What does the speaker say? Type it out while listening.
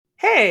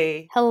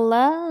Hey,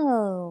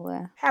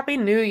 Hello. Happy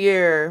New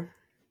Year.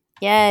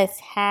 Yes,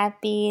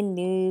 Happy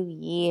New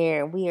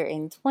Year. We are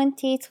in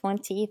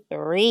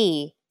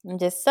 2023. I'm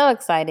just so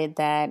excited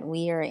that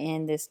we are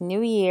in this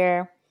new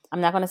year. I'm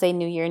not going to say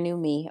new year, new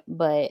me,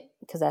 but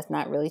because that's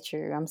not really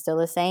true. I'm still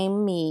the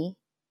same me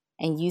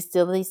and you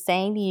still the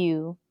same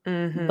you.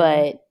 Mm-hmm.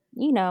 But,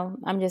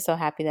 I'm just so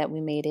happy that we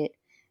made it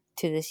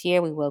to this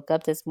year. We woke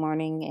up this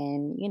morning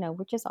and,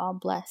 we're just all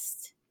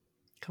blessed.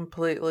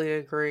 Completely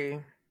agree.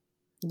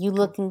 You Com-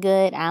 looking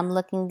good. I'm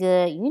looking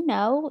good.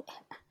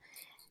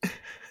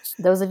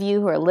 Those of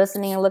you who are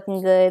listening are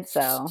looking good.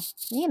 So,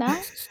 you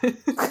know.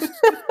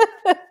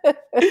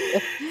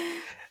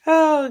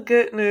 Oh,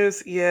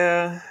 goodness.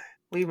 Yeah,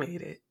 we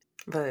made it.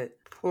 But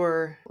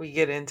before we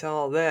get into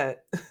all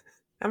that,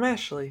 I'm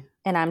Ashley.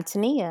 And I'm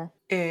Tania.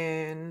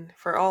 And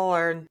for all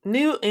our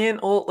new and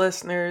old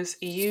listeners,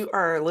 you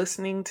are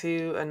listening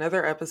to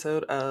another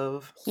episode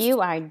of You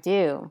are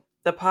due.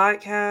 the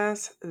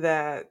podcast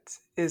that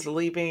is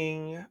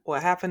leaving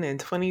what happened in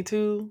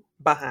 22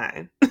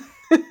 behind.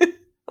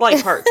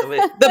 Like parts of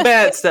it. The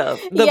bad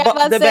stuff. Yeah, I'm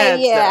about to The say, bad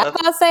yeah. I'm stuff.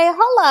 about to say,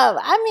 hold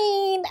up. I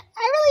mean,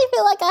 I really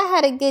feel like I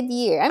had a good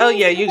year. I Oh mean,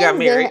 yeah, some you got things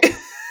did. married.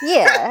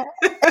 Yeah.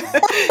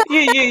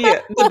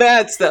 Yeah. The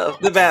bad stuff.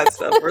 The bad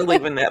stuff. We're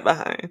leaving that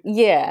behind.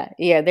 Yeah,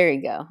 there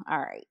you go. All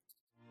right.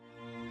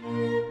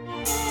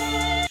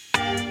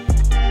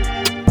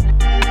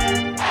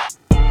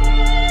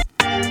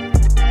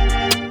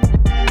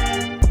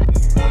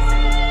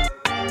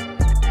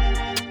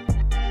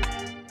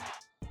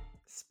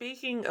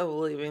 Speaking of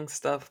leaving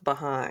stuff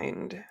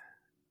behind,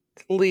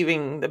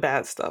 leaving the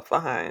bad stuff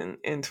behind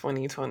in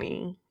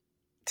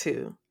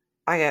 2022,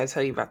 I gotta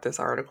tell you about this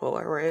article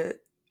I read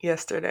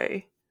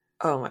yesterday.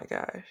 Oh my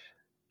gosh.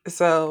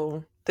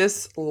 So,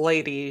 this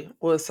lady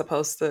was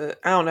supposed to,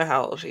 I don't know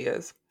how old she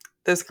is.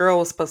 This girl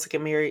was supposed to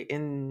get married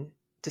in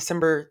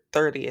December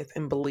 30th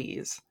in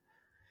Belize.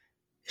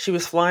 She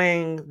was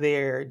flying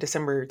there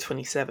December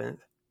 27th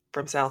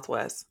from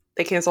Southwest.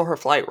 They canceled her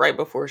flight right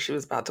before she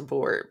was about to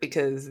board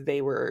because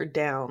they were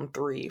down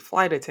 3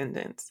 flight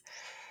attendants.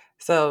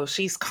 So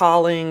she's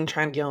calling,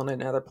 trying to get on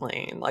another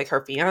plane. Like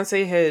her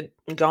fiance had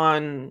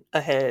gone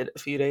ahead a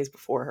few days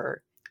before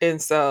her.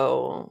 And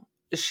so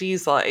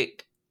she's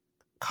like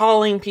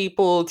calling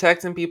people,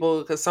 texting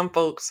people, because some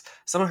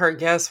of her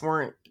guests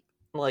weren't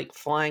like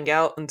flying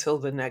out until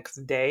the next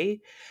day.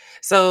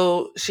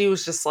 So she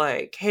was just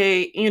like,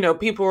 hey,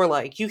 people were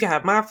like, you can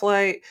have my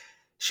flight.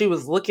 She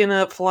was looking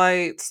up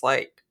flights,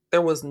 like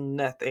there was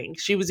nothing.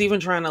 She was even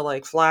trying to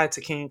like fly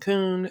to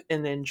Cancun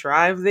and then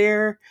drive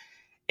there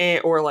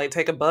or like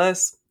take a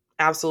bus.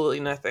 Absolutely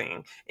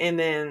nothing. And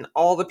then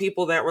all the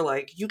people that were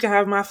like, you can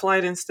have my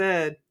flight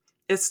instead.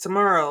 It's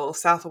tomorrow.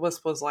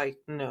 Southwest was like,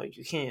 no,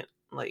 you can't.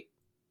 Like,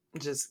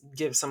 just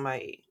give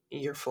somebody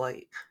your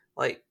flight.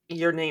 Like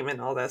your name and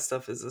all that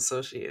stuff is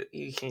associated.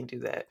 You can't do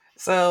that.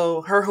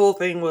 So her whole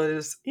thing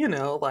was,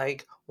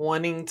 like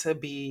wanting to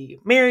be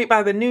married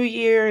by the new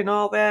year and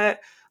all that.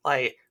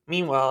 Like,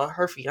 meanwhile,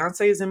 her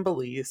fiance is in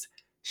Belize.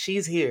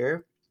 She's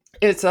here.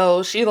 And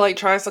so she like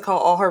tries to call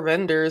all her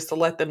vendors to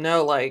let them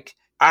know, like,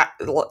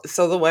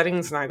 so the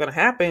wedding's not going to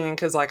happen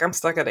because like I'm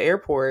stuck at the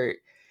airport.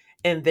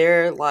 And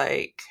they're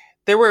like,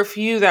 there were a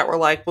few that were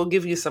like, we'll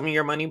give you some of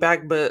your money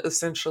back, but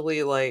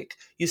essentially like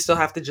you still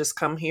have to just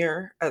come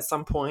here at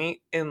some point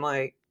and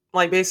like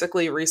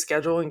basically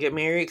reschedule and get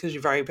married because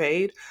you've already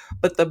paid.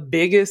 But the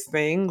biggest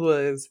thing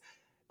was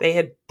they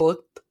had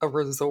booked a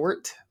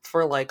resort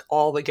for like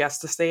all the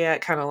guests to stay at,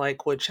 kind of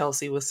like what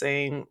Chelsea was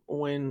saying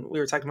when we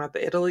were talking about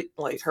the Italy,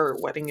 like her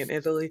wedding in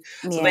Italy.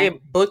 So they Yeah.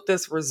 had booked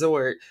this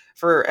resort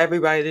for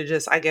everybody to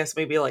just, I guess,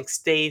 maybe like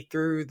stay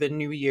through the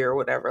new year or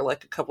whatever,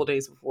 like a couple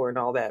days before and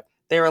all that.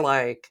 They were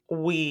like,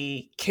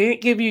 we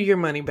can't give you your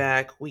money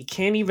back. We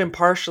can't even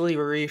partially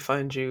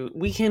refund you.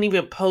 We can't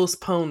even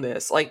postpone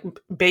this. Like,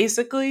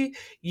 basically,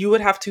 you would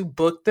have to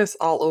book this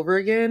all over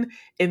again.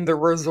 And the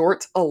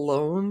resort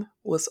alone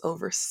was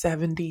over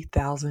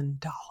 $70,000.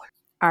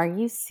 Are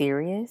you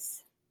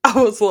serious? I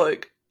was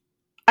like,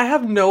 I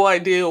have no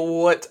idea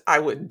what I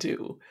would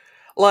do.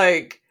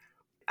 Like,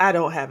 I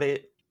don't have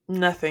it.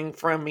 Nothing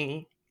from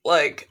me.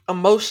 Like,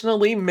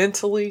 emotionally,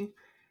 mentally,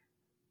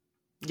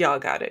 y'all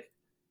got it.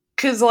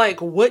 Cause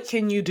like, what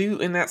can you do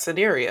in that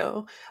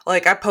scenario?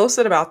 Like, I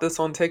posted about this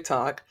on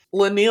TikTok.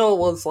 Lanil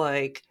was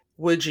like,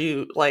 would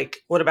you like,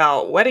 what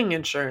about wedding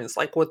insurance?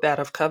 Like, would that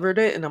have covered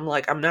it? And I'm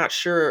like, I'm not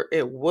sure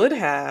it would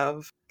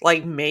have.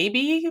 Like,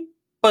 maybe,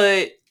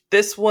 but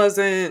this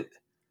wasn't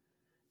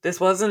this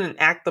wasn't an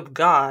act of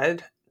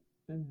God.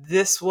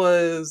 This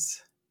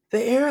was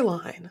the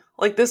airline.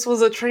 Like, this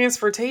was a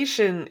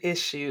transportation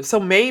issue. So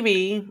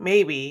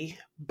maybe,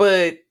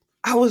 but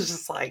I was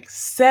just like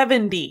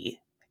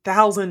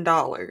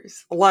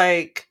 $70,000.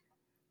 Like,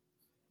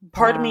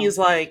 part of me Wow. is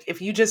like,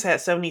 if you just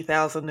had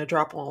 70,000 to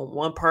drop on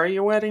one part of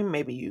your wedding,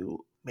 maybe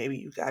you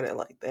got it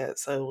like that.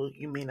 So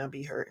you may not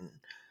be hurting.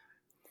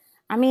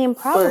 I mean,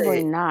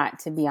 probably But not,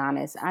 to be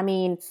honest. I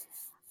mean,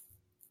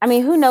 I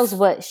mean, who knows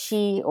what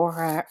she or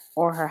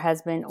her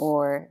husband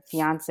or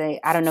fiance?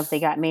 I don't know if they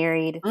got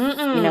married.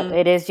 You know, Mm-mm.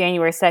 it is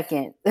January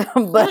 2nd,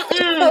 but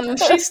Mm-mm.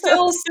 She's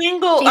still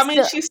single. I she's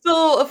mean, still she's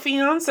still a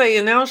fiance,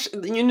 and now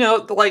you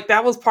know, like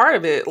that was part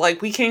of it.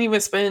 Like we can't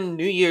even spend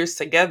New Year's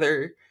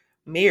together,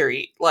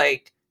 married.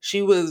 Like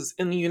she was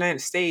in the United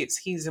States,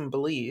 he's in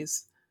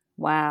Belize.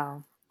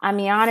 wow. I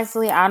mean,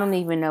 honestly, I don't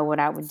even know what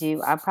I would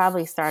do. I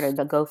probably started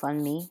the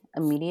GoFundMe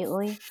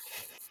immediately.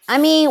 I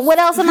mean, what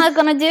else am I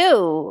gonna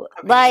do?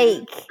 I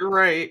mean, Like,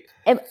 right.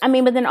 I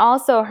mean, but then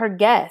also her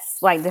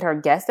guests. Like, did her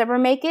guests ever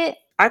make it?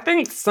 I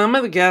think some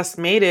of the guests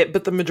made it,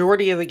 but the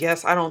majority of the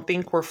guests I don't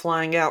think were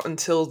flying out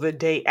until the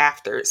day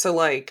after. So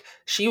like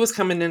she was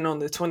coming in on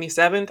the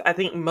 27th. I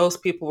think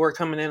most people were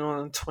coming in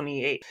on the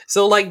 28th.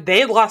 So like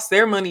they lost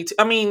their money too.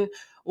 I mean,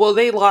 well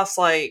they lost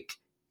like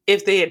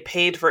if they had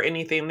paid for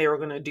anything they were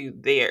going to do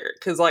there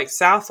cuz like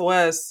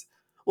Southwest,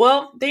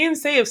 well, they didn't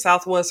say if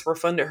Southwest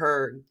refunded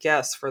her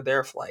guests for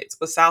their flights,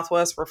 but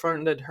Southwest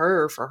refunded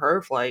her for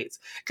her flights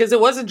cuz it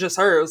wasn't just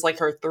her, it was like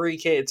her three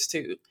kids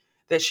too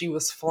that she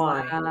was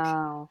flying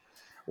Wow.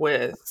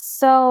 with.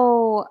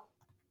 So,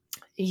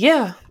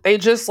 Yeah, they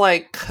just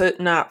like could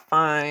not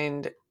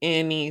find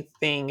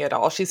anything at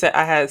all. She said,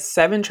 I had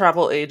seven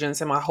travel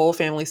agents and my whole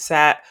family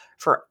sat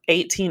for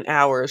 18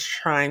 hours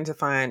trying to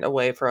find a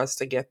way for us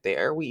to get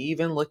there. We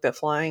even looked at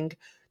flying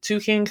to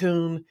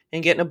Cancun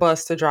and getting a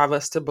bus to drive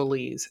us to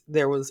Belize.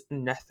 There was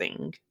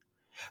nothing.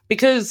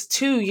 Because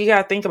too, you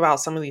got to think about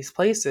some of these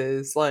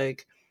places,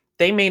 like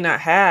they may not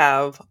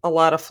have a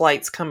lot of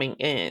flights coming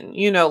in.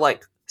 You know,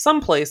 like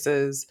some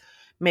places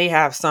may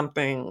have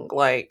something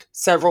like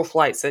several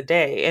flights a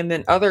day, and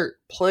then other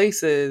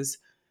places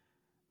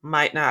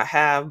might not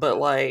have, but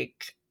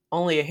like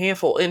only a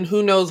handful. And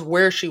who knows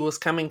where she was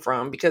coming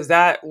from because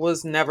that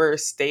was never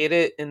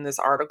stated in this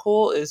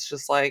article. It's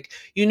just like,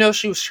 you know,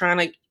 she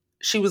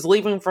was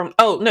leaving from,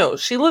 oh no,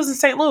 she lives in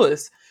St.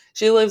 Louis.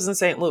 She lives in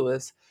St.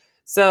 Louis.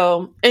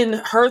 So, and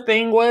her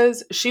thing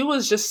was, she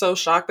was just so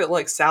shocked that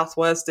like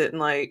Southwest didn't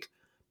like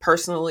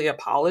personally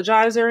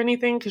apologize or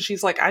anything because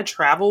she's like, I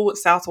travel with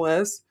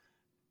Southwest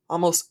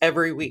almost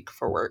every week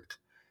for work.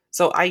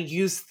 So I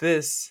use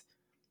this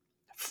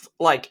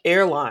like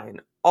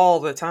airline all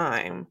the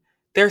time.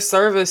 Their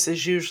service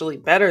is usually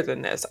better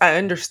than this. I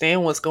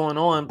understand what's going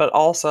on, but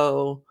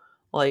also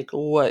like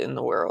what in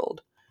the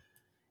world?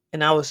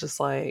 And I was just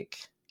like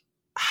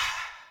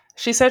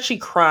she said she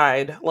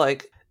cried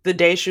like the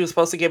day she was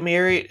supposed to get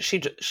married.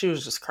 She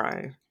was just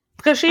crying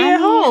because she I at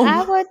mean,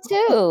 I home. would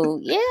too.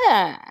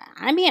 Yeah.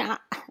 I mean,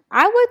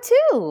 I would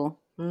too.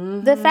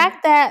 The Hmm.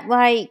 fact that,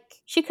 like,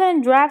 she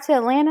couldn't drive to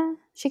Atlanta,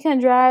 she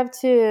couldn't drive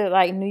to,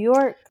 like, New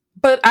York.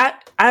 But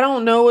I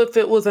don't know if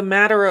it was a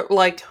matter of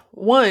like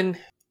one,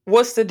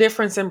 what's the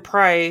difference in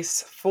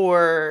price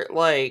for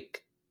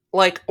like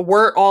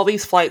were all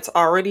these flights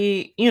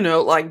already, you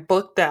know, like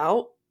booked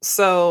out?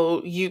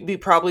 So you'd be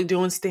probably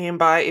doing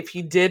standby if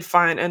you did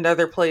find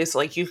another place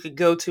like you could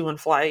go to and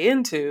fly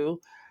into.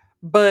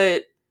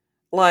 But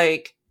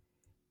like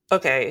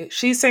okay,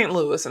 she's St.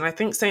 Louis, and I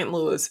think St.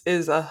 Louis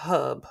is a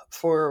hub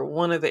for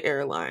one of the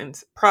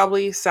airlines,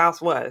 probably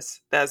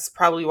Southwest. That's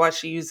probably why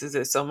she uses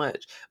it so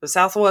much. But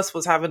Southwest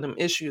was having them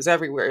issues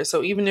everywhere.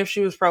 So even if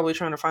she was probably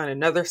trying to find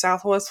another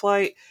Southwest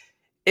flight,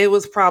 it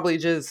was probably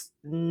just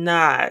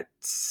not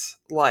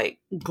like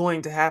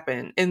going to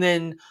happen. And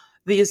then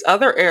these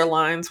other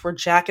airlines were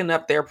jacking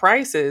up their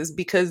prices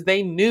because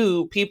they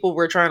knew people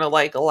were trying to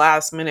like a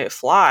last minute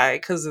fly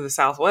because of the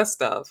Southwest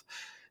stuff.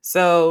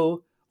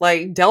 So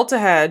like Delta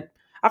had,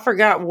 I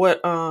forgot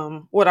what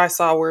I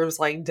saw where it was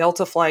like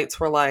Delta flights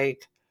were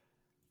like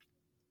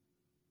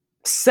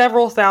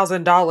several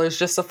 $1,000s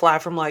just to fly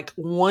from like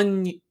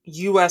one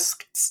US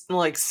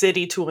like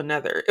city to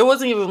another. It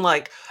wasn't even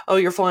like, oh,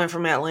 you're flying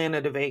from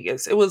Atlanta to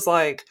Vegas. It was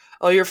like,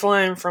 oh, you're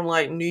flying from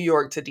like New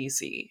York to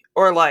DC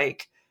or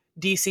like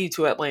DC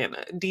to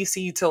Atlanta,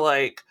 DC to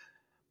like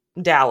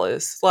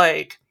Dallas.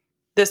 Like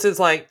this is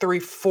like three,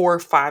 four,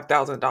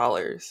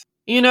 $5,000.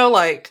 You know,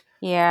 like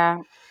Yeah.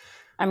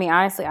 I mean,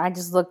 honestly, I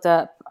just looked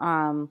up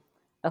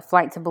a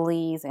flight to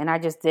Belize and I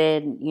just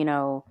did, you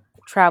know,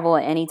 travel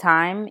at any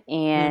time.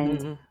 And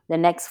mhm. the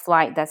next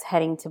flight that's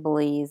heading to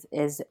Belize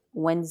is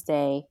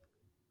Wednesday,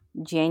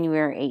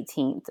 January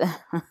 18th.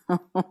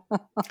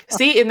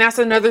 See, and that's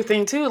another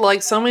thing too.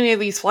 Like so many of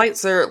these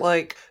flights are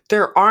like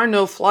there are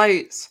no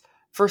flights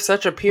for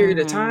such a period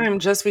of Hmm. time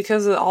just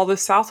because of all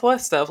this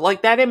Southwest stuff.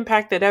 Like that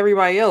impacted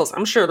everybody else.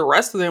 I'm sure the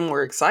rest of them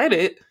were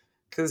excited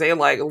because they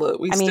like, look,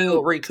 we I still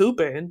mean,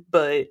 recouping,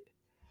 but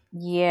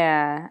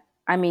yeah.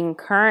 I mean,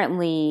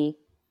 currently,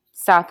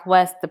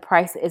 Southwest, the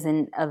price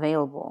isn't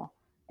available.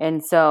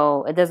 And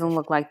so it doesn't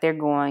look like they're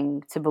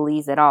going to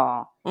Belize at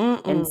all.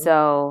 And mm-mm.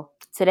 so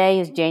today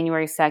is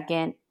January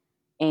 2nd.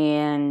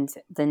 And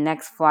the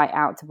next flight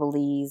out to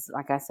Belize,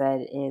 like I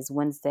said, is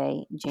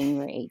Wednesday,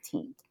 January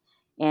 18th.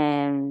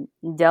 And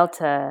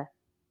Delta,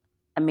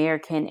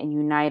 American, and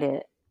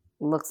United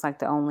looks like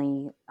the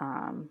only,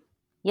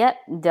 yep,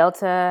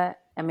 Delta,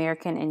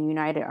 American, and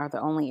United are the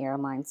only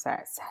airlines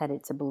that's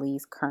headed to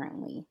Belize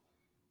currently.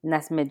 and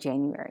that's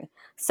mid-January.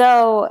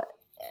 So,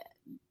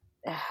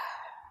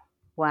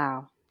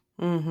 wow.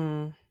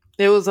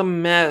 It was a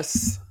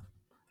mess.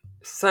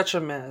 Such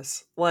a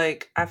mess.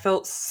 Like, I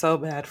felt so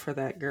bad for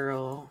that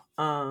girl.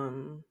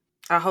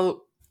 I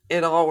hope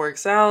it all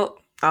works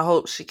out. I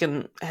hope she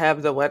can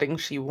have the wedding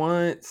she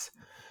wants.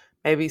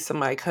 Maybe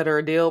somebody cut her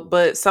a deal.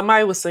 But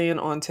somebody was saying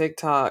on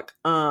TikTok,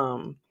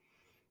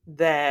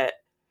 that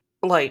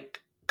like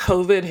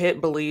COVID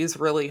hit Belize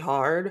really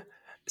hard.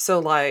 So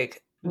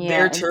like Yeah,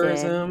 their it did.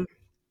 tourism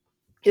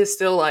is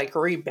still like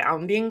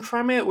rebounding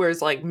from it,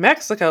 whereas like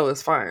Mexico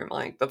is fine.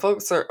 Like the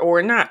folks are,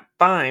 or not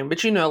fine,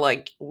 but you know,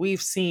 like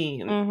we've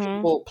seen Mm-hmm.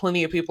 people,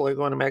 plenty of people are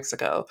going to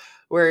Mexico,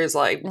 whereas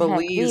like Heck,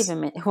 we Belize.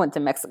 even went to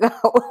Mexico.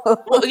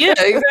 Well, yeah,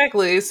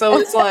 exactly. So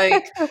it's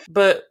like,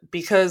 but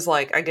because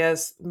like I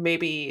guess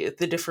maybe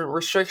the different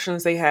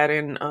restrictions they had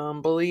in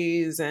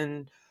Belize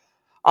and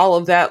all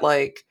of that,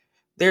 like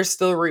they're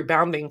still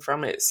rebounding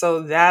from it.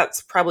 So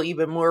that's probably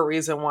even more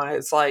reason why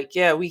it's like,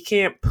 yeah, we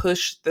can't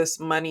push this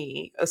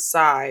money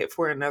aside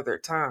for another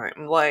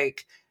time.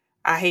 Like,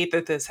 I hate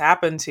that this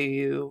happened to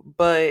you,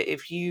 but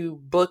if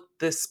you book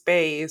this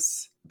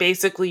space,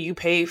 basically you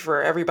pay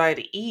for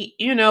everybody to eat,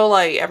 you know,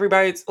 like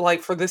everybody's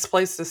like for this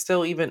place to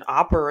still even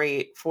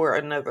operate for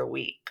another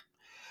week.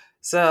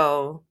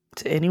 So,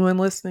 to anyone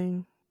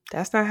listening,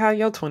 that's not how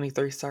your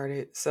 23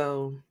 started.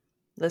 So,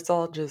 let's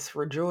all just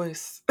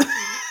rejoice.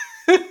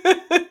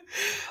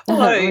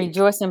 Like,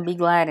 Rejoice and be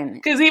glad in it.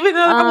 because even though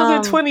I was in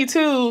Um,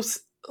 22,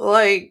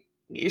 like,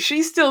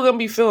 she's still gonna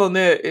be feeling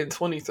that in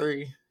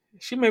 23.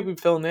 She may be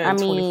feeling that I in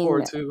 24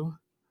 mean, too.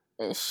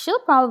 she'll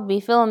probably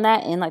be feeling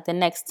that in like the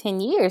next 10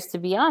 years, to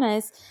be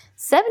honest.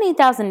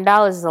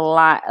 $70,000 is a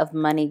lot of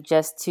money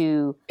just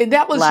to And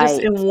that was just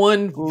like in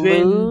one lose.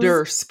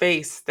 vendor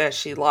space that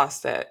she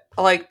lost at.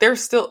 Like,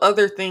 there's still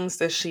other things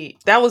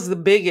that was the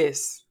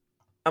biggest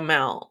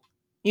amount.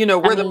 You know,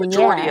 I we're the mean,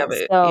 majority yeah. of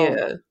it. So,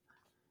 Yeah.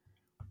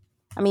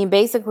 I mean,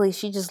 basically,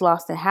 she just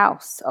lost a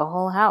house, a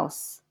whole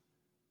house.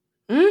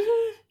 Hmm.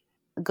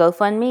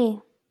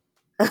 GoFundMe.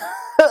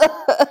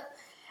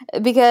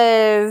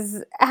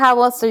 Because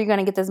how else are you going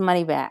to get this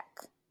money back?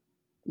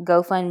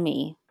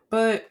 GoFundMe.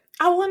 But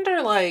I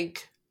wonder,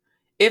 like,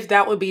 if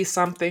that would be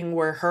something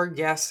where her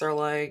guests are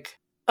like,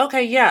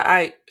 okay, yeah,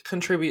 I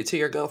contribute to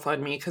your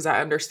GoFundMe because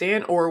I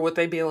understand. Or would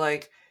they be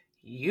like,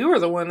 you were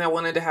the one that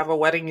wanted to have a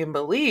wedding in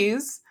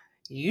Belize.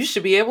 You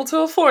should be able to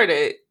afford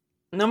it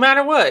no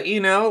matter what, you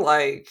know,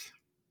 like,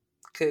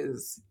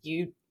 because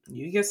you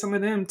get some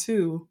of them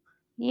too.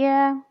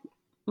 Yeah,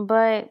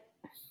 but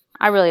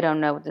I really don't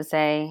know what to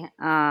say.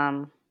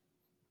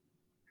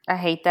 I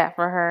hate that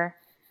for her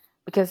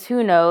because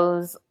who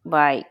knows?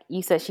 Like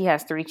you said, she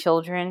has 3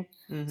 children.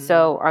 Hmm.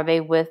 So are they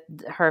with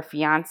her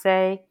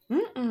fiance?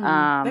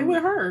 Mm-mm. They with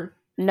Um, her.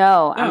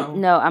 no,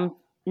 No. I'm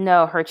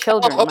no her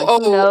children. Oh, Like oh,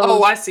 who oh, oh,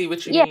 knows? I see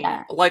what you mean.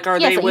 Yeah, Like, are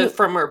yeah. they So with you,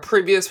 from her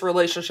previous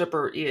relationship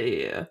or, yeah,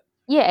 yeah.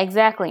 yeah,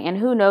 exactly. And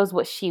who knows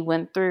what she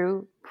went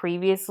through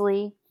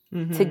previously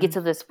to get Mm-hmm.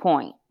 to this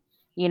point?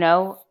 You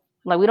know,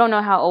 like we don't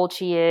know how old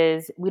she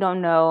is. We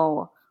don't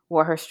know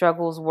what her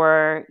struggles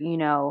were,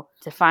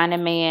 to find a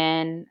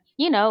man.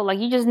 Like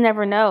you just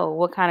never know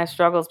what kind of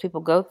struggles people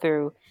go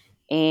through.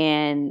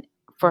 And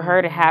for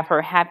her to Mm-hmm. have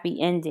her happy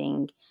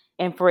ending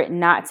and for it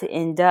not to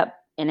end up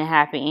in a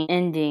happy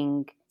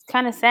ending, it's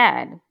kind of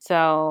sad.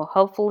 So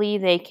hopefully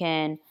they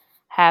can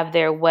have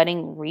their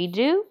wedding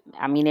redo.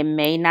 I mean, it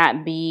may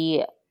not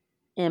be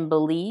in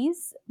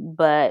Belize,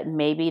 but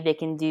maybe they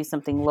can do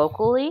something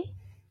locally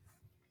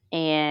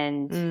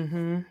and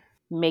Mm-hmm.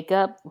 make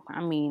up.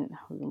 I mean,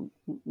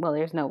 well,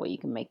 there's no way you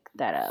can make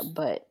that up,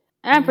 but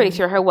I'm pretty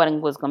sure her Mm-hmm.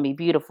 wedding was going to be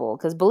beautiful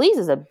because Belize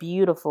is a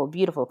beautiful,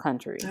 beautiful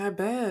country. I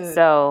bet.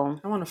 So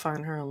I want to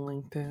find her on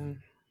LinkedIn.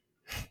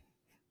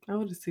 I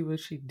want to see what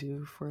she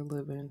do for a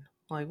living.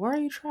 Like, why are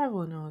you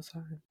traveling all the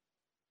time?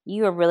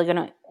 you are really going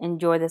to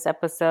enjoy this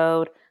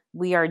episode.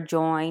 We are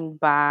joined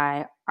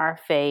by our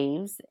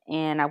faves,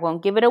 and I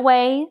won't give it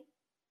away.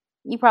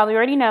 You probably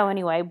already know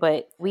anyway,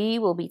 but we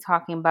will be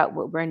talking about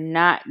what we're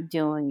not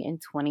doing in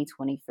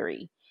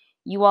 2023.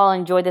 You all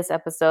enjoyed this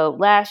episode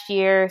last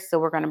year, so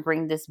we're going to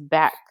bring this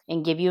back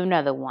and give you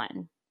another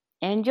one.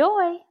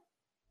 Enjoy.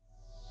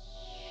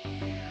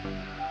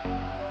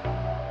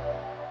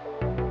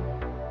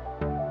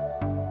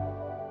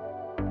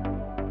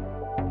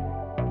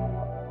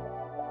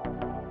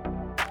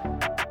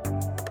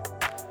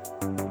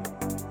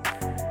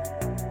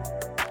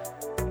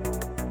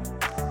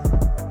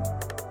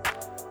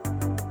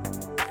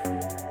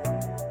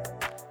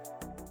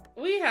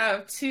 We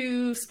have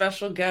two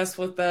special guests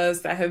with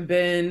us that have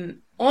been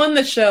on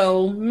the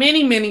show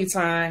many, many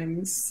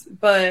times,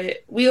 but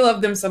we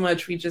love them so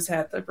much we just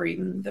had to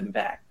bring them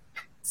back.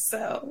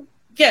 So,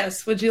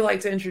 yes, would you like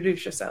to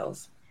introduce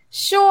yourselves?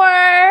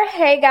 Sure.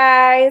 Hey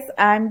guys,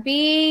 I'm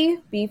B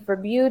for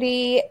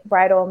Beauty,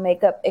 bridal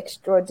makeup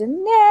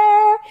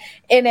extraordinaire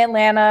in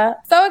Atlanta.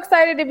 So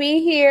excited to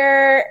be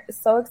here.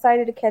 So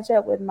excited to catch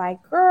up with my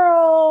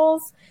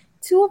girls.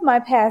 Two of my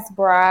past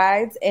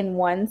brides in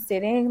one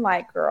sitting.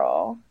 Like,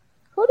 girl,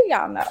 who do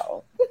y'all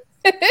know?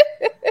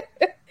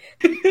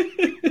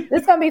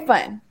 It's going to be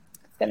fun.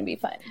 It's going to be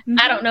fun.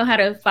 I don't know how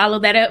to follow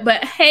that up,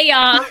 but hey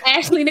y'all,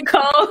 Ashley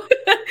Nicole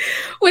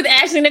with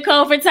Ashley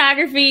Nicole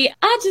Photography.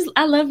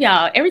 I love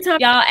y'all. Every time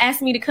y'all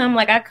ask me to come,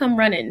 like I come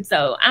running.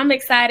 So I'm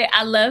excited.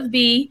 I love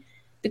B,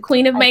 the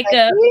queen of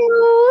makeup.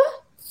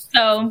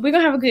 So we're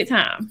gonna have a good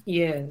time.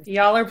 Yeah,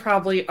 y'all are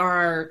probably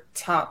our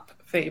top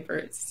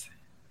favorites.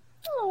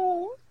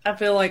 Oh. I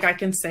feel like I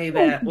can say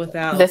that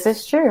without This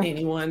is true.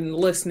 anyone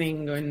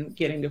listening and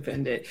getting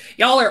offended.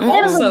 Y'all are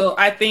also,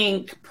 I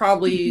think,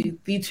 probably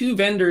the two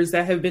vendors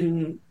that have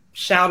been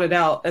shouted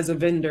out as a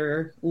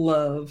vendor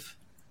love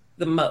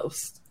the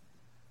most.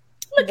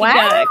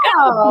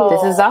 Wow.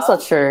 This is also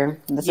true.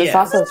 This is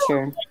also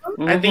true.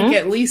 I think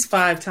at least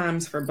 5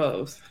 times for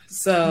both.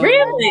 So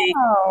Really?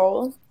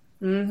 Wow.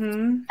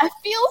 Mm-hmm. I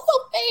feel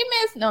so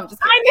famous. No, I'm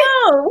just kidding. I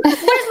know.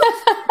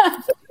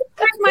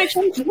 Where's my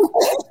attention?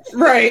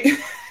 Right.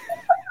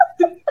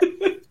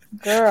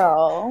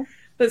 Girl.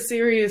 But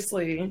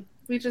seriously,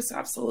 we just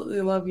absolutely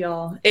love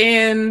y'all.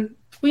 And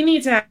we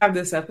need to have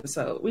this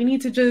episode. We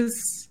need to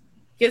just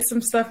get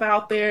some stuff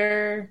out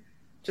there,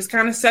 just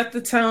kind of set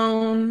the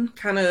tone,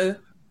 kind of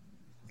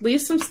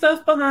leave some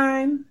stuff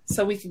behind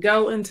so we could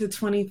go into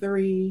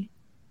 23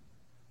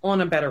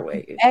 on a better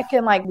wave.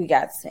 Acting like we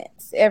got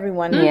sense.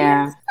 Everyone.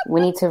 Yeah. We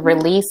need to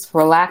release,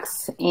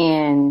 relax,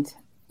 and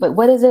but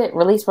what is it?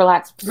 Release,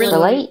 relax,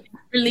 relate?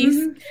 Release.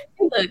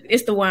 Mm-hmm. Look,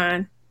 it's the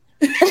wine.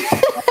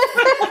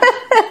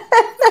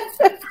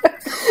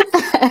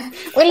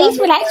 Release,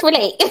 relax,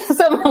 relate.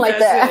 Something like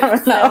that. I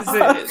don't know.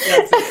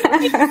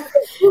 That's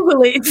it.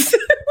 Release.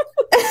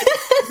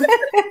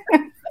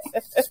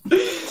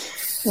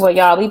 Well,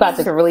 y'all, we about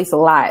to release a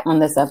lot on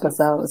this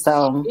episode,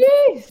 so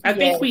I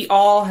think we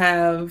all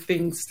have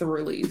things to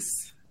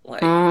release.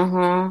 Like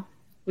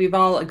we've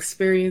all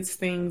experienced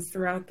things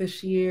throughout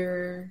this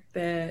year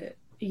that,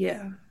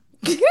 the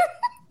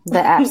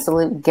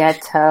absolute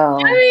ghetto.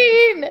 I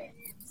mean,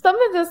 some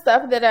of the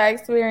stuff that I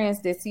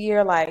experienced this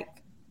year, like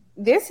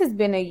this has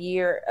been a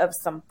year of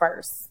some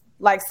firsts.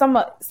 Like some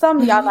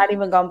y'all not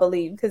even gonna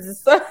believe because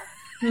it's so,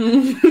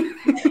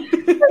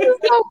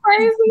 it's so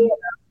crazy.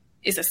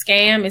 It's a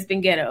scam. It's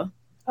been ghetto.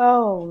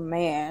 Oh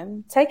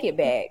man, take it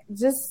back.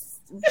 Just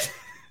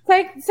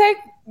take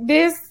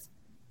this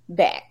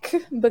back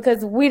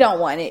because we don't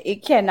want it.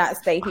 It cannot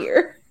stay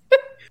here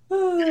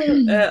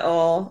at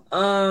all.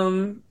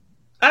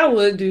 I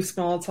would do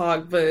small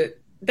talk, but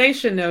they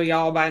should know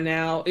y'all by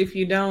now. If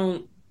you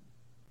don't,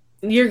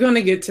 you're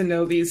gonna get to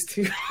know these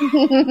two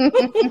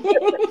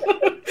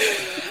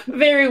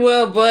very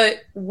well.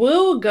 But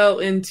we'll go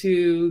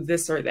into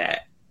this or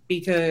that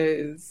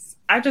because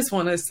I just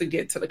want us to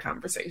get to the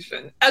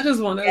conversation. I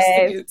just want us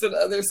to get to the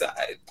other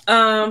side.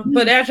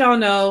 But as y'all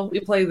know, we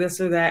play this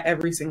or that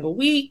every single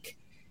week.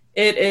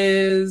 It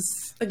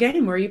is a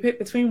game where you pick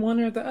between one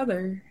or the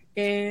other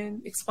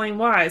and explain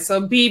why.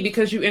 So B,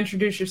 because you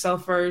introduce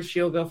yourself first,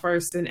 you'll go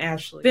first, then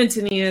Ashley, then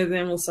Tania,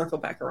 then we'll circle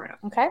back around.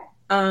 Okay.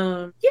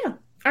 Yeah.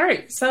 All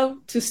right. So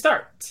to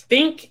start,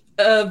 think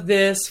of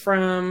this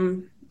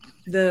from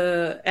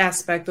the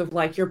aspect of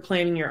like you're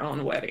planning your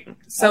own wedding.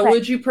 So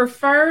would you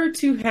prefer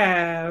to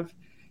have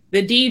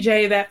the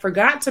DJ that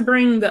forgot to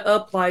bring the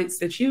uplights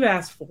that you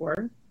asked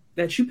for,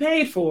 that you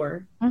paid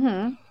for,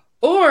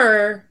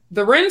 or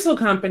the rental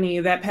company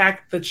that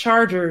packed the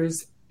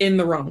chargers in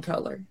the wrong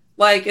color?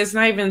 Like, it's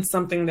not even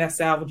something that's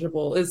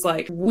salvageable. It's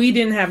like, we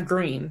didn't have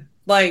green.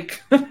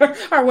 Like,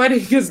 our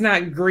wedding is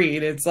not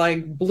green. It's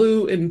like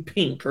blue and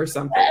pink or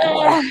something.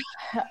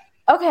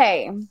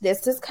 Okay,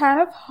 this is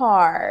kind of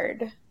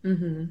hard.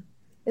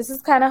 This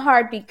is kind of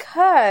hard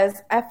because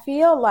I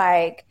feel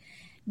like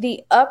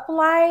the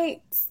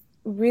uplights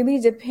really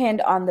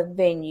depend on the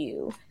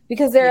venue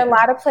because there are a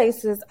lot of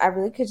places I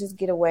really could just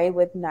get away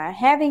with not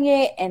having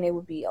it and it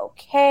would be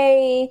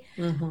okay.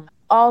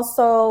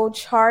 Also,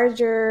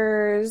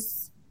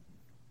 chargers,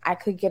 I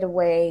could get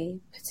away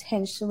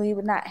potentially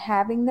with not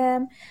having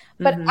them.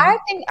 But I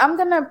think I'm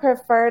going to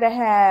prefer to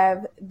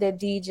have the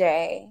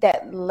DJ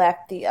that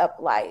left the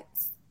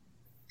uplights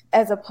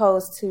as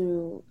opposed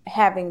to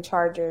having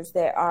chargers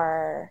that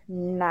are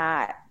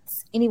not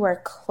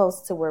anywhere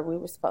close to where we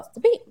were supposed to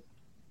be.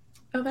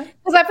 Okay.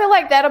 Because I feel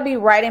like that'll be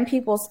right in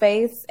people's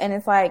face, and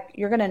it's like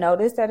you're going to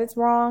notice that it's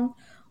wrong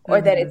or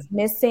that it's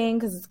missing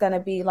because it's going to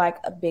be like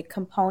a big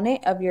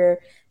component of your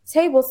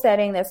table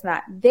setting that's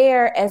not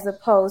there, as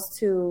opposed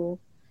to,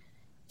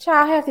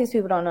 child, half these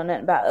people don't know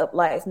nothing about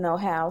uplights, know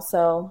how,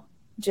 so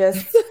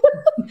just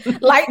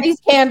light these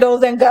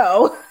candles and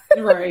go.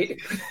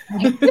 Right.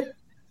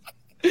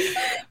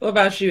 What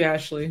about you,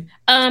 Ashley?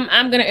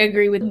 I'm gonna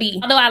agree with B.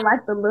 Although I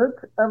like the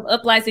look of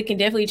uplights, it can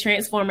definitely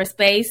transform a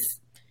space.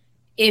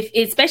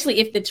 Especially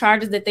if the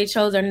charges that they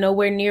chose are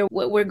nowhere near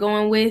what we're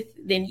going with,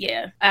 then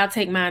yeah, I'll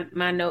take my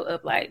no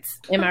uplights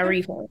and my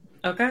refund.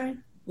 Okay.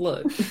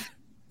 Look.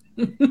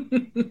 So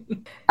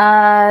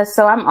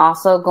I'm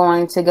also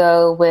going to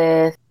go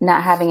with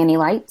not having any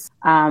lights.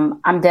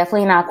 I'm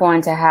definitely not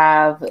going to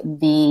have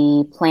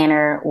the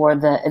planner or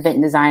the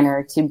event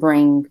designer to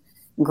bring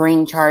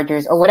green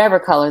chargers or whatever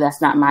color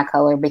that's not my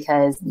color,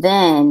 because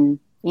then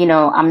you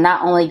know, I'm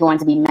not only going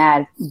to be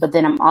mad, but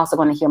then I'm also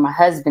going to hear my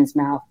husband's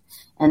mouth,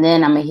 and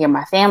then I'm going to hear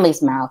my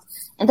family's mouth.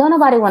 And don't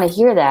nobody want to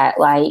hear that,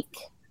 like,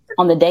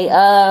 on the day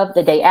of,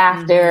 the day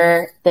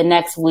after, the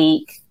next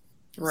week.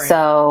 Right.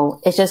 So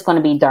it's just going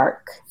to be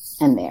dark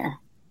in there.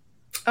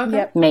 Okay.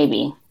 Yep.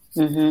 Maybe.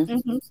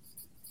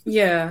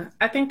 Yeah,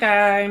 I think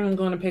I'm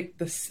going to pick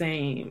the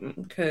same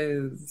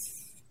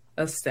because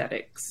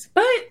aesthetics.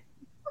 But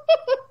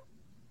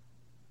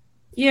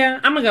yeah,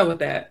 I'm going to go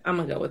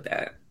with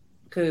that.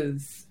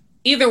 Because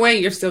either way,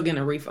 you're still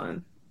getting a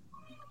refund.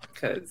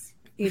 Because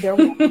either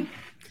way.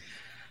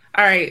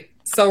 All right,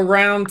 so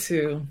round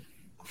 2.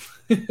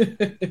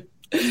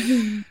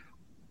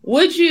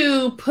 Would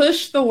you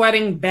push the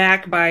wedding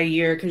back by a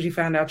year because you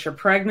found out you're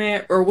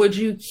pregnant, or would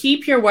you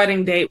keep your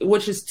wedding date,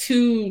 which is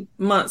 2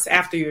 months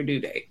after your due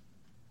date?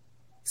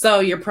 So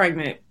you're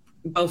pregnant,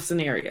 both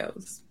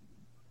scenarios.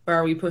 Or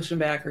are we pushing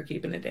back or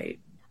keeping the date?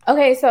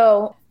 Okay,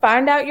 so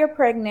find out you're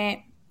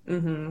pregnant.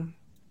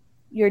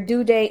 Your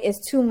due date is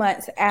 2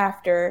 months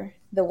after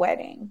the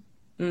wedding.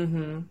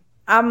 I'm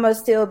going to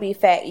still be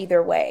fat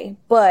either way,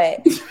 but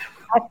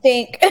I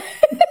think...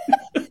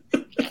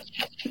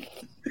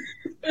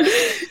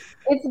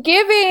 It's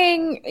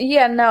giving,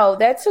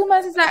 that 2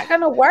 months is not going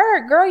to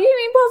work, girl. You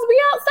ain't supposed to be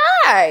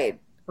outside.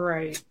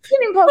 Right. You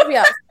ain't supposed to be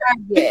outside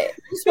yet.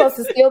 You're supposed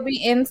to still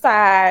be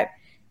inside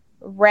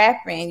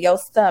wrapping your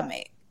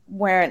stomach.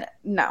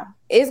 No,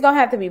 it's going to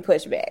have to be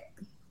pushed back.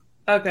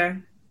 Okay.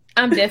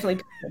 I'm definitely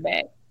pushing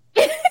back.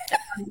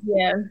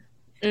 Yeah.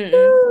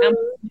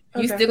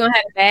 You still going to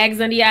have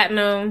bags under your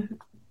no.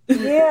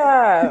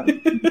 Yeah.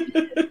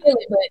 But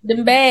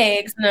them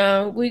bags,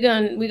 no, we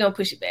gonna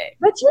push it back.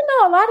 But you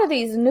know, a lot of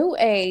these new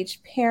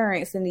age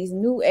parents and these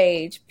new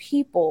age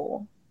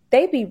people,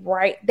 they be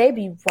right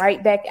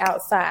back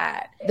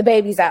outside. The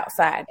baby's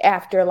outside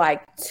after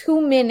like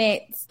 2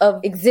 minutes of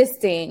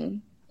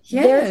existing.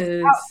 Yes.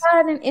 They're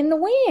outside and in the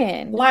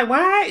wind. Like,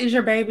 why is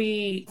your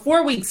baby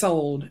 4 weeks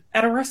old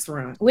at a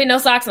restaurant with no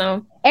socks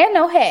on and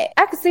no hat?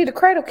 I can see the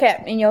cradle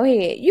cap in your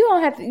head. You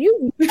don't have to.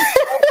 You.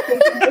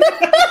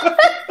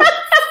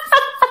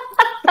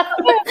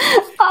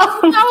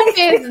 No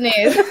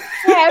business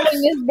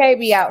having this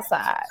baby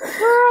outside,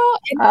 girl.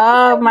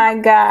 Oh my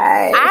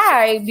God!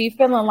 I be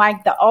feeling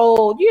like the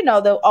old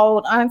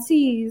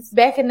aunties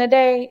back in the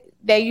day.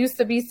 They used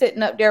to be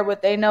sitting up there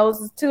with their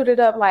noses tooted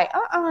up, like,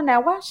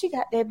 now why she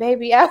got that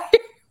baby out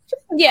here?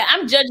 Yeah,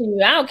 I'm judging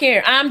you. I don't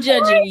care. I'm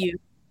judging you.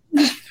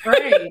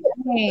 Right?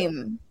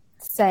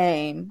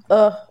 Same.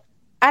 Ugh.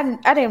 I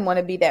didn't want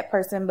to be that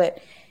person, but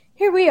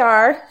here we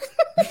are.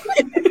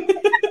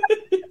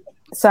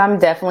 So I'm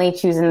definitely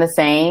choosing the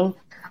same.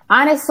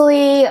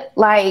 Honestly,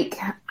 like,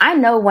 I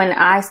know when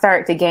I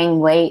start to gain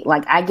weight,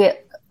 like, I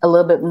get a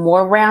little bit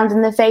more round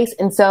in the face.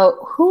 And so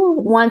who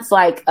wants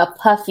like a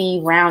puffy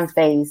round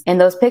face in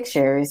those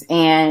pictures?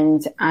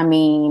 And I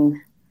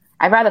mean,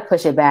 I'd rather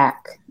push it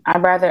back.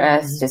 I'd rather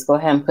us just go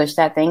ahead and push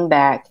that thing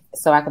back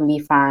so I can be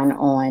fine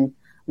on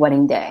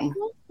wedding day.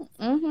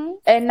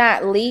 And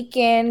not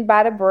leaking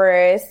by the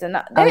breast. And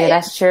yeah,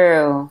 that's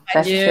true.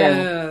 That's true.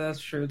 Yeah,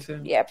 that's true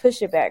too. Yeah,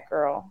 push it back,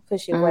 girl.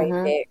 Push it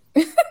way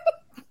back.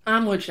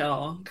 I'm with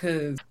y'all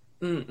because,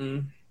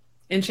 and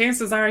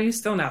chances are you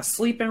still not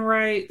sleeping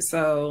right.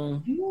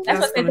 So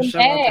that's going to show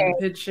up in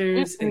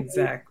pictures.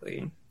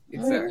 Exactly.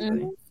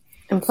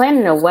 And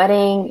planning a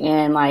wedding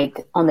and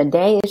like on the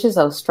day, it's just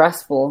so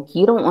stressful.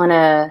 You don't want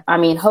to, I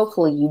mean,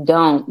 hopefully you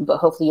don't, but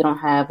hopefully you don't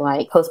have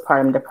like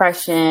postpartum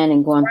depression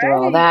and going through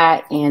all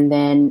that. And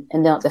then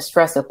the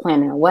stress of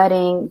planning a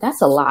wedding,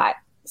 that's a lot.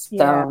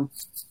 So,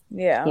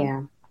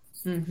 yeah.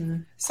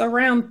 So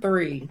round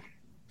 3.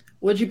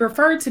 Would you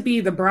prefer to be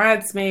the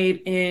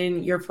bridesmaid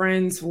in your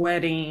friend's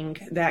wedding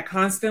that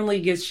constantly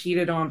gets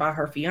cheated on by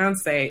her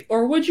fiance?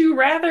 Or would you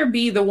rather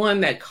be the one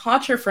that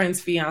caught your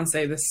friend's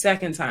fiance the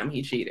second time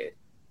he cheated?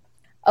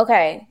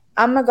 Okay,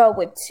 I'm going to go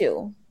with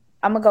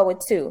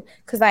 2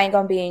 because I ain't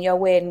going to be in your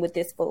wedding with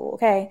this fool,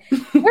 okay?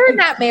 We're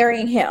not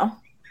marrying him.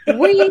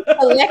 We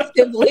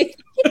collectively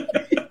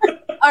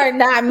are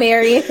not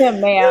marrying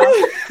him now.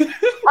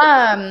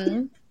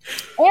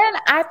 And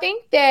I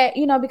think that,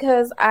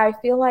 because I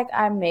feel like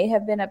I may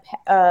have been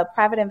a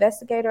private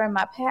investigator in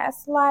my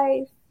past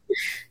life,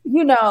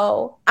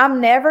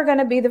 I'm never going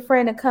to be the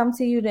friend to come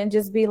to you and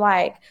just be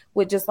like,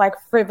 with just like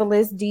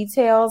frivolous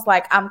details.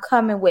 Like, I'm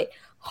coming with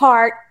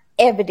hard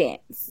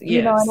evidence.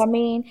 You know what I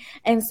mean?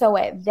 And so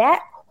at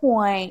that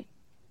point,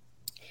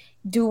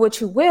 do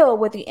what you will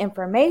with the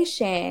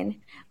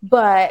information.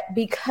 But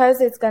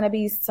because it's going to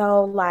be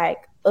so like,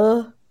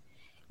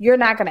 you're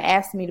not going to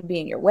ask me to be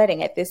in your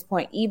wedding at this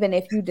point, even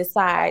if you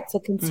decide to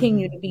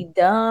continue to be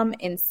dumb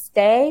and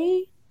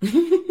stay.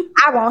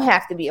 I won't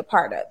have to be a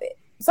part of it.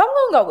 So I'm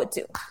going to go with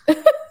 2.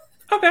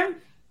 Okay.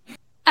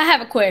 I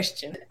have a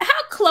question.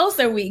 How close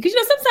are we? Because,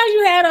 sometimes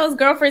you have those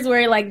girlfriends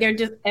where, like, they're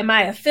just, am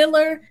I a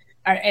filler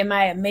or am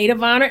I a maid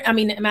of honor? I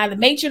mean, am I the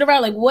matron of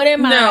honor? Like, what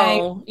am I?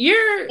 No,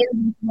 you're in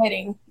the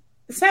wedding.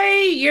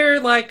 Say you're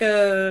like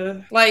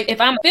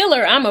if I'm a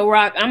filler, I'm a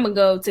rock. I'm going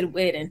to go to the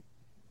wedding.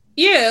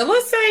 Yeah,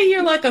 let's say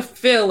you're like a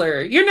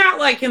filler. You're not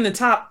like in the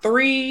top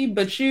 3,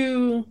 but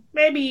you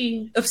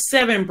maybe of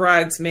 7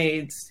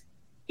 bridesmaids,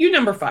 you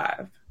number 5.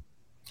 I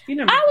would be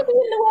in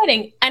the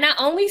wedding, and I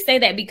only say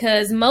that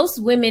because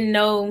most women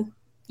know,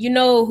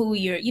 who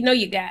your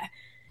guy,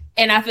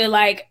 and I feel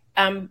like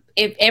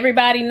if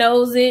everybody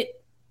knows it,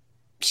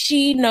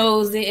 she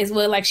knows it as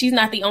well. Like she's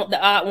not the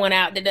odd one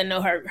out that doesn't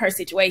know her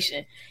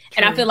situation. True.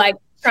 And I feel like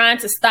trying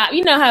to stop,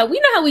 you know how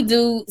we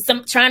do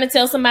trying to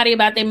tell somebody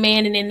about their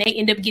man and then they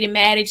end up getting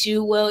mad at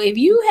you. Well, if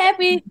you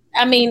happy,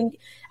 I mean,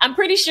 I'm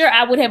pretty sure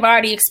I would have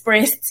already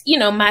expressed,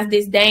 my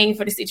disdain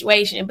for the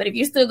situation. But if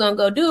you're still gonna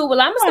go do it,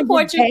 well, I'm gonna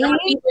support you. I'll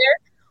be there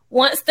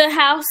once the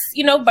house,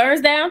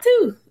 burns down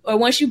too, or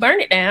once you burn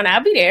it down,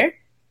 I'll be there.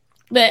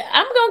 But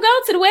I'm gonna go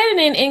to the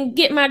wedding and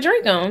get my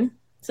drink on.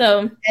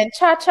 So and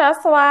cha-cha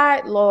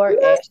slide, Lord,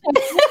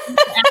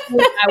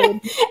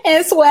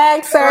 and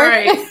swag, sir.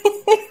 Right.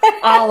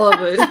 All of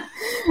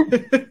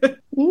it.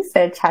 You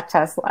said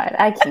cha-cha slide.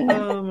 I can't.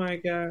 Oh my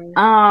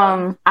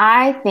God.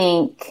 I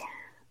think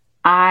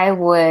I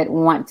would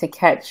want to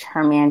catch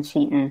her man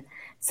cheating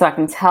so I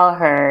can tell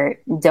her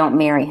don't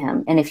marry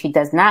him. And if she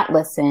does not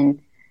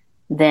listen,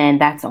 then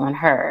that's on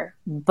her.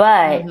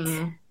 But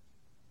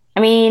I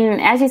mean,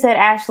 as you said,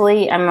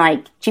 Ashley, I'm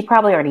like, she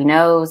probably already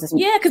knows.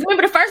 Yeah, because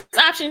remember the first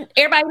option,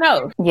 everybody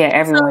knows. Yeah,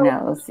 everyone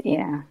knows.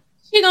 Yeah.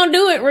 She gonna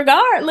do it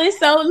regardless.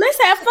 So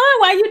let's have fun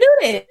while you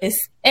do this.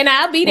 And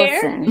I'll be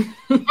there.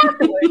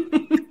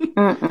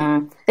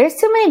 There's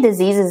too many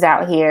diseases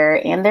out here,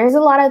 and there's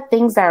a lot of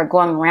things that are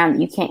going around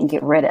that you can't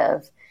get rid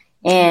of.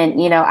 And,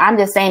 I'm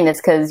just saying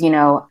this because,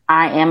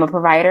 I am a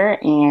provider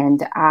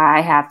and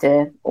I have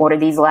to order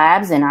these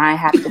labs and I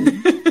have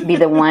to be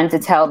the one to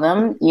tell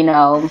them,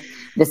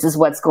 this is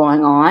what's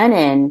going on.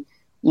 And,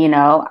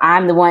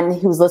 I'm the one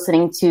who's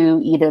listening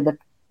to either the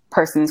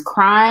person's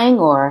crying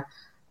or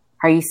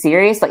are you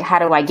serious? Like, how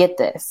do I get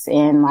this?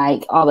 And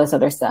like all this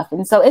other stuff.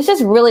 And so it's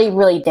just really,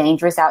 really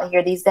dangerous out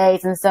here these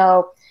days. And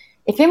so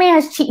if your man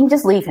is cheating,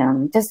 just leave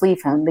him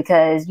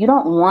because you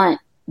don't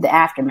want the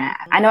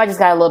aftermath. I know I just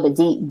got a little bit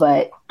deep,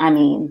 but I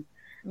mean,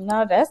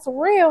 no, that's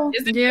real.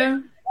 Yeah.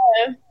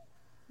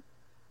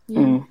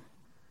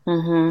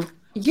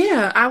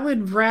 Yeah, I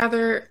would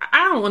rather.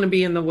 I don't want to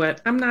be in the wet.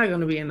 I'm not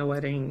going to be in the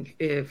wedding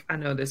if I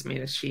know this man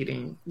is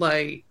cheating.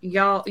 Like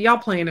y'all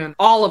playing in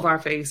all of our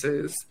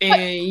faces,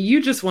 and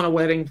you just want a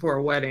wedding for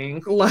a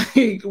wedding.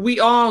 Like we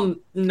all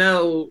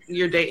know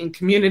you're dating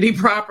community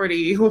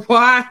property.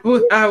 Why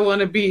would I want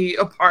to be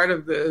a part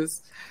of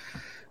this?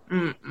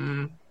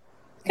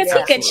 Because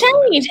he could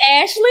change,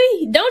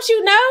 Ashley. Don't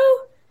you know?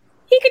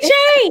 He could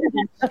change.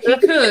 He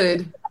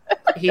could.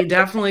 He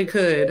definitely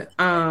could.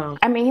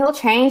 I mean, he'll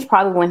change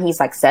probably when he's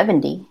like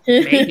 70.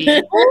 Maybe.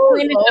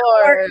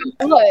 Lord.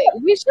 Look,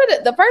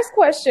 the first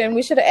question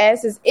we should have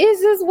asked is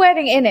this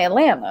wedding in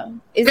Atlanta?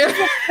 Is this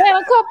an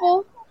Atlanta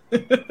couple?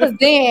 Because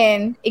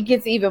then it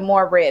gets even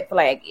more red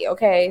flaggy,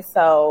 okay?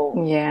 So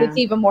it's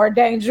even more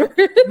dangerous.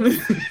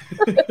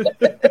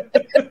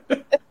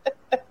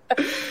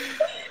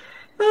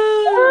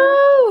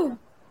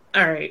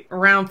 All right,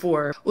 round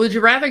 4. Would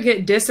you rather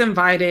get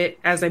disinvited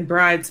as a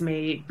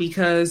bridesmaid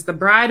because the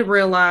bride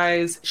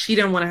realized she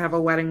didn't want to have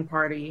a wedding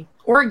party,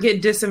 or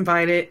get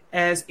disinvited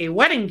as a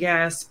wedding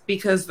guest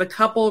because the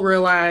couple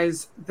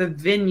realized the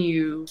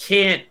venue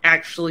can't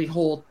actually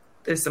hold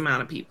this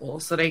amount of people,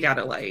 so they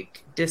gotta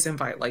like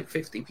disinvite like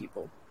 50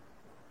 people?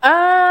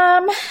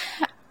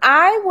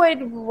 I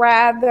would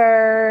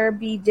rather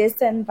be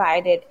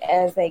disinvited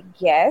as a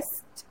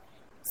guest.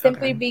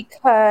 Simply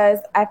because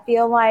I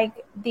feel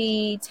like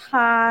the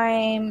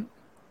time,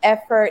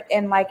 effort,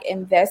 and like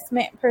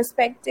investment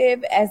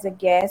perspective as a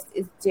guest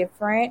is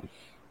different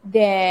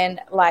than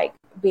like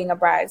being a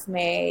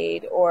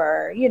bridesmaid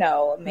or,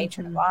 a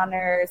matron of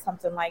honor,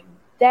 something like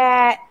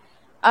that.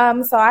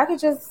 So I could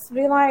just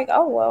be like,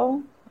 oh,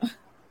 well,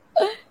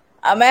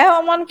 I'm at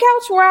home on the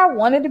couch where I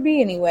wanted to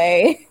be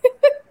anyway.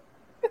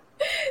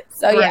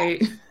 So, yeah,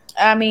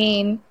 I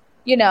mean,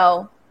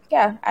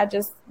 I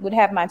just would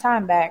have my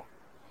time back.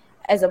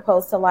 As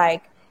opposed to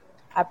like,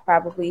 I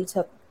probably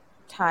took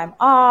time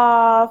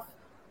off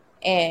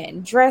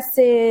and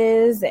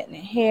dresses and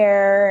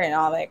hair and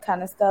all that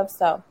kind of stuff.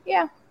 So,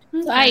 yeah.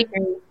 So I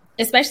agree.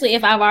 Especially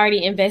if I've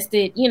already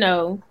invested,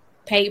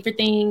 paid for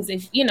things.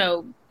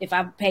 If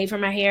I paid for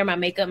my hair, my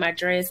makeup, my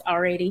dress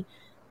already,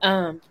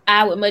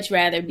 I would much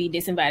rather be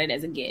disinvited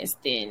as a guest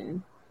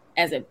than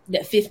as the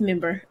 5th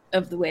member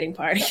of the wedding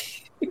party.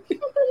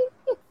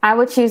 I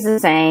would choose the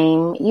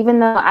same, even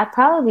though I'd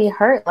probably be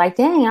hurt. Like,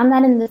 dang, I'm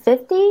not in the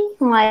 50.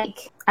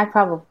 Like, I'd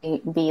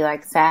probably be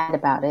like sad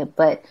about it,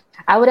 but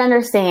I would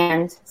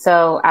understand.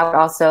 So I would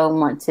also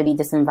want to be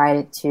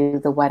disinvited to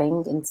the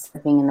wedding instead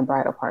of being in the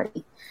bridal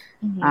party.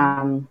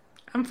 I'm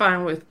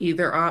fine with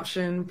either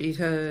option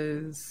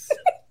because,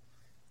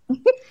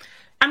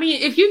 I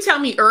mean, if you tell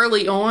me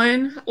early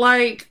on,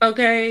 like,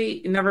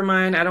 okay, never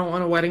mind, I don't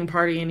want a wedding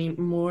party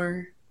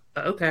anymore.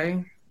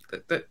 Okay,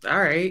 all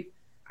right.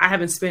 I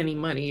haven't spent any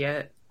money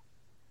yet.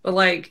 But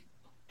like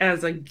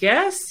as a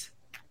guest,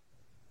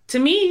 to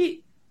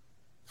me,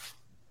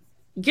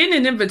 getting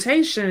an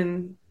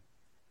invitation,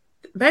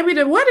 baby,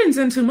 the wedding's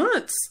in 2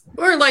 months.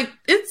 Or like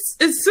it's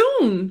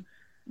soon.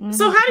 Mm-hmm.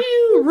 So how do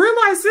you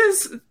realize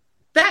this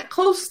that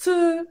close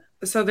to?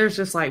 So there's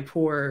just like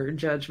poor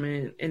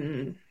judgment,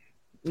 and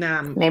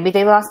now maybe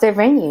they lost their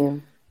venue.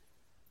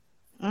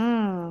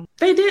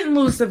 They didn't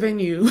lose the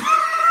venue.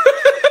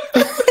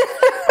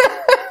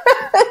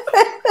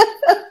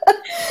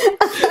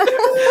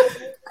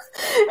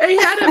 They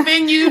had a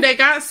venue. They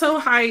got so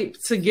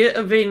hyped to get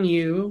a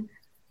venue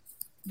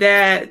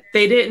that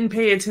they didn't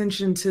pay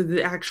attention to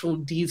the actual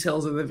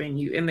details of the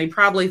venue. And they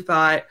probably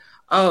thought,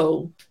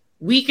 oh,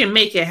 we can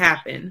make it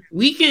happen.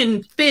 We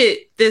can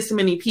fit this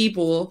many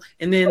people.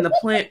 And then the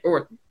plan,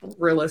 or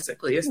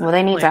realistically, it's not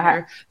they need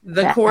planner,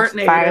 the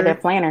coordinator. Fire their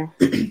planner.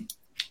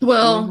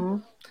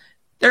 Well,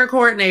 their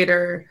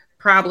coordinator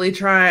probably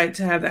tried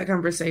to have that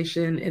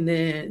conversation. And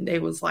then they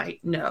was like,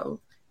 no,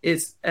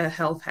 it's a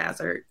health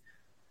hazard.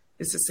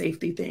 It's a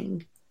safety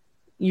thing.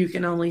 You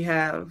can only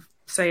have,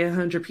 say,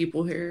 100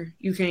 people here.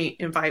 You can't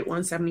invite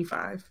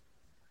 175.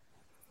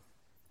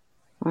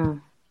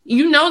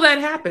 You know that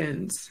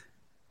happens.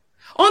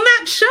 On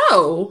that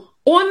show,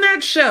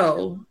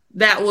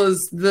 that was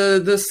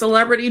the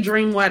celebrity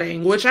dream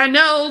wedding, which I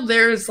know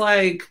there's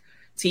like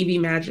TV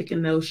magic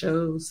in those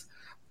shows,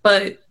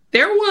 but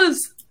there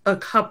was a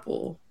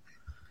couple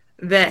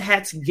that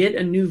had to get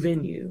a new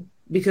venue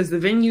because the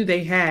venue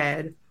they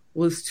had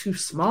was too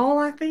small,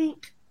 I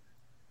think.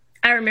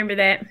 I remember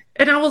that.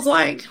 And I was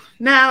like,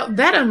 now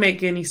that doesn't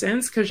make any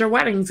sense because your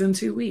wedding's in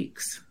 2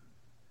 weeks.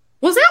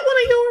 Was that one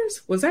of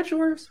yours? Was that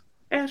yours,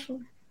 Ashley?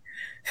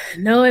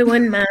 No, it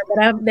wasn't mine,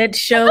 but that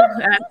show,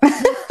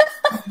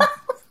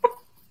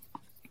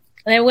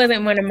 that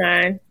wasn't one of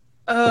mine.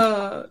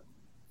 So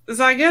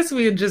I guess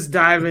we would just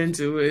dive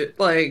into it.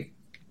 Like,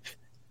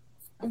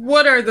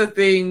 what are the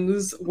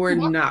things we're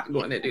not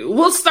going to do?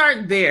 We'll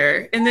start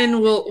there, and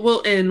then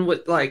we'll end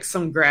with like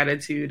some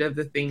gratitude of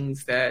the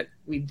things that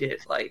we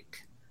did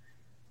like.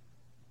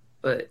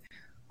 But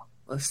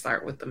let's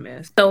start with the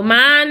mess. So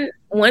mine,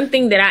 one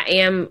thing that I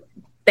am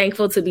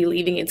thankful to be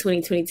leaving in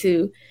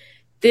 2022,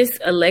 this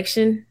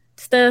election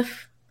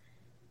stuff,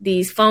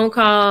 these phone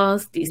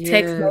calls, these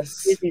text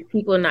messages, these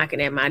people knocking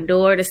at my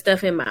door, the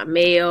stuff in my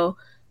mail.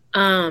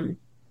 I'm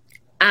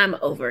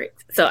over it.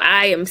 So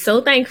I am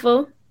so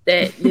thankful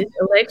that this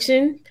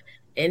election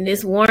and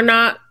this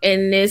Warnock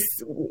and this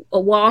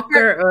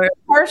Walker or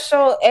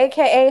Herschel,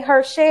 aka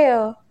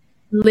Herschel.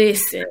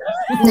 Listen.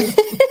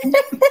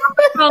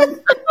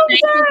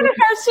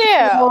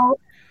 Herschel.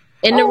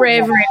 And the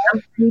Reverend,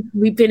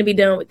 we finna be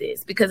done with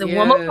this. Because if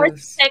one more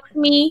person texts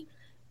me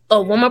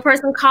or one more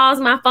person calls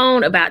my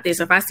phone about this,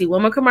 or if I see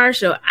one more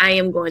commercial, I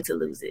am going to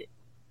lose it.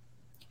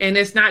 And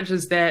it's not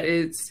just that,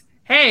 it's,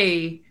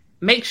 hey,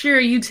 make sure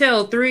you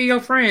tell 3 of your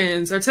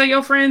friends or tell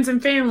your friends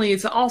and family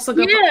to also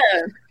go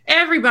vote.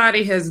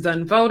 Everybody has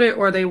done voted,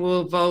 or they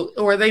will vote,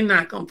 or they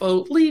not going to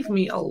vote. Leave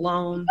me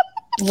alone.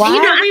 Why?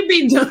 You know, we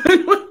be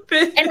done with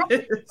this. And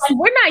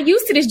we're not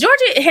used to this.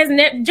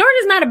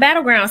 Georgia's not a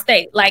battleground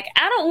state. Like,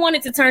 I don't want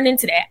it to turn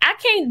into that. I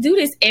can't do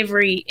this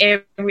every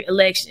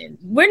election.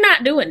 We're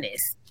not doing this.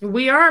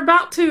 We are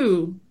about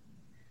to.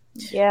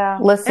 Yeah.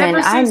 Listen,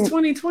 ever since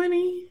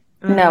 2020.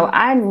 No,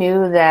 I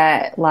knew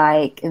that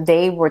like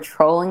they were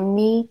trolling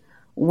me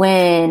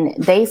when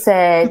they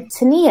said,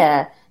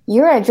 Tania,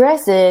 your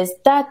address is ...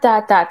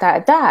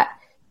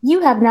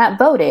 You have not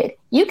voted.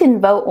 You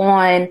can vote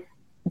on ...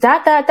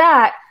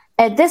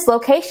 at this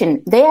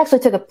location. They actually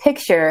took a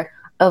picture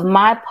of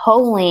my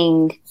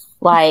polling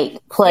like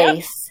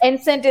place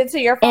and sent it to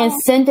your phone.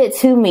 And sent it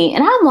to me.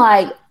 And I'm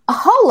like,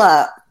 hold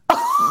up.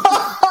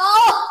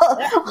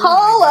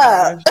 Hold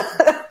up.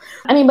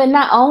 I mean, but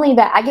not only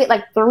that, I get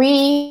like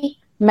 3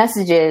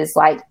 messages,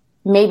 like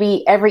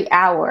maybe every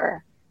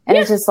hour. And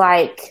it's just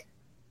like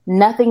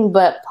nothing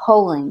but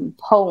polling.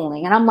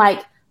 And I'm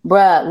like,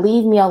 bruh,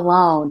 leave me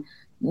alone.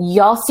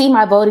 Y'all see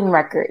my voting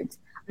records.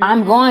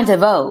 I'm going to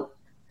vote.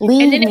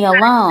 Leave me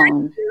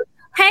alone.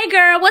 Hey,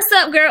 girl. What's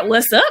up, girl?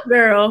 What's up,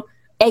 girl?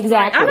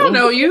 Exactly. I don't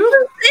know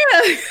you.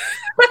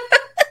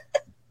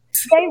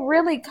 They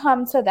really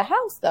come to the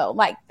house, though.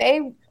 Like,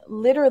 they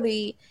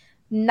literally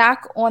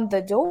knock on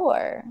the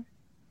door.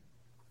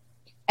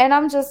 And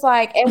I'm just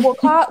like, and we'll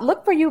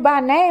look for you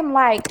by name.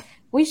 Like,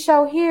 we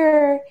show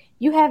here,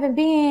 you haven't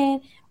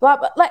been, blah,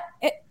 blah. Like,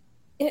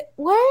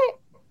 what?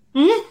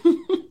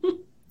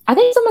 I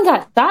think someone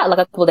got shot like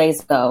a couple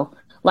days ago.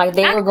 Like,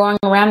 they were going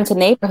around to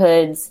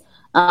neighborhoods.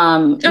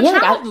 A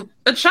child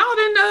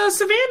in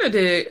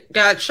Savannah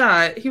got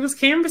shot. He was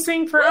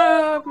canvassing for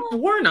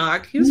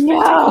Warnock. He was 15.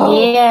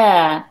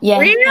 Yeah.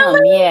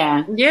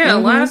 Yeah,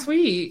 last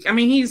week. I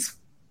mean, he's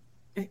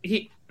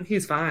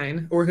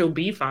fine, or he'll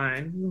be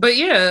fine. But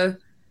yeah,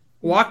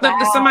 walked up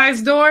to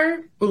somebody's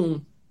door,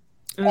 boom.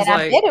 And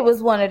I bet it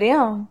was one of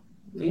them.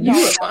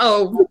 That's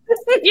all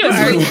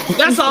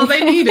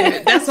they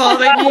needed. That's all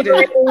they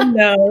needed.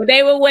 No,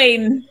 they were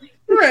waiting.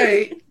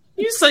 Right.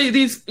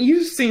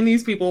 You've seen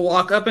these people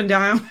walk up and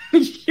down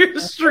your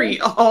street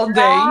all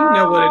day. You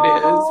know what it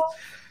is.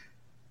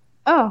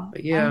 Oh.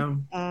 But yeah.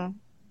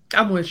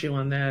 I'm with you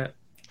on that.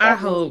 I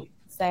hope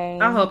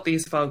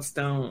these folks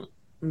don't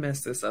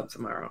mess this up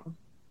tomorrow.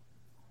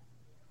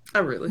 I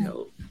really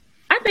hope.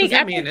 I think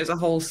is a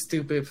whole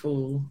stupid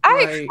fool.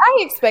 I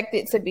expect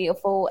it to be a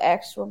fool,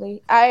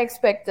 actually. I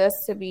expect us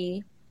to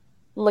be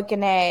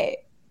looking at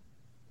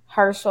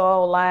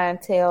Herschel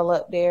Liontail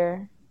up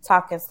there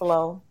talking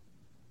slow.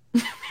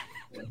 See,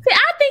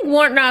 I think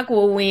Warnock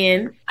will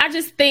win. I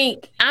just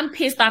think I'm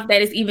pissed off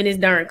that it's even this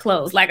darn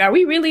close. Like, are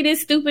we really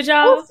this stupid,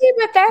 y'all? Well, see,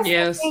 but that's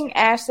the thing,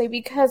 Ashley,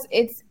 because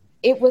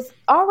it was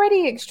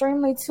already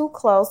extremely too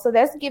close. So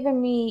that's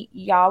giving me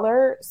y'all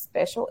are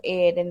special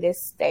ed in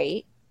this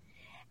state.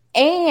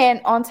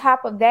 And on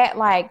top of that,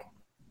 like,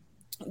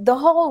 the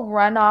whole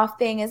runoff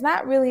thing is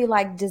not really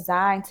like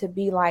designed to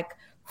be like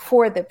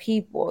for the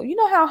people. You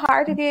know how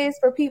hard it is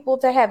for people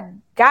to have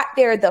got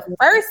there the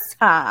first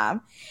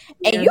time,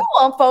 and you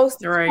want folks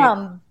to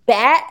come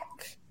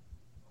back.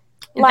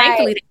 And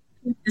thankfully,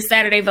 the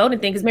Saturday voting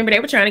thing, because remember, they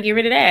were trying to get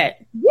rid of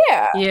that.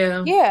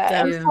 Yeah.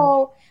 And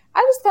so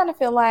I just kind of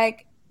feel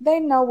like they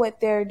know what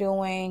they're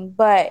doing.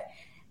 But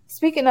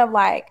speaking of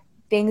like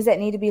things that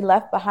need to be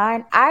left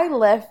behind, I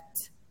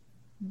left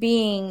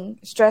being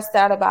stressed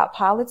out about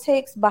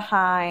politics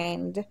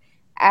behind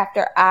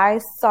after I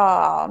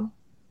saw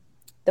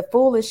the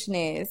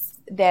foolishness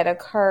that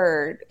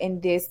occurred in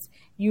this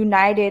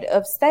United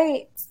of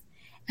States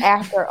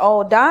after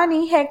old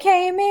Donnie had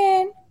came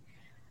in.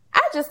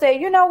 I just said,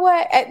 you know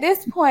what? At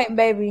this point,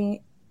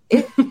 baby,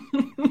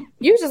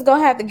 you just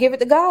gonna have to give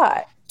it to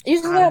God.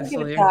 You just have to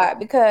give it to God,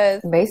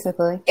 because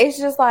basically it's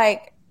just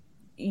like,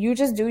 you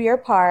just do your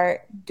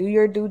part, do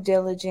your due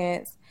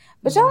diligence,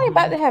 but y'all ain't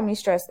about to have me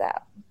stressed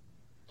out.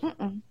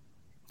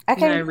 I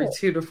can't. Every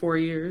 2 to 4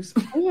 years.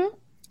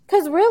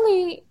 Because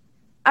really,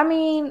 I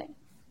mean,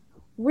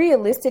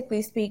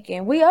 realistically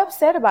speaking, we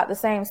upset about the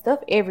same stuff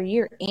every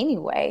year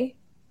anyway,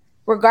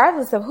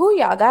 regardless of who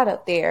y'all got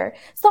up there.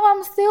 So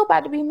I'm still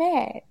about to be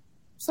mad.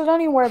 So don't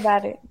even worry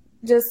about it.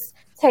 Just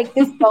take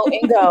this vote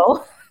and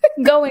go.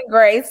 Go in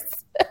grace.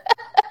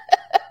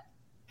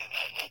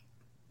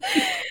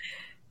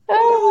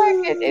 Oh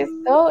my goodness.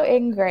 Go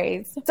in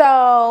grace.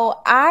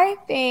 So I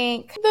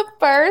think the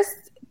first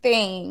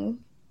thing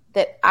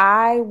that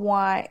I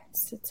want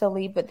to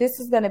leave, but this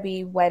is going to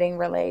be wedding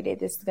related.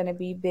 This is going to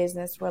be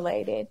business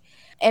related.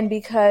 And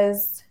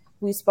because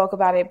we spoke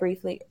about it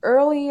briefly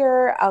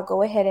earlier, I'll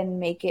go ahead and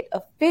make it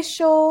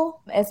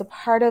official as a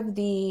part of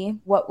the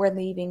what we're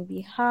leaving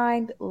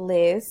behind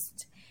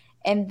list.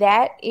 And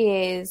that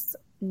is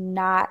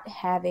not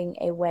having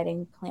a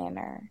wedding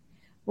planner.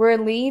 We're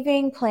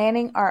leaving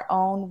planning our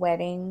own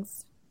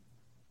weddings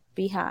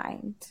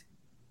behind.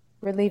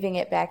 We're leaving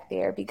it back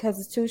there because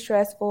it's too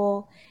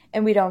stressful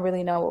and we don't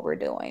really know what we're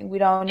doing. We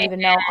don't even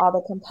know all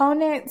the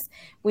components.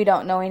 We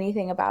don't know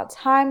anything about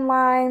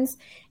timelines.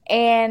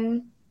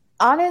 And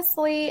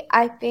honestly,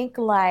 I think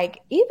like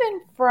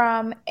even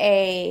from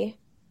a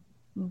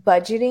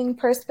budgeting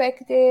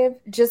perspective,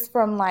 just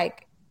from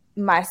like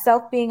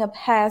myself being a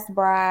past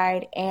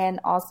bride and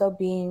also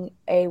being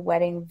a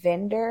wedding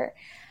vendor,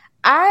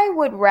 I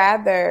would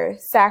rather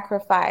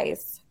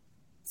sacrifice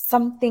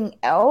something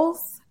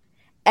else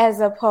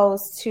as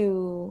opposed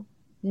to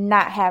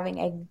not having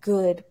a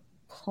good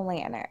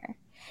planner.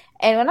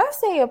 And when I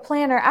say a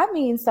planner, I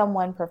mean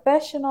someone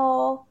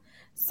professional,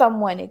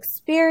 someone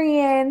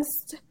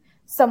experienced,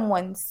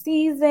 someone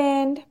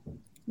seasoned,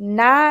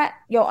 not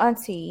your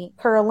auntie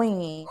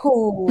Pearline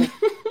who,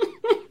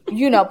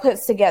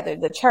 puts together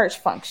the church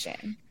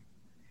function.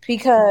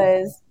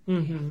 Because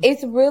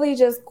it's really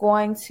just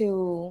going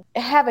to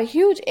have a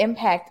huge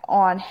impact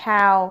on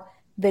how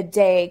the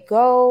day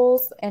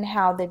goes and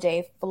how the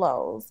day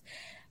flows.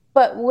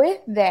 But with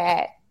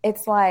that,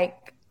 it's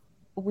like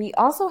we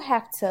also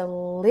have to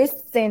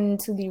listen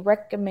to the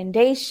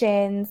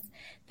recommendations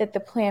that the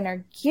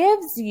planner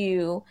gives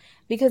you,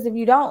 because if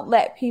you don't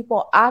let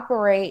people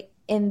operate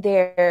in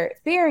their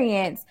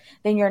experience,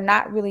 then you're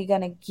not really going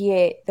to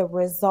get the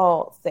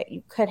results that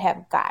you could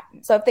have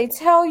gotten. So if they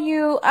tell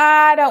you,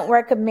 I don't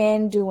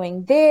recommend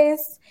doing this,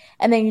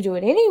 and then you do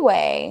it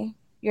anyway,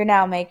 you're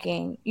now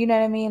making,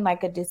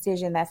 like a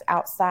decision that's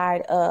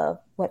outside of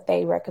what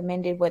they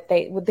recommended, with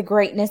the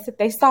greatness that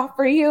they saw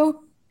for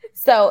you.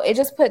 So it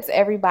just puts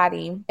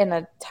everybody in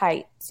a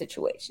tight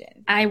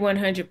situation. I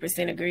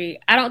 100% agree.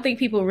 I don't think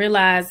people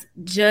realize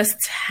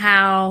just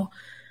how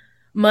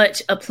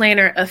much a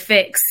planner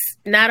affects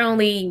not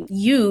only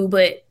you,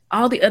 but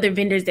all the other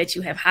vendors that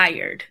you have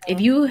hired.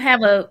 If you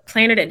have a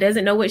planner that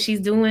doesn't know what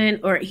she's doing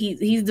or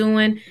he's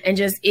doing and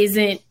just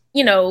isn't,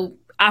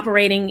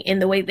 operating in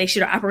the way they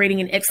should, or operating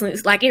in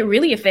excellence, like it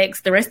really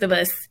affects the rest of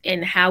us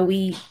and how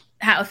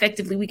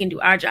effectively we can do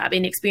our job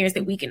and the experience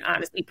that we can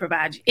honestly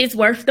provide you. It's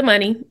worth the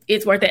money.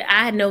 It's worth it.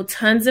 I know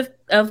tons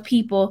of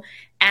people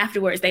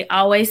afterwards. They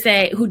always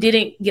say, who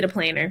didn't get a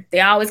planner, they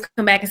always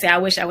come back and say, I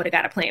wish I would have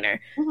got a planner.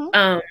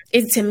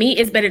 To me,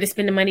 it's better to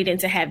spend the money than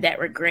to have that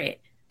regret,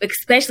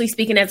 especially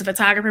speaking as a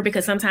photographer,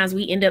 because sometimes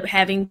we end up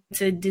having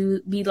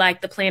to be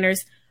like the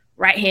planner's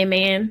right-hand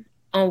man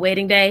on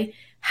wedding day.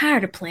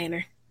 Hire a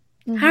planner.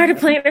 Hire the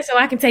planner so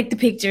I can take the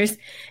pictures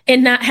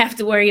and not have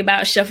to worry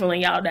about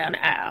shuffling y'all down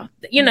the aisle.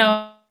 You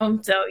know,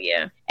 so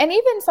yeah. And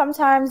even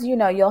sometimes, you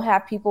know, you'll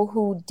have people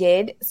who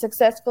did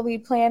successfully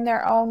plan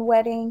their own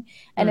wedding.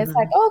 And it's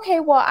like, okay,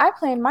 well, I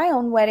planned my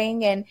own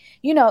wedding and,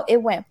 you know,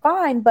 it went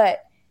fine.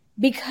 But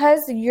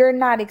because you're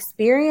not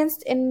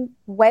experienced in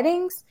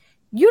weddings,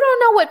 you don't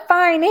know what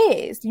fine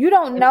is. You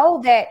don't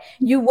know that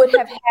you would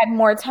have had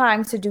more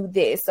time to do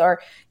this, or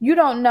you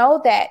don't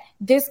know that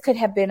this could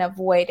have been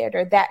avoided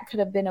or that could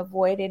have been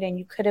avoided. And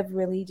you could have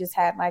really just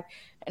had like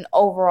an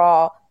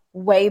overall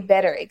way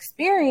better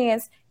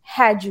experience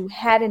had you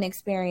had an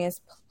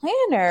experienced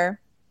planner,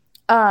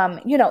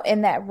 you know,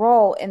 in that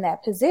role, in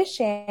that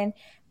position,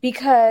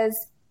 because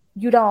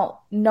you don't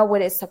know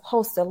what it's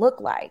supposed to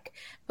look like.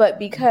 But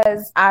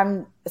because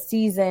I'm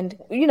seasoned,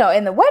 you know,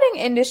 in the wedding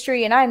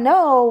industry, and I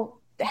know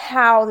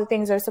how the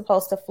things are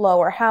supposed to flow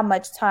or how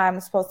much time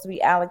is supposed to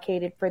be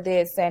allocated for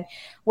this and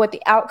what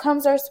the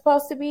outcomes are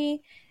supposed to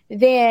be,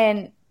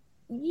 then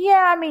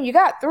yeah, I mean, you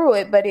got through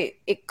it, but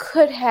it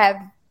could have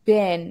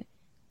been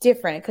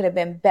different. It could have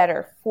been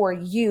better for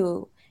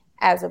you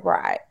as a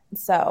bride.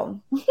 So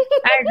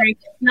I agree.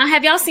 Now,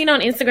 have y'all seen on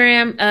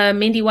Instagram,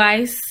 Mindy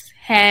Weiss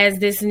has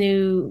this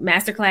new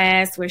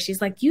masterclass where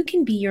she's like, you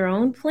can be your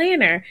own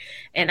planner.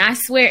 And I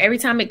swear every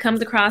time it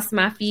comes across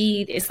my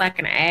feed, it's like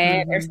an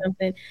ad or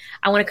something.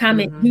 I want to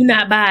comment, do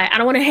not buy. I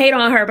don't want to hate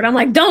on her, but I'm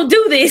like, don't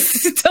do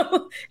this.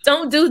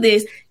 don't do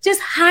this.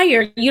 Just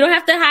hire. You don't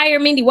have to hire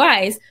Mindy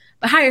Weiss,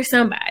 but hire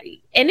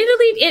somebody. And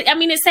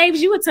it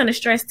saves you a ton of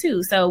stress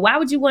too. So why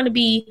would you want to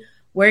be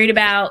worried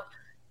about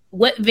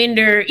what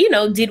vendor, you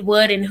know, did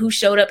what and who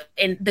showed up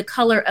and the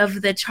color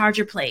of the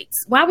charger plates?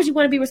 Why would you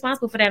want to be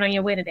responsible for that on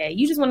your wedding day?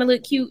 You just want to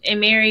look cute and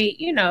marry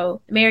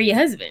your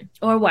husband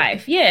or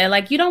wife. Yeah,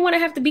 like you don't want to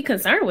have to be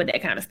concerned with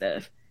that kind of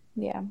stuff.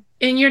 Yeah.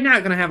 And you're not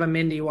going to have a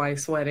Mindy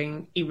Weiss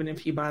wedding, even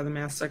if you buy the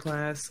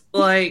masterclass.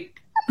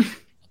 Like,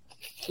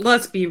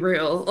 let's be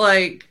real.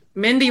 Like,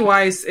 Mindy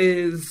Weiss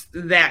is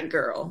that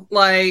girl.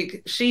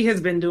 Like, she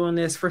has been doing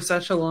this for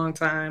such a long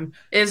time.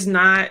 It's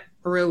not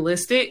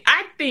realistic,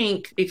 I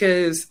think,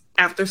 because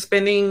after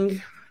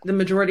spending the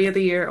majority of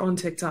the year on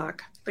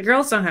TikTok, the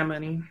girls don't have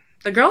money.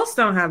 The girls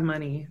don't have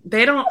money.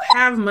 They don't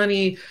have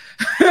money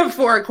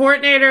for a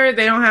coordinator.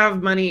 They don't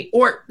have money,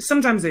 or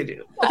sometimes they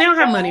do, but they don't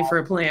have money for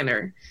a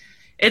planner.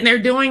 And they're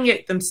doing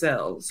it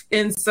themselves.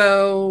 And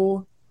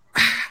so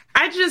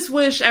I just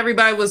wish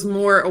everybody was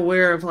more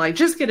aware of, like,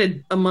 just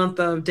get a month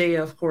of day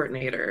of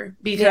coordinator,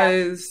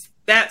 because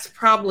that's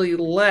probably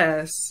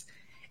less.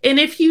 And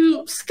if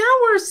you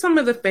scour some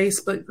of the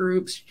Facebook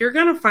groups, you're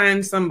going to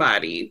find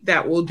somebody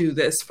that will do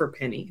this for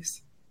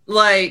pennies.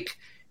 Like,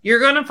 you're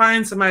going to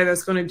find somebody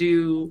that's going to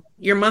do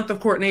your month of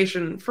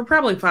coordination for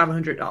probably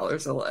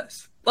 $500 or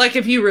less. Like,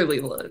 if you really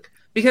look,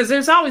 because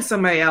there's always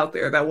somebody out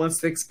there that wants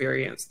the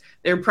experience.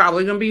 They're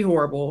probably going to be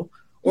horrible,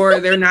 or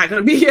they're not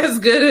going to be as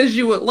good as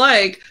you would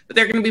like, but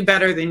they're going to be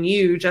better than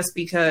you, just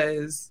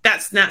because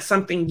that's not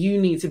something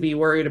you need to be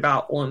worried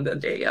about on the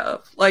day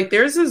of. Like,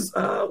 there's this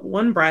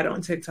one bride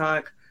on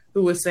TikTok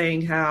who was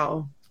saying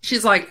how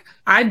she's like,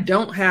 I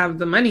don't have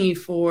the money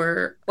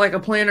for like a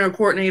planner, a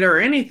coordinator, or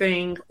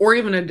anything, or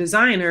even a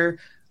designer.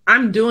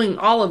 I'm doing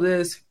all of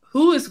this.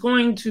 Who is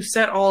going to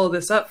set all of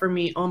this up for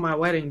me on my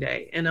wedding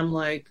day? And I'm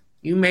like,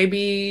 you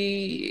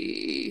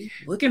maybe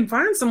look and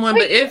find someone,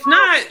 but if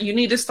not, you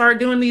need to start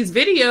doing these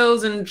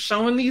videos and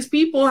showing these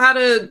people how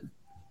to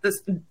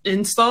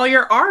install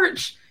your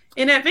arch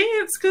in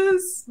advance.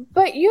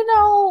 But you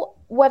know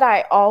what,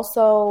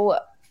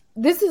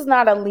 this is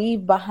not a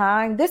leave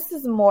behind. This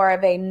is more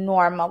of a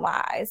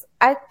normalize.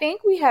 I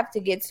think we have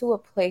to get to a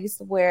place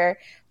where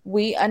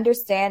we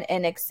understand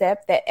and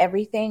accept that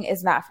everything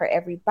is not for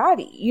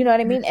everybody. You know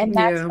what I mean? And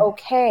that's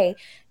okay.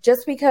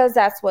 Just because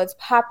that's what's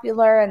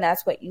popular and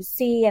that's what you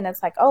see, and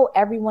it's like, oh,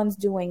 everyone's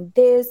doing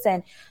this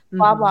and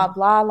blah, blah,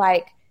 blah.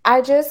 Like, I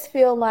just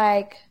feel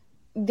like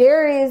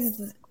there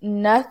is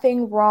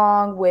nothing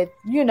wrong with,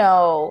 you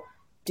know,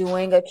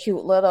 doing a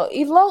cute little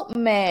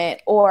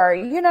elopement, or,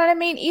 you know what I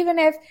mean? Even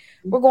if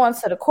we're going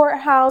to the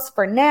courthouse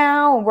for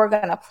now and we're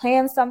going to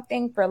plan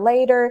something for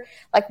later,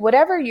 like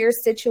whatever your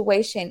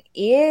situation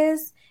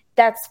is,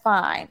 that's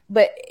fine.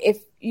 But if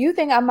you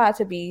think I'm about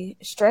to be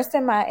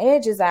stressing my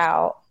edges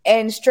out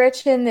and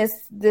stretching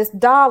this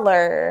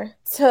dollar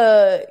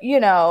to,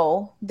 you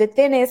know, the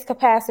thinnest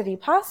capacity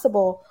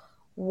possible,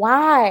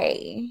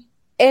 why?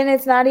 And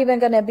it's not even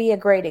going to be a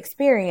great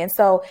experience.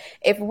 So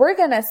if we're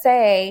going to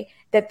say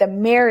that the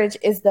marriage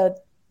is the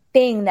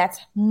thing that's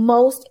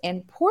most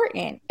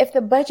important, if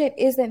the budget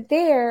isn't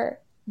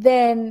there,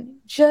 then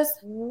just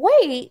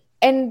wait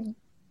and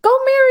go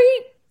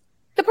marry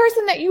the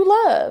person that you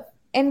love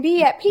and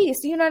be at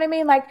peace. You know what I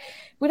mean? Like,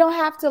 we don't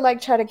have to like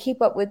try to keep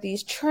up with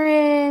these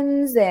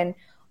trends and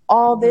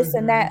all this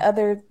and that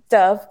other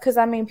stuff. Because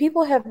I mean,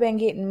 people have been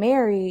getting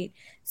married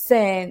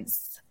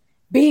since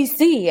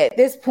BC at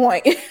this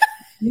point.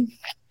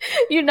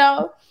 You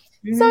know?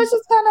 So it's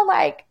just kind of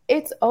like,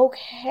 it's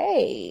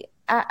okay.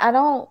 I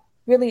don't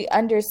really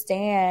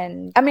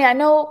understand. I mean, I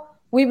know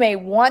we may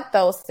want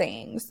those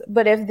things,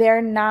 but if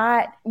they're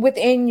not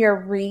within your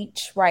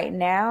reach right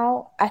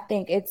now, I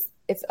think it's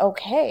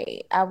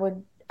okay. I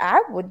would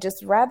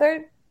just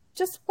rather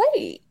just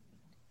wait,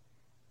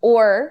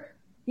 or,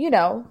 you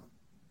know,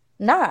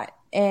 not,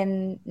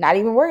 and not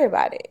even worry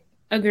about it.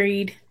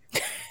 Agreed.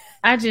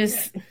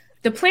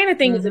 The planner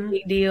thing is a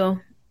big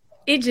deal.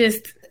 It's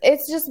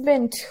just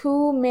been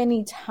too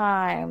many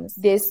times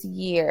this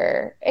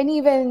year, and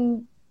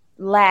even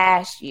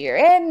last year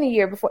and the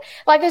year before.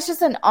 Like, it's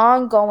just an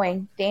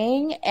ongoing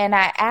thing. And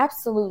I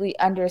absolutely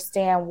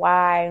understand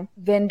why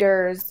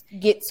vendors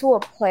get to a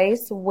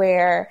place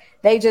where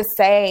they just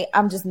say,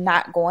 I'm just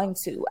not going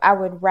to. I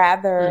would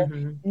rather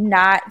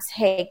not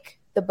take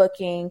the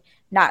booking,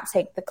 not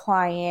take the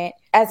client,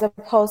 as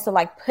opposed to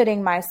like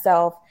putting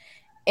myself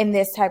in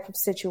this type of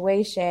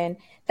situation.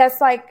 That's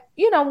like,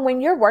 you know,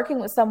 when you're working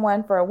with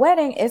someone for a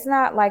wedding, it's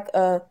not like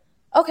a,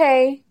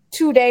 okay,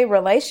 2-day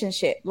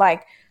relationship.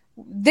 Like,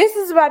 this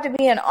is about to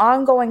be an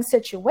ongoing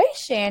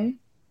situation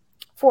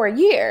for a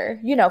year,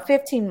 you know,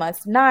 15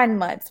 months, 9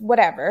 months,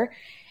 whatever.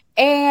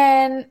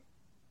 And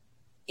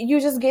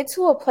you just get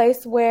to a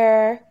place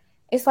where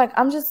it's like,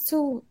 I'm just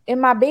too,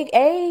 in my big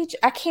age,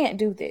 I can't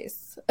do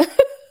this.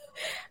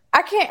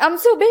 I'm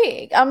too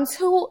big. I'm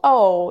too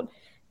old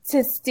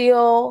to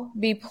still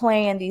be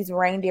playing these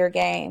reindeer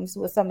games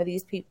with some of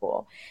these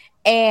people.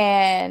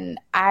 And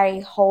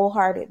I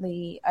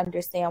wholeheartedly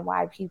understand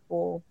why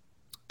people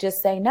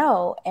just say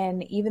no.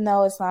 And even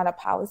though it's not a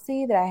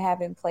policy that I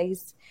have in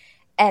place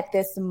at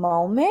this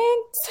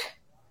moment,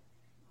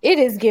 it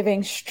is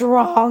giving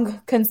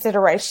strong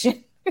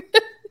consideration.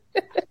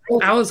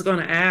 I was going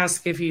to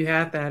ask if you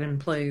had that in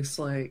place,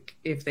 like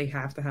if they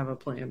have to have a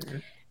planner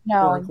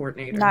or a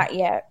coordinator. Not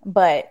yet.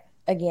 But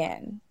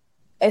again,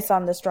 it's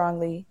on the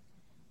strongly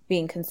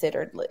being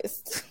considered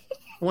list.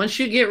 Once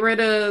you get rid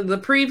of the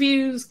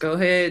previews, go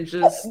ahead.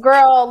 Just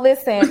girl,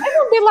 listen. I'm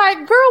gonna be like,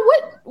 girl,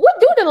 what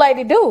do the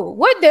lady do?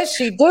 What does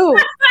she do?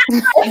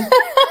 They're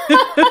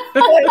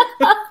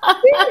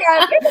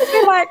gonna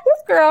be like,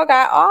 this girl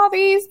got all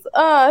these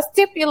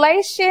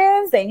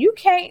stipulations, and you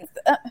can't.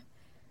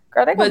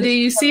 Girl, but do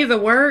you see the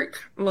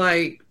work?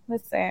 Like,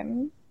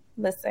 listen.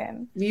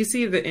 You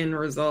see the end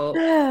result.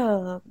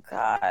 Oh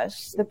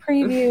gosh, the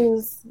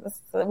previews.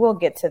 We'll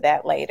get to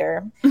that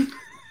later.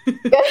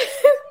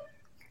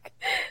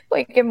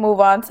 We can move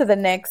on to the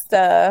next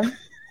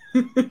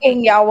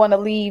thing y'all want to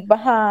leave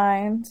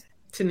behind.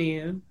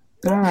 Tania.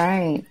 All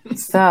right.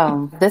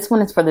 So this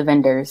one is for the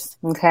vendors.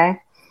 Okay.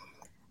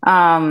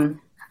 I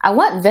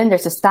want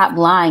vendors to stop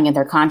lying in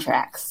their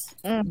contracts.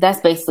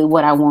 That's basically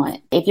what I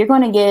want. If you're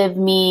going to give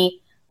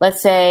me,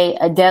 let's say,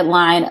 a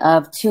deadline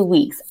of 2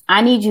 weeks,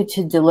 I need you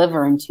to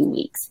deliver in 2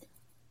 weeks.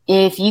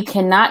 If you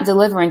cannot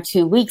deliver in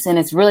 2 weeks and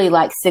it's really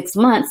like 6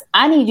 months,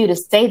 I need you to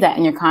say that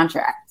in your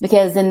contract,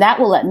 because then that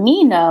will let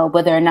me know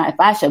whether or not if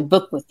I should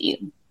book with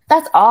you.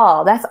 That's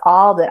all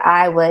that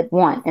I would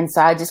want. And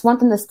so I just want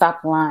them to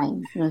stop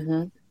lying.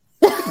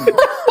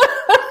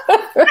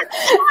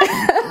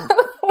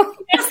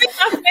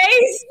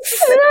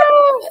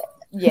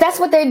 Yeah. That's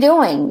what they're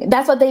doing.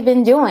 That's what they've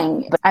been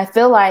doing. But I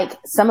feel like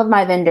some of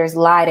my vendors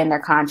lied in their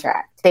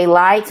contract. They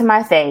lied to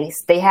my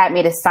face. They had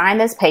me to sign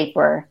this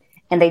paper,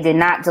 and they did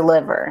not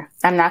deliver.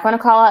 I'm not going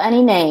to call out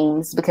any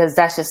names because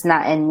that's just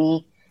not in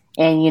me.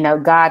 And, you know,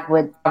 God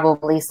would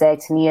probably say,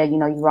 Tania, you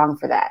know, you're wrong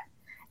for that.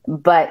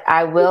 But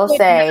I will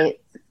say,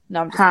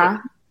 no, I'm just kidding.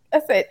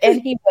 I said,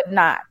 and he would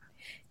not.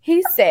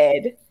 He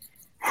said,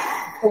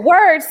 the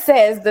word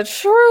says the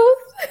truth.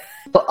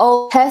 The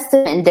Old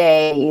Testament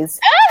days,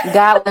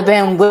 God would have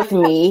been with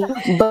me.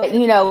 But,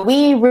 you know,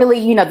 we really,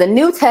 you know, the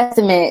New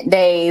Testament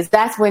days,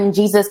 that's when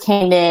Jesus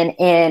came in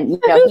and, you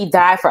know, he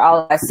died for all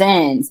of our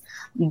sins.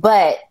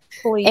 But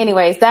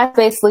anyways, that's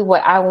basically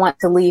what I want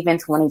to leave in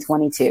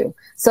 2022.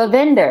 So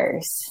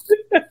vendors,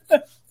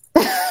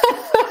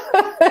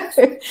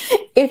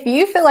 if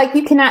you feel like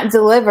you cannot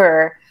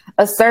deliver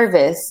a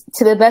service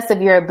to the best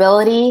of your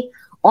ability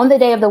on the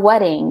day of the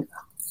wedding,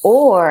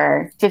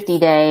 or 50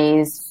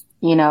 days,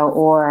 you know,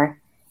 or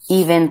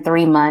even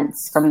 3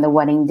 months from the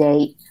wedding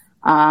date,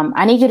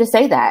 I need you to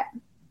say that.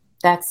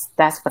 That's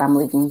what I'm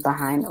leaving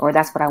behind, or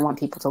that's what I want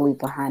people to leave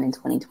behind in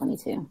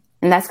 2022.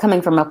 And that's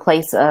coming from a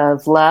place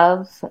of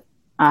love,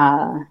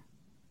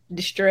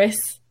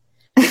 distress.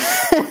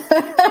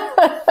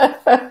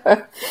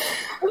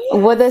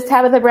 What does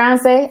Tabitha Brown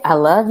say? I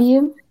love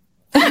you.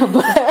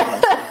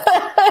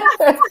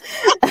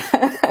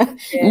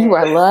 You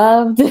are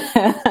loved.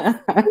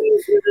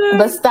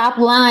 But stop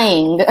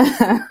lying.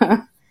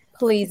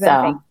 Please and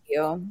thank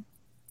you.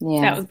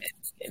 Yeah. That was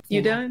good.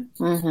 You done?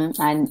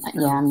 Mm-hmm. I'm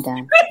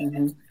done.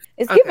 Mm-hmm.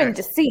 It's giving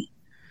deceit.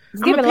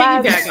 It's I'm giving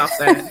gonna lies. piggyback off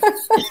that.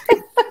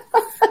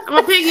 I'm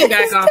gonna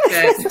piggyback off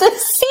that.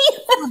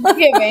 It's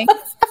giving.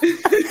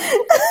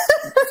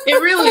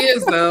 It really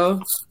is,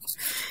 though.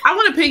 I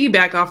want to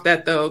piggyback off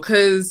that, though,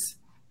 because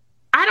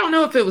I don't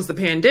know if it was the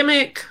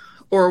pandemic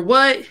or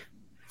what,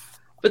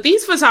 but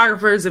these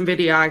photographers and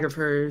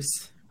videographers,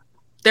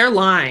 they're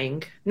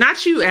lying.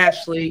 Not you,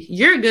 Ashley.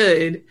 You're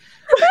good.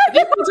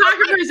 These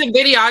photographers and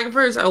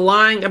videographers are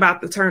lying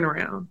about the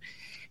turnaround.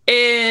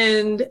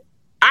 And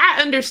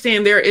I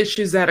understand there are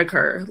issues that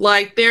occur.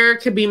 Like there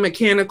could be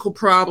mechanical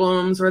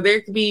problems, or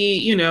there could be,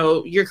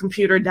 your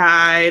computer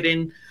died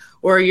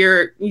or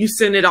you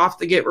send it off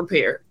to get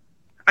repaired.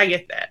 I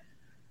get that.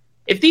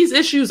 If these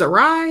issues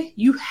arise,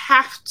 you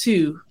have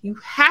to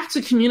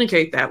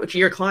communicate that with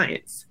your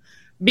clients,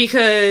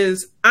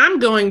 because I'm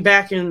going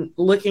back and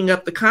looking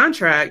up the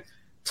contract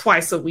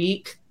twice a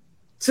week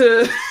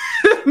to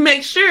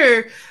make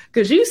sure,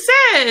 because you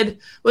said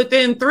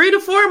within 3 to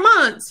 4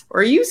 months,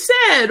 or you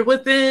said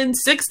within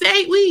 6 to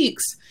 8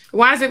 weeks.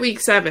 Why is it week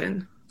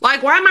 7?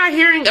 Like, why am I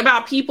hearing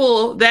about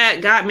people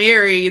that got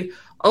married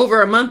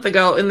over a month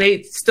ago and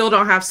they still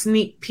don't have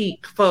sneak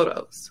peek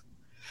photos?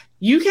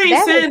 You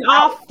can't send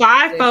off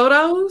 5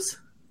 photos.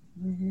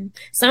 Mm-hmm.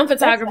 Some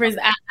photographers,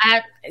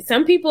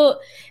 some people.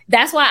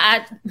 That's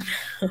why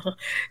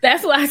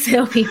I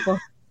tell people,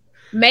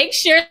 make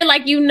sure,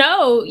 like,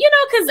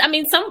 because I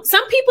mean,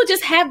 some people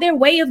just have their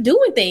way of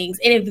doing things,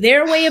 and if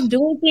their way of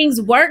doing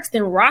things works,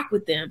 then rock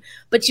with them.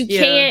 But you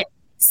can't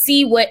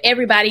see what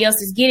everybody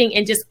else is getting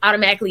and just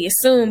automatically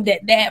assume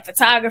that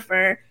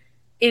photographer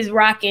is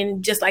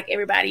rocking just like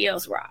everybody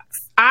else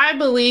rocks. I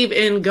believe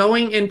in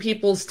going in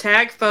people's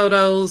tag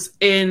photos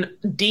and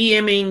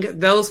DMing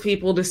those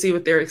people to see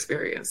what their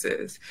experience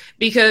is,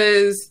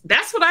 because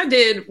that's what I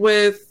did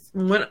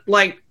my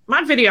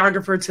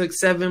videographer took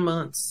 7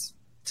 months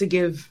to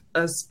give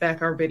us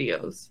back our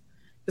videos.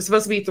 It's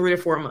supposed to be 3 to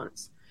 4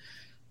 months.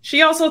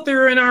 She also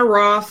threw in our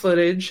raw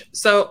footage,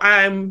 so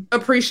I'm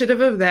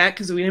appreciative of that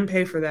because we didn't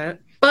pay for that.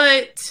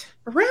 But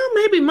around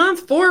maybe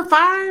month 4 or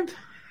 5,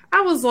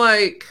 I was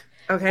like,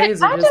 okay,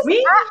 is it just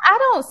me? I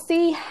don't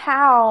see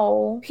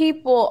how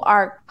people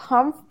are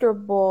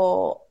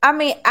comfortable. I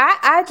mean,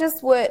 I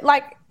just would,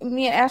 like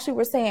me and Ashley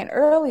were saying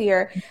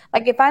earlier,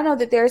 like if I know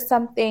that there's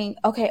something,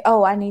 okay,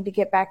 I need to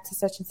get back to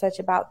such and such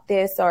about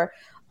this, or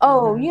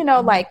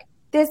like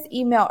this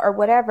email or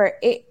whatever,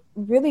 it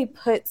really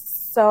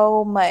puts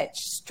so much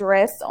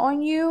stress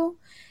on you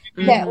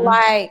that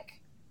like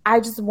I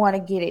just want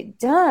to get it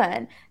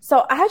done.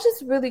 So I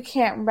just really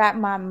can't wrap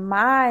my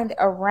mind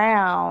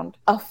around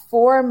a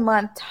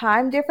 4-month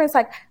time difference.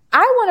 Like I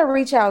want to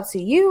reach out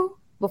to you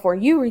before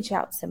you reach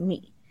out to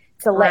me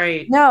to let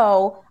you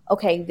know,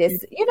 okay, this,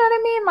 you know what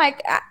I mean?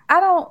 Like I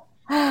don't.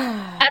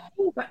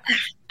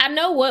 I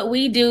know what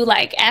we do,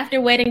 like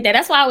after wedding day.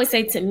 That's why I always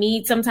say, to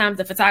me, sometimes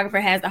the photographer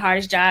has the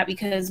hardest job,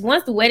 because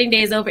once the wedding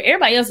day is over,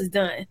 everybody else is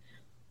done.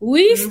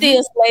 We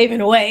still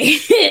slaving away,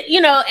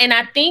 and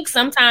I think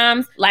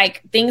sometimes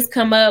like things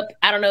come up.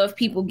 I don't know if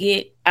people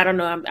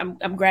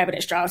I'm grabbing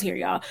at straws here,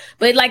 y'all.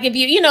 But like if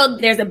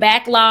there's a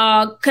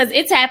backlog, because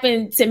it's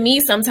happened to me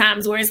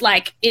sometimes where it's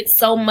like, it's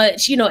so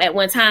much, at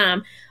one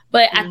time.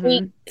 But I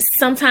think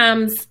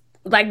sometimes,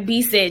 like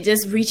B said,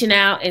 just reaching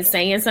out and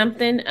saying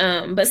something.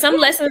 But some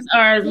lessons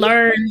are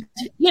learned,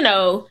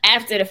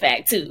 after the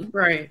fact too.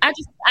 Right.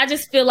 I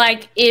just feel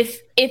like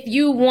if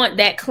you want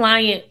that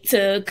client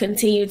to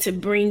continue to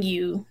bring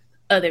you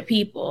other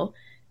people,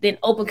 then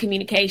open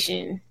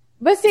communication.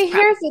 But see,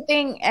 here's the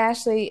thing,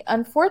 Ashley.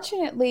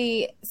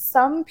 Unfortunately,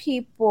 some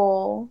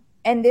people,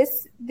 and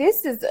this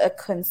is a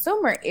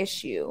consumer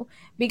issue,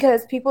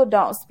 because people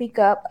don't speak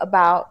up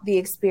about the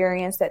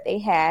experience that they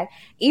had.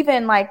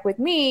 Even like with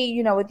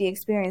me, with the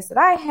experience that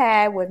I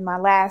had with my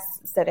last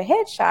set of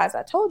headshots,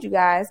 I told you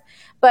guys,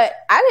 but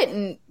I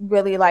didn't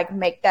really like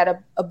make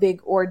that a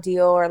big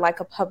ordeal or like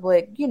a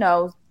public,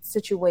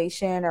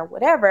 situation or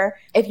whatever.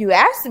 If you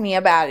asked me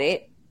about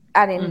it,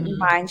 I didn't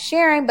mind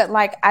sharing, but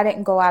like I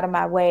didn't go out of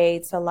my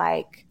way to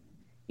like,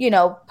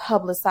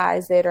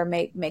 publicize it or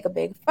make a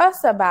big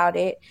fuss about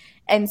it.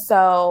 And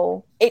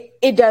so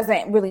it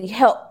doesn't really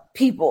help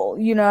people,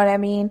 you know what I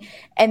mean?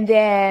 And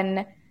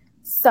then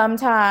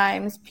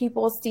sometimes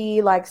people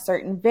see like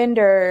certain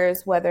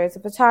vendors, whether it's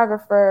a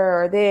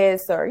photographer or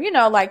this, or,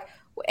 like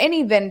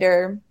any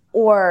vendor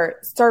or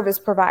service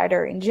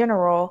provider in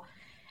general,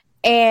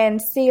 and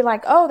see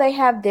like, oh, they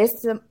have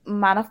this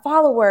amount of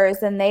followers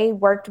and they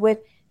worked with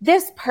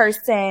this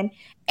person.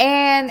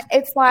 And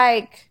it's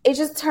like, it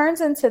just turns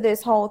into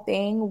this whole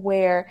thing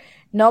where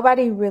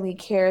nobody really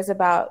cares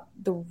about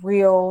the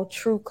real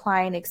true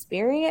client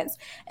experience.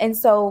 And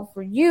so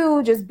for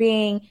you just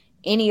being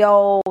any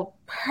old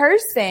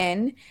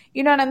person,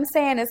 you know what I'm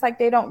saying? It's like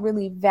they don't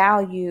really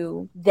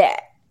value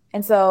that.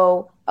 And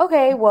so,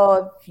 okay,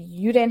 well, if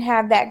you didn't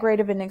have that great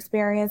of an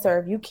experience, or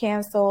if you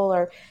cancel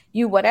or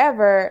you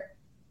whatever,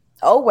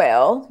 oh,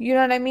 well, you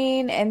know what I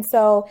mean? And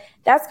so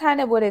that's kind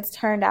of what it's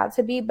turned out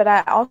to be. But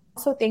I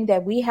also think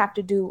that we have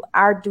to do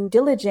our due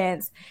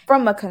diligence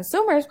from a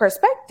consumer's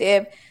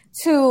perspective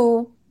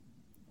to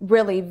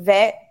really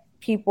vet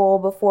people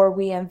before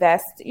we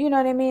invest, you know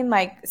what I mean?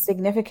 Like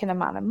significant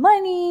amount of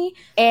money,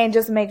 and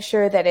just make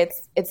sure that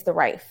it's the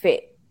right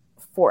fit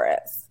for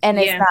us. And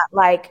it's not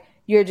like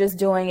you're just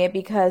doing it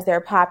because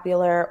they're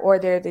popular or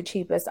they're the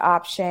cheapest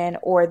option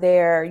or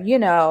they're,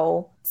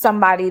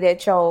 somebody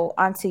that your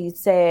auntie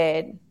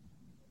said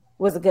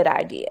was a good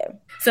idea.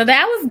 So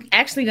that was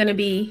actually going to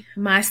be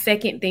my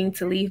second thing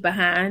to leave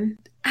behind.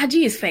 IG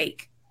is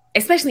fake,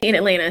 especially in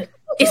Atlanta.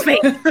 It's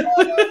fake.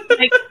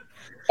 Like,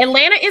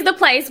 Atlanta is the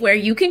place where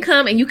you can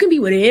come and you can be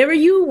whatever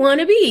you want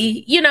to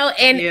be, you know,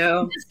 and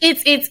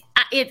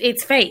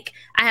it's fake.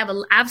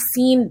 I've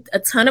seen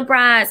a ton of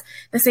brides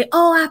that say,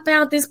 "Oh, I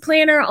found this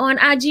planner on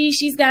IG.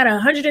 She's got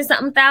 100 and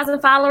something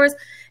thousand followers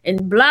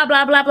and blah,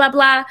 blah, blah, blah,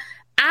 blah."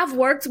 I've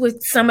worked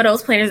with some of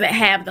those planners that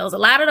have those. A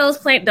lot of those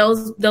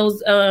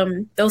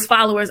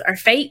followers are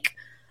fake.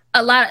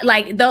 A lot,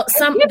 like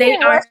they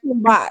are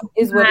bot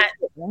is what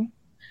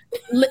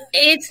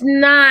it's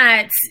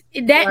not.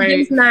 That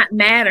does not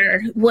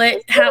matter.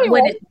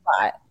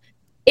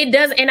 It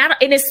does, and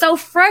it's so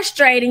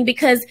frustrating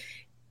because,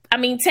 I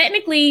mean,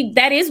 technically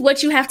that is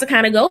what you have to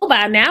kind of go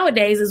by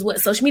nowadays, is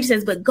what social media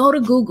says. But go to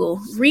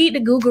Google, read the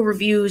Google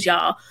reviews,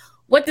 y'all.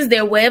 What does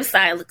their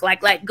website look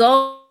like? Like,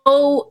 go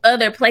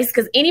other places,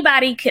 because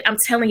anybody can. I'm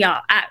telling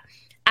y'all,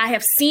 I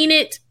have seen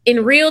it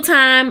in real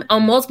time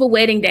on multiple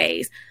wedding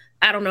days.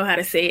 I don't know how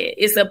to say it.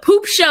 It's a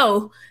poop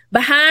show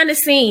behind the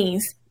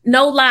scenes,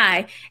 no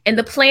lie. And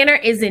the planner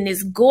is in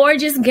this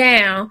gorgeous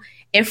gown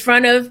in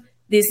front of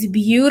this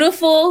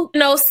beautiful,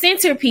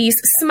 centerpiece,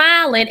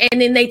 smiling,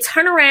 and then they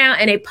turn around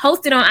and they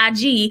post it on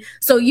IG.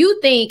 So you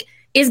think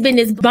it's been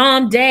this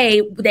bomb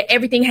day that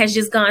everything has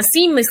just gone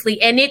seamlessly,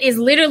 and it is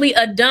literally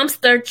a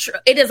dumpster.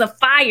 It is a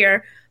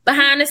fire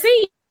behind the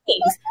scenes.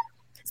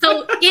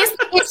 So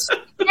it's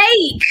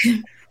fake.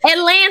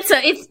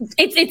 Atlanta,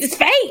 it's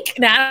fake.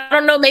 Now, I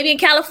don't know, maybe in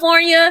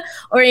California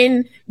or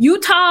in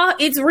Utah,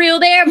 it's real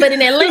there, but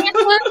in Atlanta,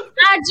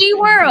 IG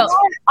world,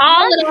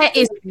 all of that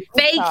is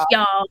fake,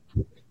 y'all.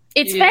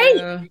 It's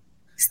fake.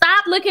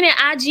 Stop looking at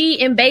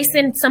IG and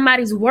basing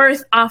somebody's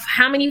worth off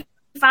how many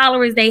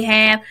followers they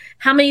have,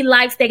 how many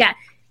likes they got.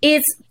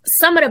 It's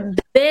some of the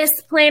best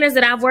planners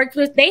that I've worked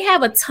with. They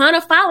have a ton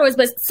of followers,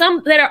 but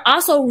some that are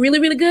also really,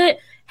 really good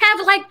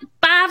have like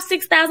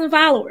 5,000-6,000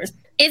 followers.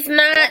 It's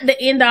not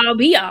the end all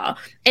be all.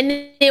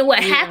 And then what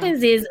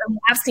happens is,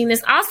 I've seen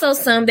this also,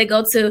 some that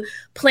go to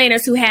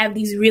planners who have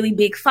these really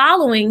big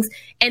followings.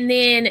 And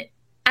then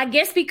I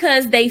guess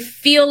because they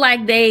feel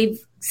like they've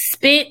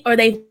spent or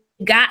they've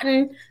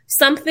gotten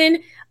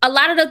something, a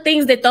lot of the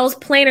things that those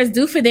planners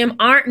do for them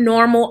aren't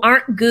normal,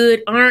 aren't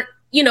good, aren't,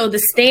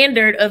 the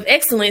standard of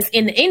excellence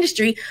in the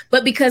industry.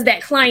 But because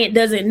that client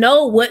doesn't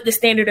know what the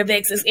standard of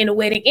excellence in the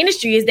wedding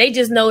industry is, they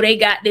just know they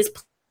got this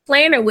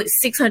planner with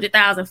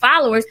 600,000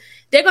 followers.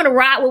 They're going to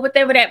ride with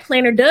whatever that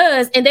planner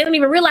does. And they don't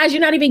even realize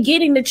you're not even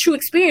getting the true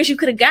experience you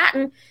could have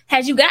gotten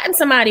had you gotten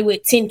somebody with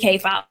 10K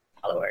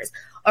followers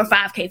or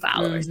 5K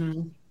followers.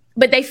 Mm-hmm.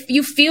 But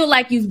you feel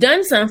like you've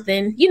done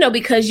something,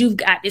 because you've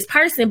got this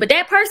person, but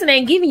that person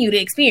ain't giving you the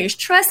experience.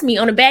 Trust me,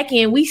 on the back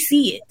end, we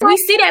see it. We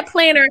see that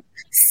planner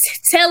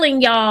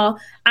telling y'all,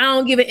 I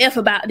don't give an F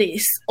about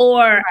this,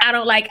 or I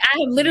don't like, I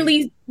have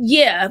literally,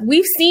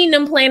 we've seen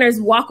them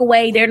planners walk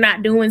away. They're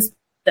not doing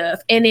stuff.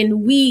 And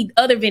then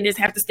other vendors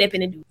have to step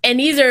in and do it. And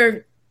these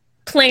are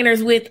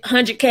planners with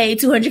 100K,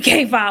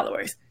 200K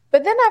followers.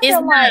 But then I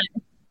feel like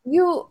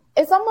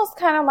it's almost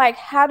kind of like,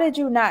 how did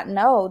you not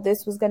know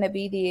this was going to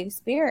be the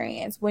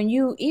experience? When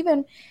you,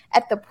 even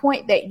at the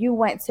point that you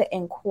went to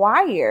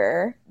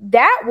inquire,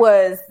 that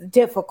was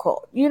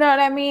difficult. You know what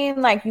I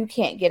mean? Like, you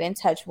can't get in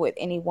touch with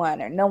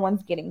anyone, or no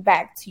one's getting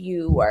back to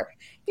you, or,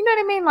 you know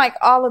what I mean? Like,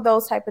 all of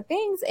those type of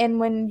things. And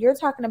when you're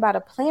talking about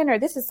a planner,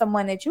 this is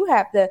someone that you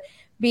have to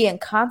be in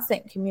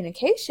constant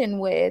communication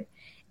with.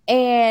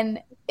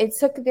 And it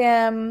took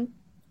them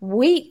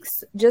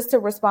weeks just to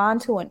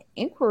respond to an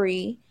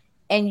inquiry.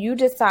 And you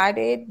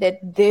decided that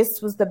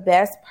this was the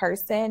best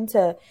person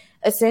to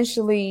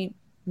essentially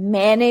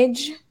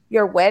manage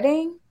your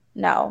wedding?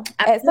 No.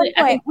 At some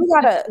point, we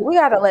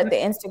gotta let the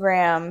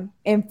Instagram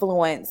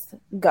influence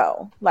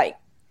go. Like,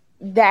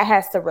 that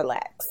has to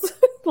relax.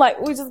 Like,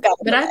 we just got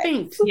to But relax. I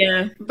think,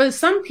 but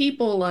some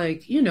people,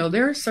 like,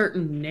 there are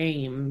certain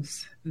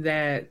names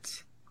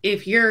that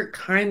if you're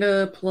kind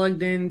of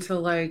plugged into,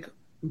 like,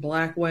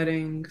 Black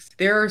weddings,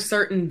 there are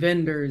certain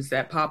vendors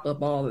that pop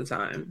up all the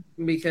time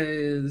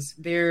because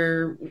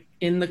they're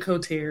in the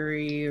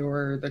coterie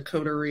or the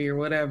coterie or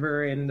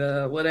whatever, and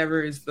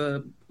whatever is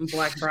the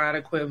Black bride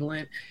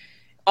equivalent,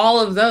 all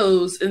of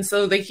those. And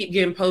so they keep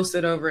getting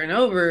posted over and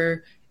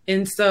over.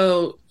 And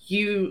so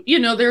you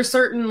know, there are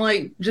certain,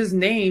 like, just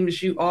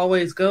names you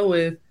always go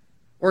with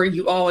or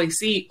you always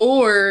see,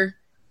 or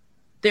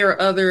there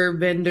are other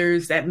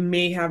vendors that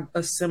may have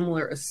a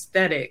similar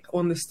aesthetic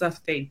on the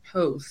stuff they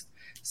post.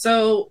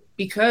 So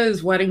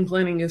because wedding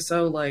planning is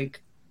so,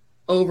 like,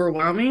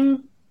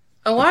 overwhelming,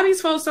 a lot of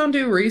these folks don't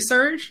do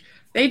research.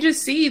 They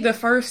just see the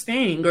first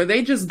thing, or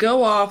they just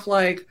go off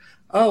like,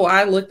 oh,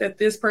 I looked at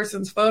this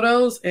person's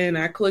photos and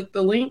I clicked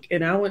the link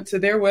and I went to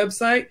their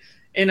website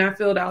and I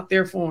filled out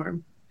their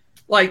form.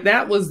 Like,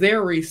 that was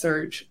their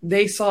research.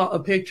 They saw a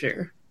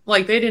picture.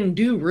 Like, they didn't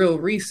do real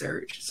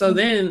research. So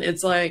then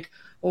it's like,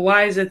 well,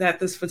 why is it that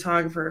this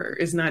photographer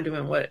is not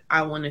doing what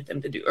I wanted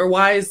them to do? Or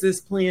why is this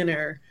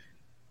planner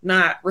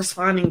not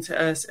responding to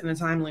us in a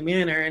timely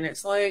manner? And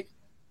it's like,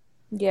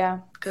 Yeah.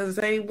 Because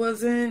they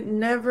wasn't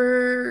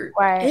never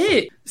Right.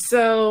 it.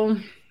 So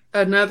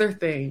another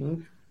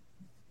thing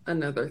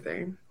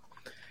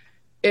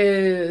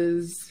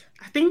is,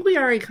 I think we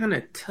already kind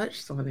of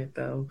touched on it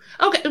though.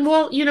 Okay,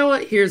 well, you know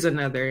what? Here's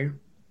another.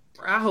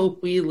 I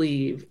hope we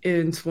leave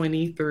in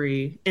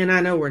 23, and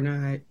I know we're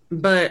not,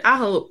 but I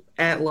hope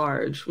at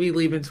large we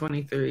leave in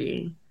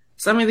 23.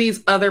 Some of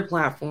these other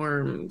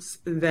platforms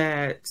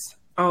that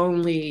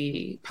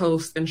only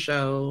post and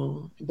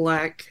show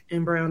Black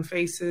and brown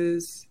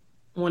faces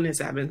when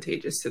it's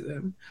advantageous to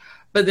them.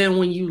 But then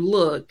when you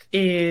look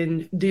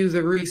and do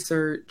the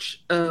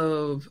research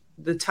of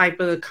the type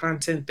of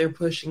content they're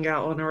pushing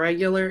out on a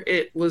regular,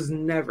 it was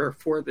never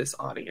for this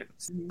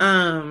audience.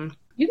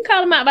 You can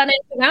call them out by name.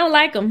 I don't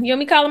like them. You want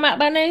me to call them out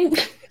by name?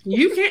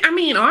 You can. I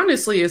mean,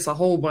 honestly, it's a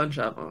whole bunch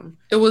of them.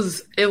 It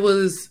was.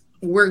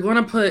 We're going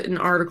to put an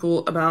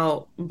article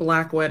about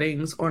Black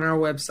weddings on our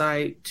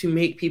website to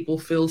make people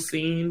feel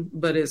seen,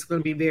 but it's going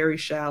to be very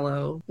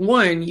shallow.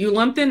 One, you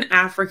lumped in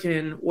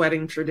African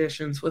wedding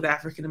traditions with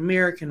African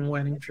American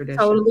wedding traditions.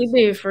 Totally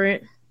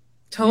different.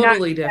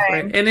 Totally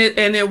different. And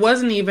it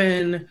wasn't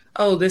even,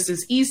 oh, this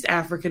is East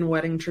African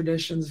wedding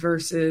traditions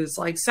versus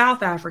like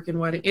South African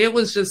wedding. It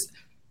was just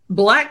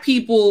Black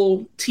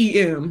people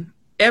TM.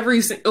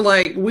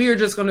 We are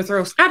just going to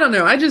throw, I don't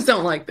know. I just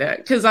don't like that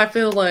because I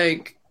feel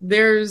like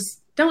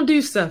don't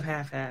do stuff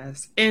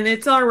half-ass. And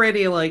it's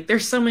already like,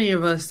 there's so many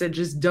of us that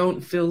just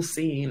don't feel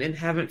seen and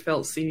haven't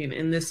felt seen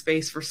in this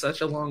space for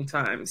such a long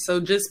time. So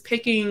just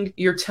picking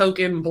your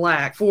token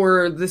Black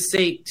for the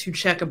sake to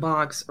check a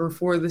box or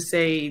for the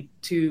sake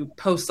to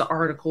post the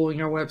article on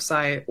your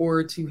website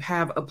or to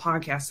have a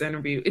podcast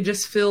interview, it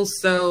just feels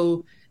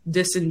so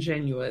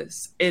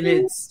disingenuous. And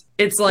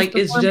it's like,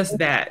 it's just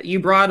that you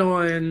brought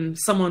on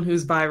someone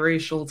who's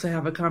biracial to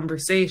have a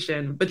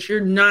conversation, but you're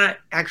not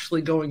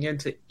actually going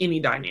into any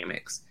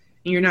dynamics.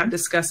 And you're not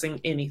discussing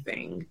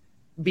anything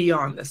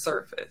beyond the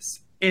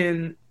surface.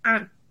 And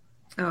I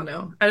don't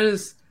know.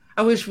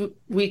 I wish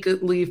we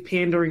could leave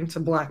pandering to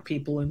Black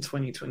people in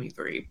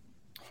 2023.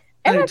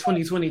 And in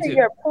 2022. To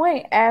your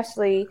point,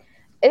 Ashley,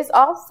 it's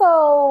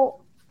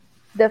also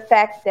the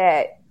fact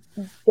that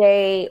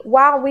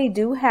while we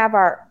do have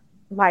our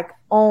like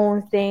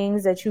own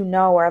things that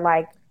are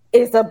like,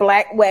 it's a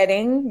Black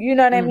wedding, you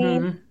know what I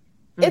mean?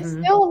 Mm-hmm. It's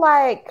still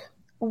like,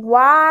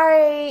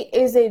 why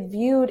is it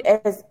viewed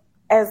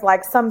as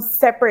like some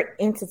separate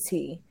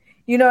entity?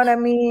 You know what I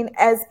mean?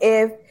 As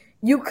if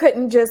you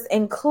couldn't just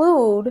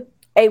include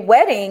a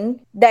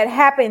wedding that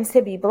happens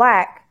to be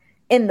Black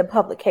in the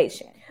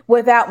publication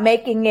without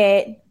making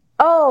it,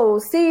 oh,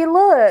 see,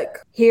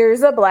 look,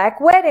 here's a Black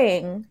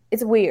wedding.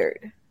 It's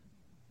weird.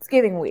 It's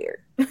getting weird.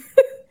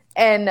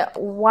 And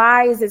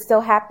why is it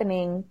still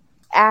happening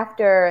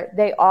after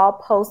they all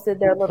posted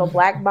their little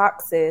Black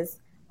boxes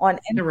on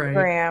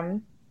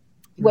Instagram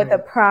with a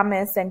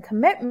promise and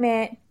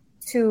commitment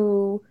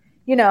to,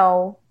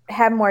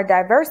 have more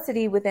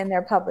diversity within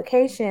their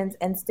publications,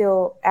 and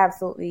still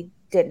absolutely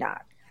did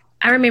not?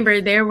 I remember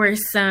there were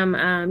some,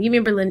 you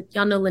remember,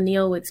 y'all know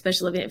Lanille with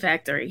Special Event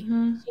Factory.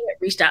 Mm-hmm. She had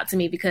reached out to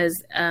me because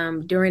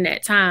during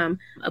that time,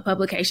 a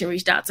publication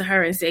reached out to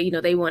her and said,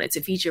 they wanted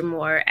to feature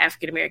more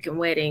African-American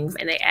weddings.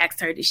 And they asked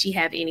her, did she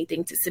have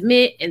anything to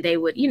submit? And they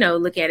would,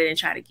 look at it and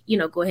try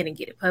to, go ahead and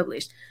get it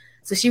published.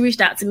 So she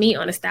reached out to me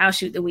on a style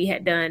shoot that we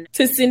had done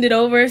to send it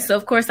over. So,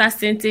 of course, I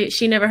sent it.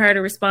 She never heard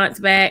a response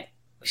back.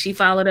 She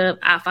followed up.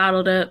 I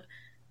followed up.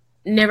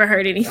 Never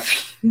heard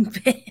anything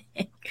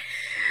back.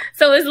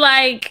 So it's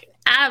like,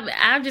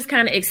 I've just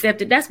kind of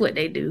accepted that's what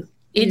they do.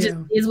 It just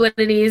is what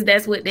it is.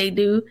 That's what they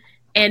do.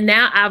 And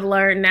now I've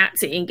learned not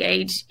to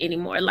engage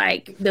anymore.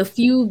 Like the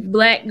few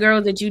Black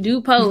girls that you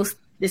do post,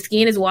 the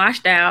skin is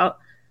washed out.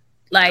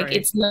 Like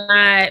it's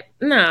not,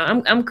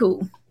 no, I'm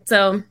cool.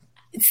 So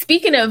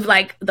speaking of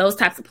like those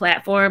types of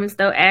platforms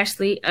though,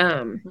 Ashley,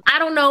 I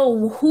don't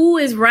know who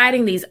is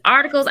writing these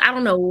articles. I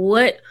don't know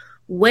what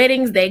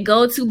weddings they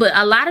go to, but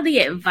a lot of the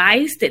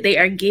advice that they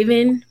are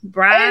giving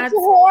brides,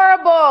 it's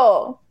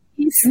horrible.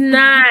 It's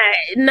not.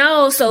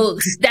 No. So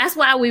that's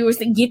why we were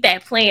to get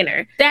that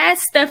planner. That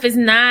stuff is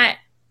not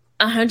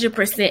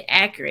 100%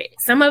 accurate.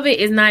 Some of it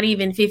is not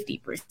even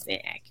 50%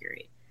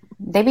 accurate.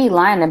 They be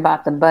lying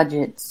about the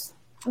budgets.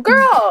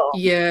 Girl.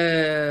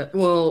 Yeah.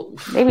 Well,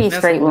 they be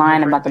straight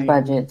lying about the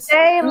budgets.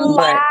 They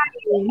lie.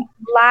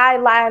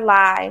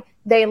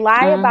 They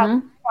lie about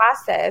the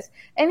process.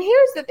 And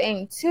here's the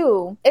thing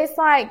too. It's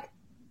like,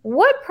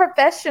 what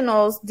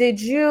professionals did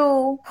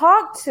you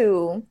talk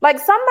to? Like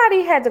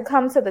somebody had to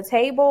come to the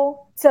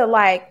table to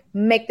like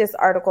make this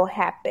article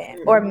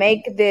happen or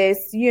make this,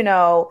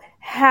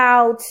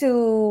 how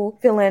to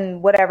fill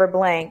in whatever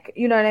blank.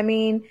 You know what I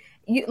mean?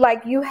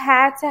 You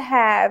had to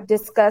have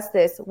discussed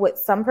this with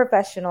some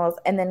professionals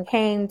and then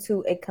came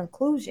to a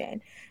conclusion.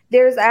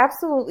 There's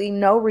absolutely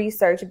no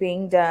research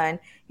being done.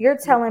 You're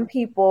telling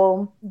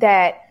people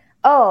that,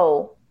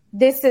 oh,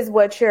 this is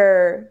what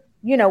your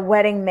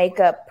wedding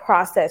makeup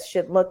process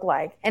should look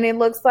like. And it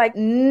looks like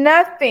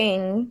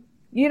nothing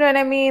You know what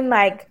I mean?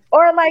 Like,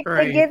 or like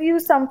Right. they give you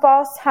some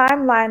false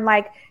timeline,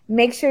 like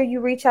make sure you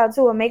reach out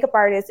to a makeup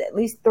artist at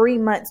least 3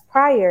 months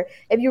prior.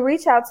 If you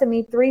reach out to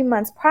me 3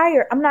 months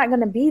prior, I'm not going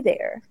to be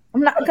there.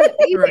 I'm not going to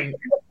be Right. there.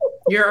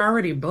 You're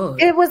already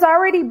booked. It was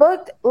already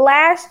booked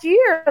last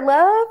year,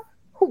 love.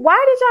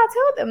 Why did y'all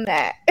tell them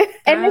that?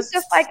 And it's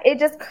just like, it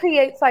just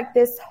creates like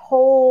this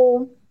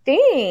whole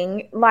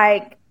thing.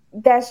 Like,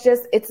 that's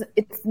just,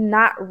 it's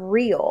not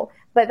real.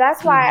 But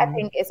that's why I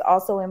think it's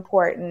also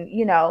important,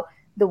 you know,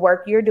 the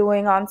work you're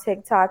doing on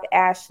TikTok,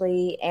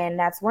 Ashley. And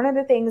that's one of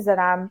the things that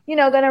I'm, you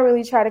know, going to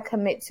really try to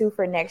commit to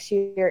for next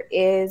year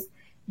is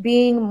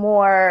being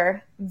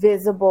more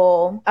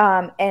visible,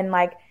 and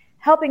like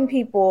helping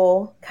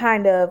people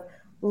kind of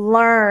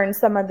learn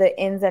some of the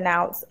ins and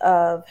outs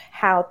of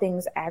how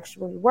things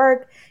actually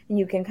work. And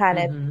you can kind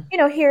of, you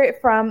know, hear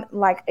it from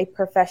like a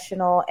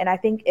professional. And I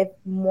think if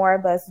more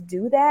of us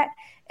do that,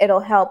 it'll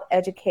help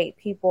educate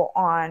people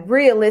on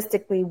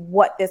realistically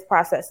what this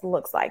process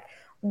looks like.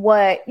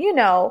 What, you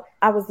know,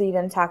 I was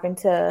even talking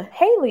to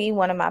Haley,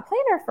 one of my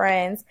planner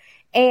friends,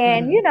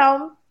 and, you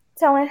know,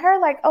 telling her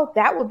like, oh,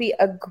 that would be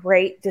a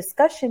great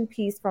discussion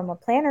piece from a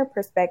planner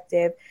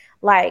perspective,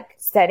 like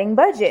setting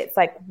budgets,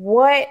 like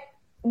what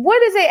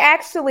does it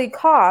actually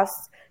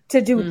cost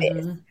to do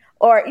this?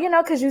 Or, you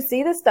know, because you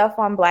see the stuff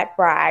on Black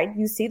Bride,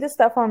 you see the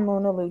stuff on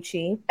Mona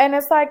Lucci, and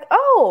it's like,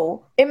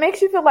 oh, it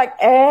makes you feel like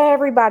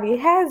everybody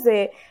has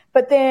it.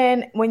 But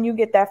then when you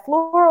get that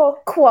floral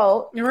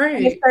quote, Right,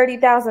 and it's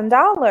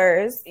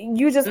 $30,000,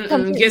 you just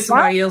get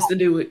somebody else to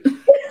do it.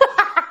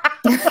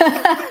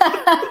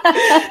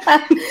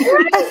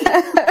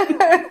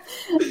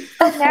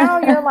 So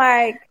now you're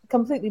like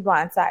completely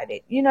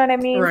blindsided. You know what I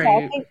mean? Right. So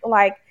I think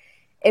like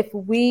if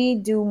we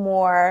do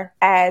more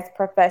as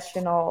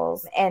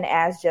professionals and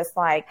as just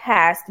like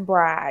past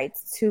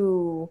brides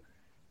to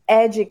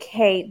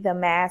educate the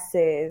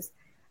masses,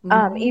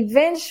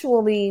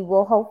 eventually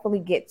we'll hopefully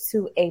get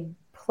to a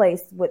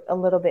place with a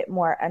little bit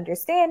more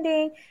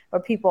understanding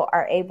where people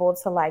are able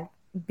to like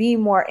be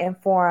more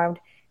informed,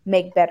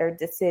 make better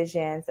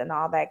decisions and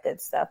all that good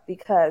stuff,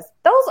 because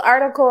those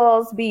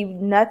articles be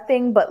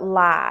nothing but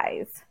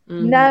lies.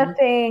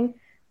 Nothing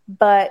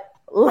but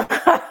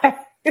lies.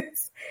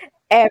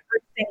 Every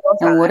single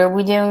time. And what are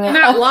we doing? We're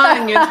not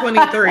lying in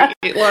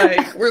 23.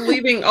 Like, we're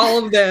leaving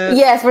all of that.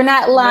 Yes, we're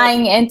not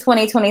lying in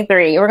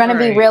 2023. We're going to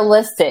be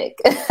realistic.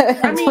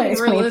 I mean,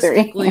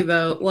 realistically,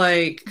 though,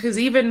 like, because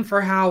even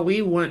for how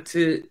we want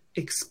to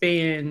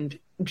expand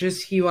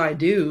just Hue I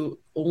Do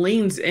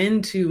leans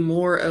into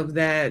more of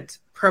that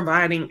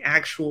providing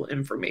actual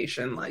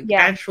information, like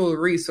actual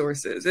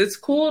resources. It's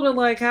cool to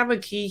like have a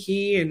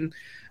kiki and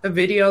a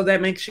video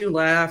that makes you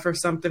laugh or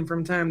something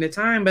from time to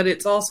time, but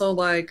it's also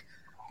like,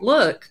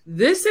 look,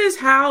 this is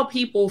how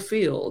people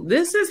feel.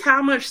 This is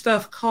how much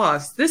stuff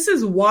costs. This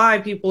is why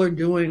people are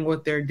doing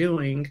what they're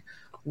doing.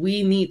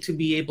 We need to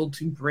be able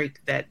to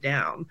break that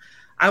down.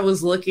 I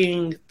was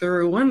looking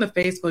through one of the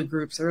Facebook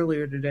groups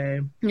earlier today,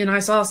 and I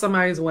saw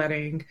somebody's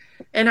wedding,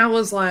 and I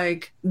was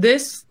like,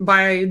 this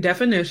by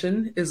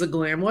definition is a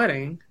glam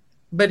wedding,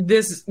 but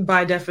this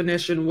by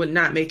definition would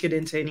not make it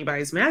into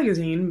anybody's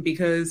magazine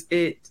because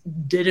it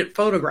didn't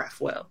photograph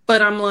well.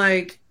 But I'm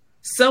like,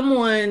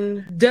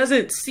 someone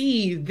doesn't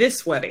see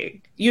this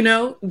wedding, you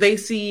know, they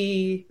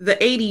see the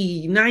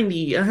 80,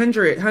 90,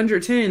 100,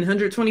 110,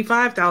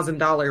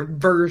 $125,000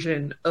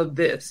 version of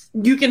this.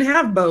 You can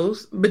have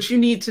both, but you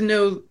need to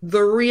know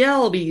the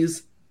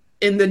realities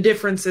and the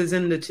differences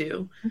in the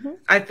two.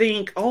 I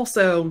think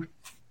also,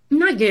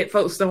 I get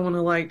folks don't want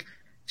to like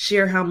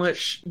share how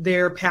much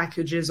their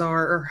packages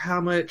are or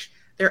how much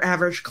their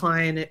average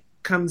client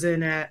comes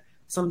in at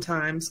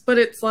sometimes, but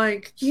it's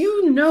like,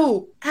 you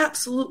know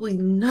absolutely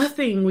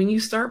nothing when you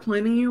start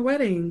planning your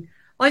wedding.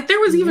 Like there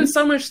was even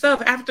so much stuff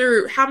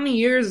after how many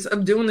years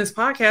of doing this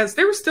podcast,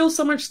 there was still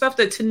so much stuff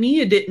that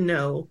Tania didn't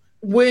know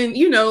when,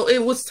 you know,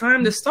 it was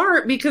time to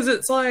start, because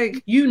it's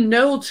like, you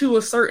know, to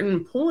a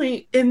certain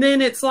point, and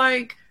then it's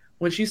like,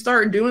 once you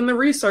start doing the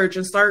research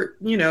and start,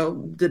 you know,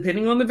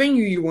 depending on the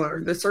venue you want,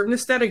 or the certain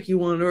aesthetic you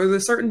want, or the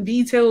certain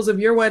details of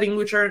your wedding,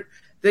 which aren't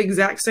the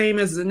exact same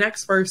as the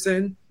next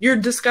person, you're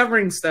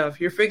discovering stuff,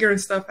 you're figuring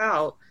stuff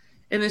out.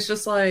 And it's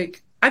just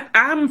like,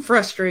 I'm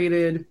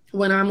frustrated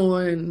when I'm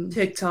on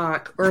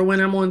TikTok or when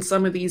I'm on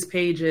some of these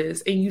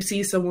pages and you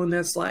see someone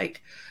that's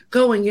like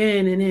going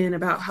in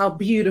about how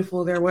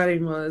beautiful their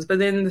wedding was. But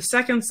then the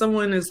second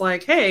someone is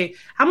like, hey,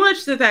 how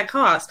much did that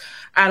cost?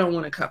 I don't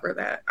want to cover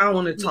that. I don't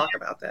want to talk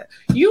about that.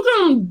 You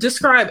can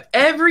describe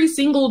every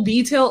single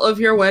detail of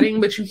your wedding,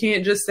 but you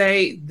can't just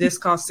say this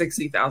cost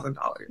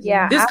 $60,000.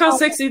 Yeah. This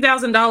cost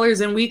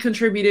 $60,000 and we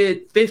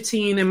contributed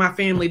 15 and my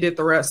family did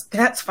the rest.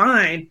 That's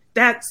fine.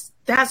 That's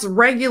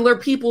regular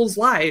people's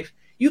life.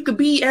 You could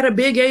be at a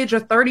big age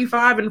of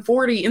 35 and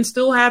 40 and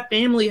still have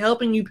family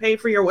helping you pay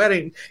for your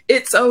wedding.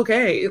 It's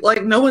okay.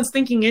 Like, no one's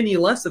thinking any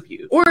less of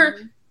you. Or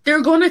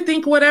they're going to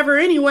think whatever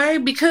anyway,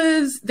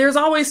 because there's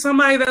always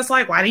somebody that's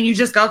like, why didn't you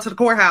just go to the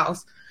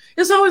courthouse?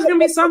 It's always going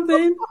to be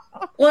something.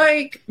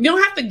 Like, you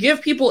don't have to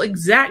give people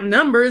exact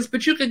numbers,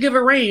 but you could give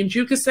a range.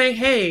 You could say,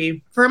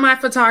 hey, for my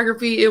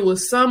photography, it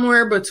was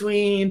somewhere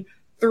between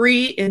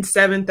 $3,000 and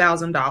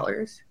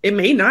 $7,000. It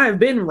may not have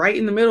been right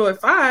in the middle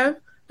at $5,000,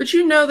 but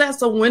you know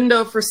that's a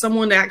window for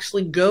someone to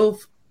actually go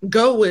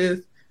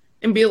with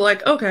and be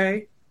like,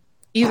 okay,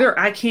 either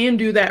I can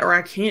do that or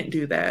I can't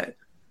do that.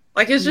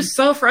 Like, it's just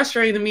so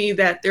frustrating to me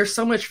that there's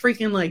so much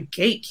freaking like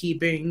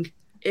gatekeeping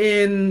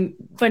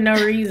for no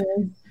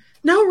reason.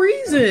 No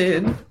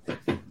reason.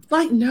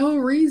 Like, no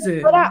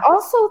reason. But I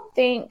also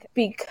think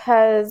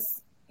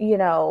because, you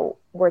know,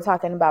 we're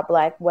talking about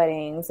Black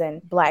weddings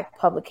and Black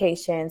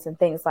publications and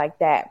things like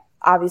that.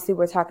 Obviously,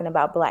 we're talking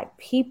about Black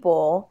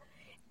people.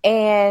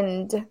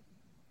 And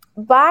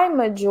by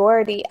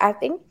majority, I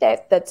think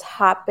that the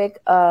topic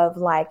of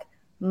like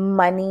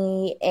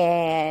money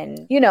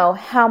and, you know,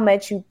 how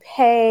much you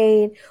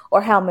paid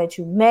or how much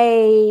you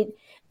made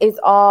is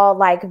all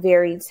like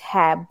very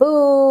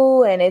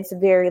taboo, and it's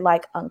very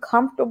like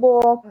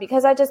uncomfortable,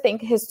 because I just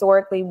think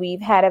historically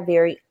we've had a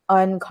very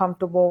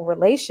uncomfortable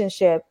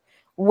relationship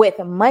with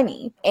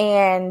money.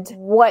 And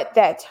what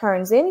that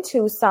turns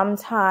into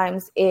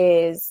sometimes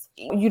is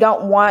you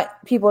don't want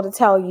people to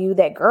tell you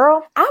that,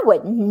 girl, I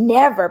would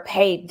never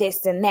pay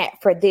this and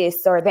that for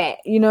this or that.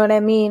 You know what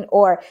I mean?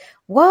 Or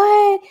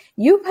what?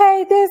 You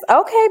paid this?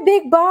 Okay,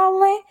 big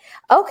ballin'.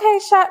 Okay,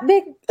 shot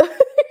big.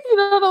 You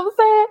know what I'm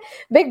saying?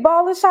 Big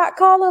ballin' shot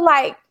caller.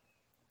 Like,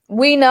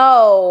 we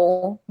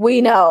know,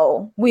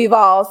 we've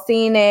all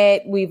seen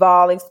it. We've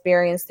all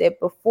experienced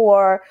it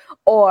before,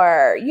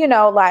 or, you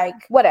know, like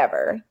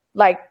whatever,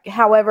 like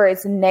however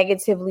it's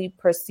negatively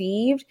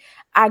perceived.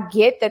 I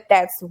get that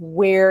that's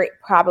where it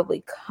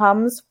probably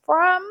comes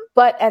from.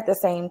 But at the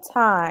same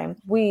time,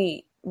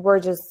 we're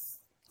just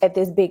at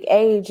this big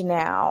age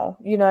now.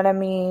 You know what I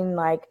mean?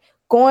 Like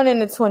going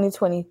into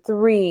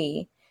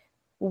 2023,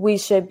 we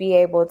should be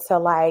able to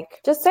like,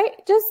 just say,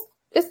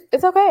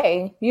 it's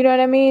okay. You know what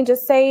I mean?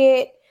 Just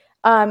say it.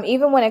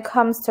 Even when it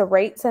comes to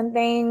rates and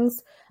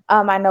things,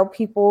 I know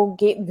people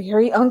get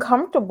very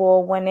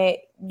uncomfortable when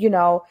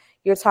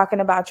you're talking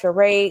about your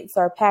rates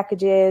or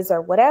packages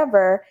or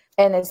whatever.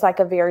 And it's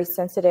like a very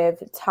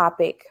sensitive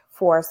topic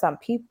for some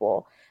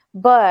people.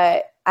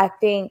 But I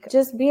think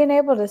just being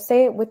able to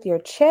say it with your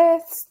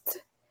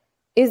chest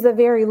is a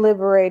very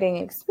liberating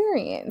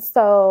experience.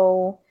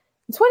 So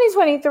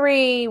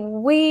 2023,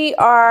 we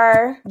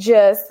are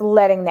just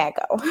letting that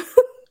go.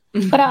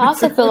 But I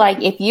also feel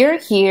like if you're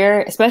here,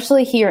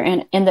 especially here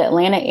in the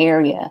Atlanta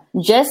area,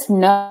 just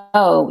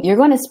know you're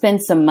going to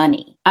spend some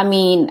money. I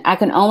mean, I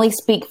can only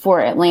speak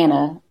for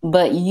Atlanta,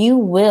 but you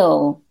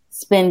will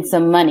spend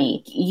some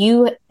money.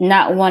 You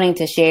not wanting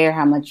to share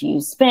how much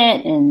you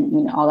spent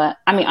and all that.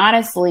 I mean,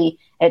 honestly,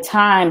 at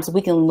times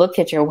we can look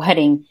at your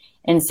wedding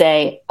and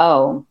say,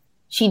 oh,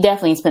 she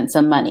definitely spent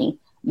some money.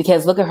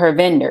 Because look at her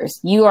vendors.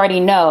 You already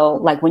know,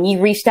 like when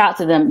you reached out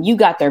to them, you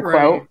got their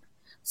quote.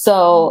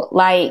 So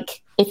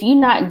like, if you're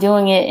not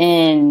doing it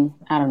in,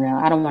 I don't know,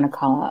 I don't want to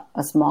call it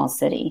a small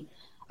city,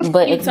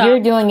 but if you're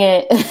doing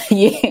it,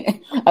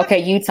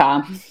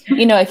 Utah,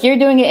 if you're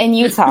doing it in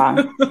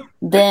Utah,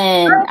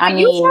 then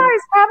Utah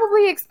is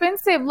probably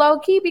expensive, low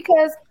key,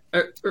 because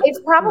it's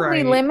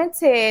probably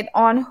limited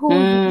on who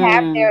you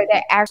have there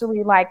that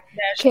actually like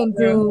can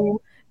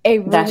do a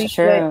really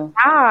good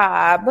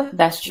job.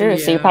 That's true. Yeah.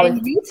 So you probably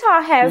and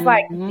Utah has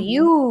like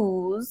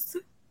views.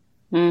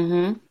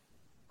 Mm-hmm.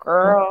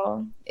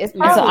 Girl, it's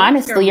probably so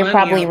honestly, you're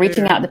probably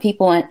reaching out to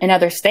people in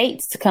other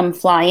states to come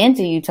fly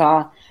into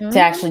Utah to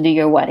actually do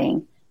your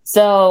wedding.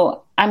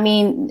 So, I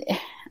mean,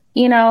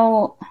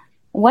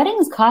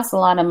 weddings cost a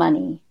lot of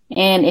money.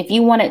 And if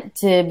you want it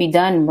to be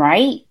done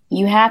right,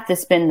 you have to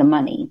spend the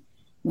money.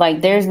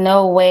 Like, there's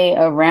no way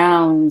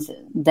around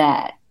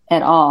that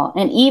at all.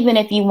 And even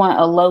if you want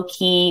a low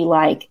key,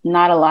 like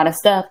not a lot of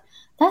stuff,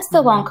 that's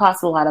still going to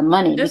cost a lot of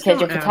money because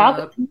your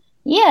photography.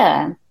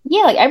 Yeah,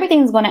 like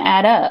everything's going to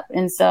add up.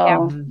 And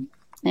so,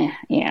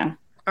 yeah.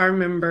 I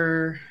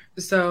remember,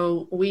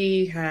 so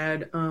we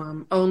had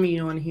Omi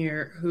on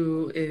here,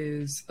 who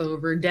is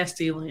over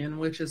Destiland,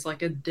 which is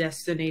like a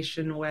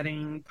destination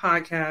wedding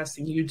podcast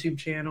and YouTube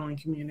channel and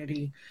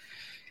community.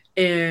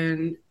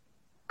 And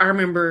I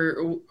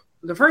remember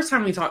the first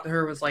time we talked to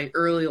her was like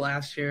early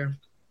last year.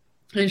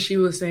 And she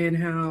was saying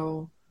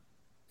how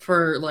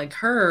for like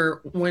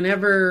her,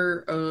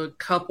 whenever a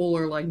couple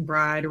or like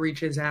bride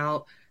reaches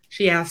out,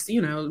 she asks,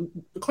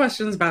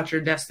 questions about your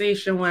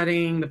destination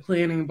wedding, the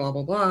planning, blah,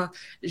 blah, blah.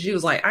 And she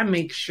was like, I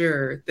make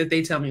sure that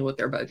they tell me what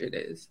their budget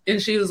is.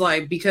 And she was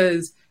like,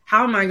 because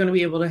how am I going to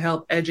be able to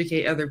help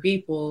educate other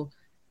people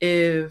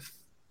if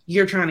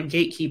you're trying to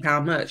gatekeep how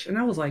much? And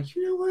I was like,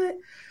 you know what?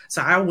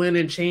 So I went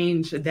and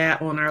changed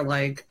that on our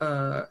like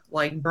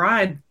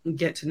bride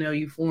get to know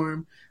you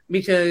form,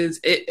 because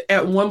it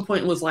at one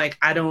point was like,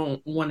 I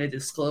don't want to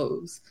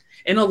disclose.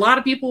 And a lot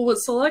of people would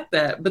select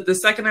that. But the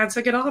second I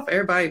took it off,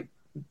 everybody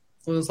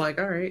was like,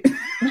 all right.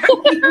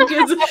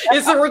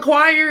 it's a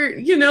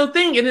required,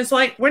 thing. And it's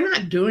like, we're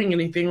not doing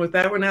anything with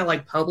that. We're not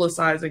like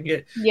publicizing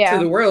it to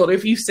the world.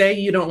 If you say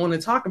you don't want to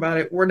talk about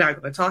it, we're not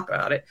going to talk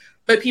about it.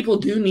 But people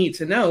do need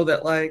to know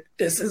that, like,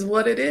 this is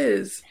what it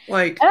is.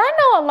 Like, and I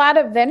know a lot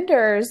of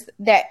vendors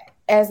that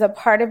as a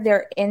part of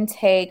their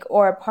intake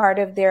or a part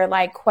of their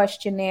like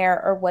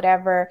questionnaire or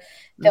whatever,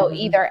 they'll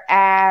either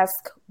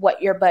ask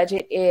what your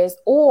budget is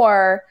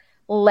or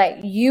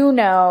let you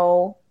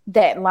know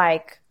that,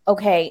 like,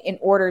 okay, in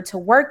order to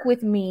work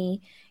with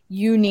me,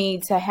 you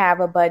need to have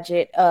a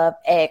budget of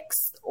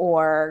X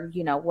or,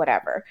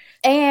 whatever.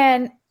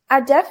 And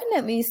I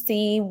definitely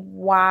see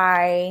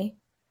why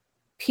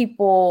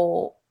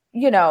people,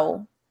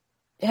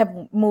 have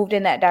moved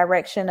in that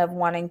direction of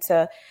wanting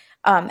to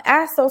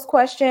ask those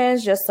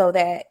questions just so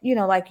that,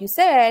 like you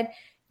said,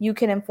 you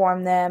can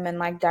inform them and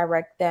like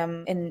direct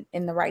them in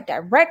the right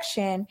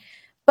direction.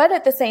 But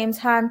at the same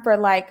time, for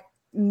like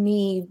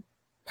me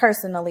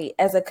personally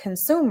as a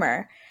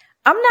consumer,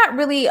 I'm not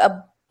really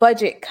a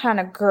budget kind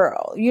of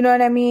girl. You know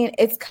what I mean?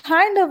 It's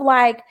kind of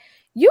like,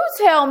 you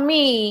tell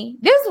me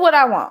this is what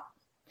I want.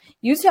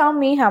 You tell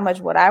me how much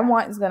what I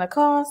want is going to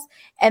cost,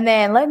 and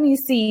then let me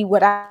see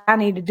what I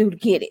need to do to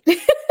get it.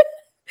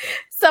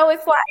 So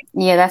it's like,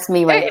 yeah, that's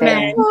me right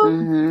there.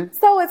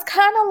 So it's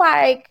kind of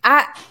like,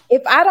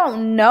 if I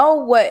don't know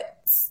what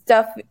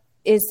stuff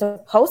is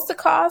supposed to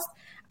cost,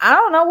 I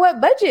don't know what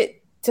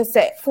budget to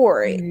set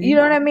for it. You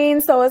know what I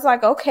mean? So it's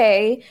like,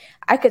 okay,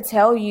 I could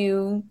tell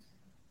you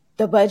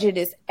the budget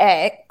is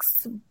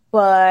X,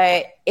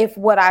 but if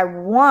what I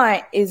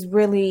want is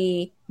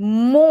really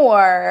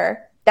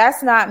more,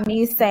 that's not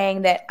me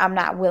saying that I'm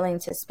not willing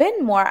to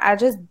spend more. I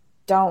just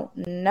don't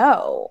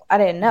know. I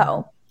didn't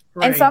know.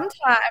 Right. And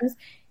sometimes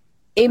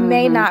it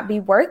may not be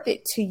worth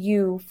it to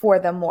you for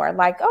the more.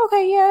 Like,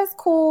 okay, yeah, it's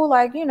cool.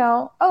 Like,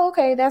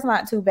 okay, that's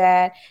not too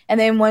bad. And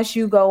then once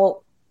you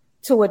go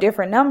to a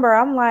different number,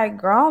 I'm like,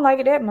 girl, I don't like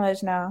it that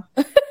much now.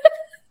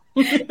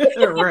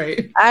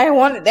 Right. I ain't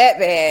want it that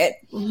bad.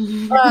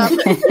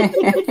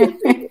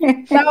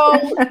 So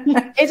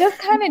it just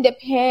kind of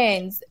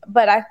depends.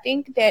 But I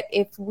think that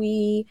if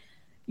we,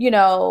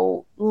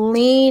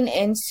 lean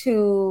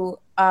into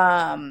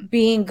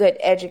being good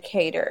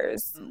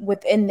educators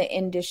within the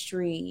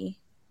industry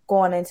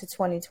going into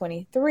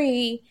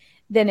 2023,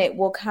 then it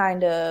will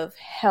kind of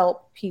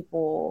help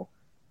people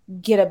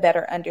get a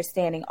better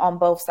understanding on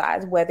both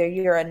sides, whether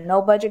you're a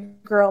no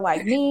budget girl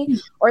like me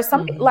or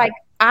something. Like,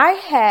 I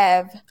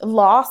have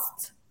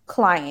lost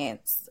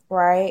clients,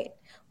 right?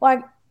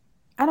 Like,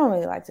 I don't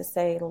really like to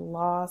say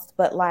lost,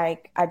 but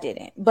like, I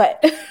didn't,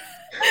 but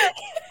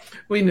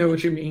we know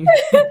what you mean.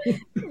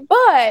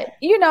 But,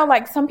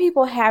 like, some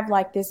people have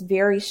like this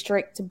very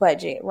strict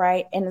budget,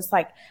 right? And it's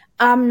like,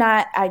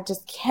 I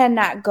just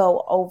cannot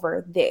go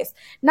over this.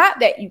 Not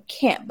that you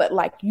can't, but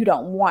like, you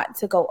don't want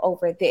to go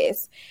over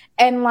this.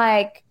 And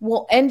like,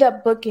 we'll end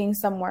up booking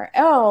somewhere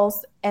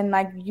else. And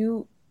like,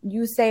 you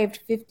saved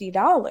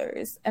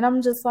 $50. And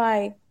I'm just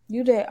like,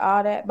 you did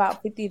all that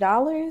about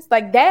 $50?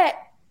 Like that's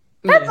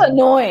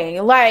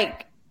annoying.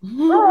 Like,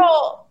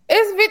 girl,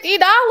 it's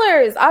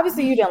 $50.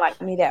 Obviously you didn't like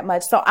me that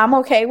much, so I'm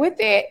okay with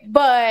it.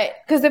 But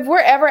because if we're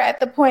ever at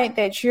the point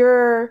that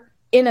you're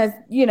in a,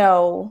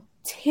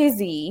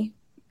 tizzy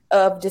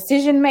of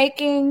decision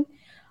making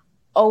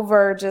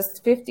over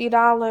just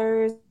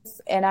 $50,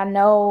 and I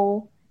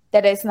know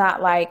that it's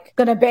not like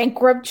gonna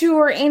bankrupt you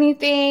or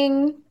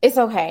anything, it's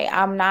okay.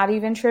 I'm not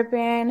even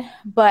tripping.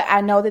 But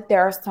I know that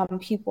there are some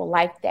people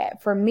like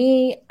that. For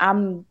me,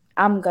 I'm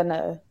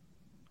gonna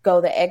go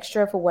the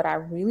extra for what I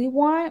really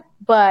want,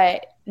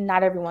 but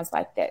not everyone's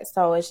like that.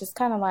 So it's just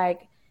kind of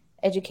like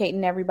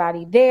educating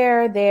everybody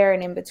there,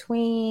 and in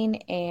between,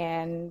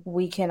 and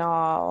we can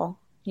all,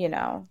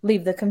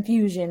 leave the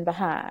confusion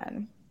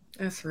behind.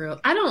 That's real.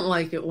 I don't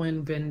like it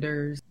when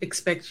vendors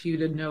expect you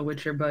to know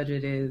what your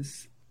budget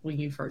is when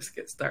you first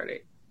get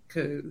started,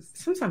 because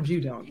sometimes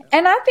you don't know.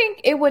 And I think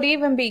it would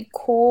even be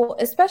cool,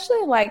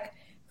 especially like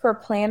for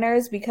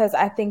planners, because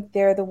I think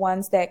they're the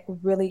ones that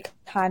really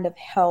kind of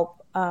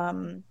help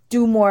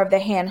do more of the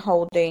hand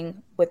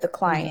holding with the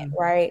client,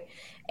 right?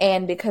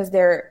 And because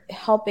they're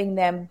helping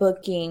them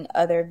booking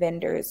other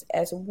vendors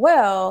as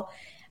well,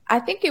 I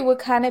think it would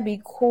kind of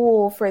be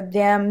cool for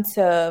them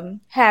to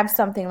have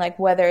something like,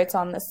 whether it's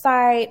on the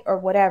site or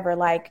whatever,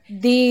 like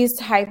this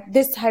type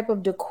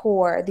of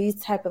decor,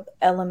 these type of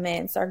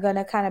elements are going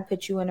to kind of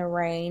put you in a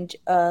range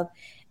of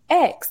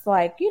X,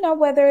 like,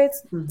 whether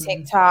it's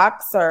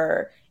TikToks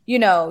or,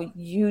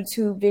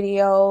 YouTube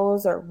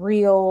videos or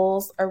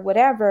reels or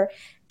whatever,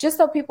 just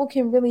so people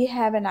can really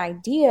have an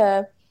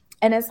idea.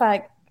 And it's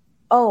like,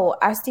 oh,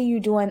 I see you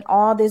doing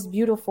all this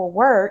beautiful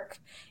work.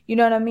 You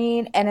know what I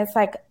mean? And it's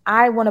like,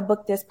 I want to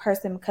book this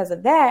person because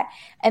of that.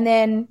 And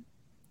then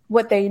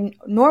what they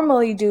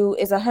normally do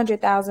is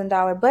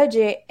 $100,000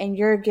 budget, and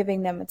you're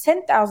giving them a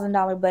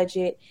 $10,000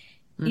 budget.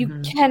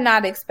 You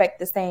cannot expect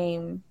the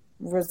same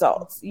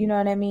results. You know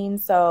what I mean?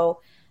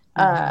 So,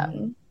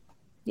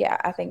 yeah,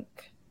 I think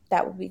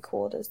That would be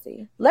cool to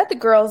see. Let the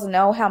girls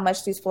know how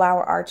much these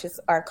flower arches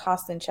are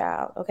costing,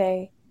 child,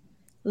 okay?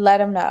 Let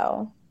them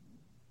know.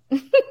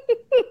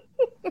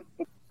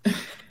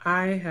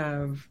 I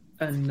have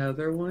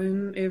another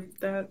one, if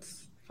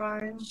that's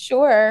fine.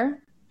 Sure.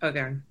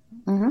 Okay.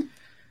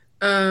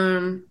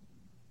 Mm-hmm.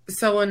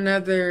 So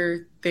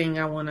another thing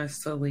I want us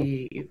to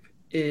leave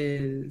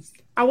is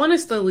I want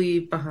us to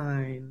leave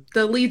behind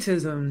the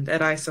elitism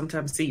that I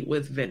sometimes see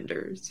with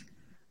vendors,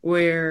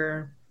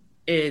 where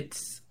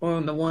it's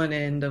on the one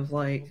end of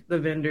like the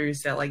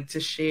vendors that like to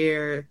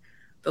share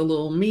the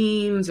little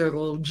memes or the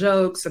little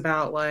jokes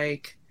about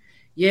like,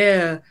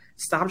 yeah,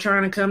 stop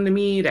trying to come to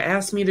me to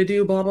ask me to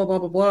do blah, blah, blah,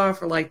 blah, blah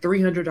for like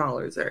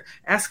 $300 or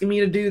asking me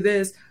to do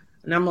this.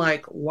 And I'm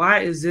like,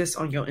 why is this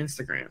on your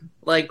Instagram?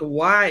 Like,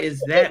 why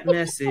is that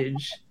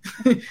message?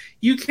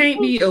 You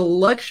can't be a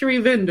luxury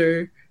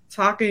vendor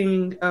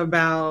talking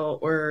about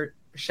or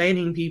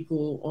shading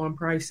people on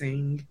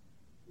pricing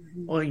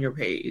on your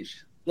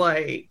page.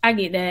 Like, I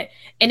get that.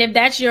 And if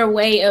that's your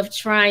way of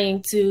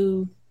trying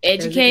to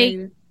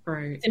educate,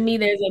 right? To me,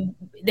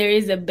 there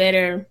is a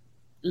better,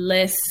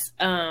 less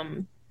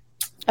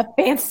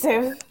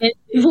offensive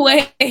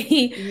way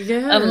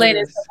of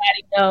letting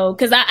somebody know.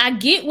 Because I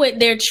get what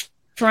they're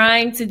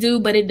trying to do,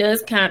 but it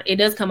does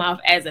come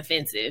off as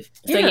offensive.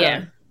 So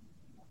yeah.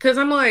 Because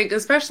I'm like,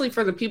 especially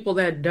for the people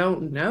that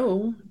don't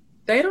know,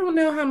 they don't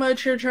know how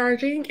much you're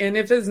charging. And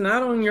if it's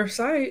not on your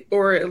site,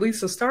 or at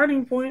least a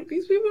starting point,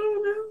 these people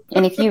don't know.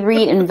 And if you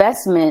read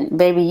investment,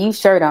 baby, you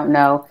sure don't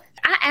know.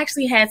 I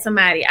actually had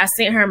somebody, I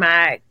sent her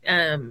my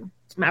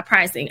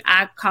pricing.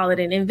 I call it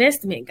an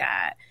investment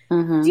guide.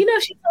 Mm-hmm. Do you know,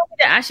 she told me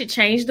that I should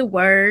change the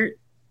word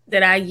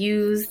that I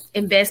use,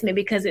 investment,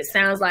 because it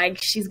sounds like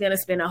she's going to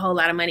spend a whole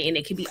lot of money and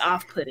it can be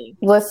off-putting.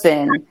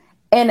 Listen,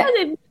 and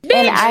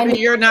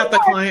you're not the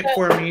client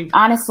for me.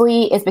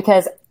 Honestly, it's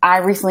because I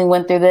recently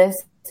went through this.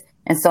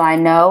 And so I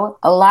know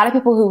a lot of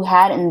people who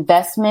had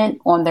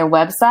investment on their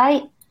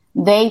website,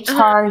 they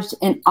charged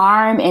an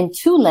arm and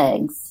two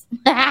legs.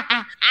 So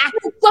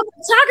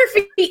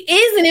photography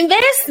is an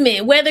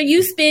investment, whether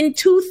you spend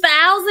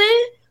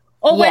 $2,000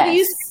 or whether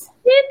you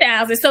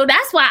spend $10,000. So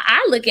that's why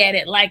I look at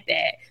it like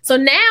that. So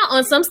now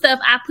on some stuff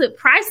I put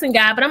pricing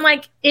guide, but I'm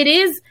like, it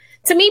is,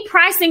 to me,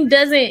 pricing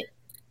doesn't,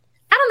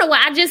 I don't know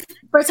why.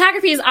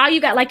 Photography is all you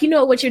got. Like, you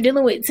know what you're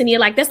dealing with, Tania.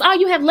 Like, that's all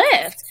you have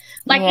left.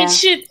 Like, it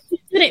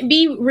shouldn't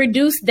be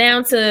reduced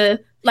down to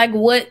like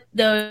what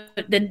the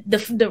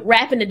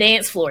rap and the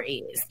dance floor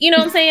is. You know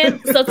what I'm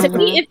saying? So to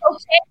me, it's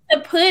okay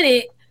to put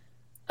it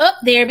up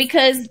there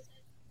because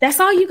that's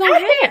all you gonna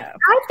have.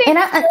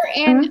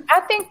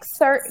 I think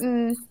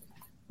certain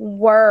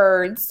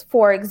words,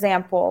 for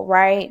example,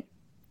 right,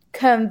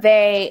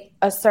 convey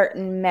a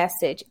certain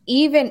message,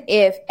 even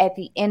if at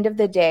the end of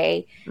the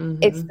day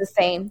it's the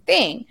same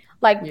thing.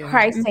 Like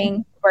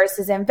pricing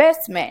versus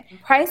investment.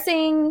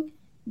 Pricing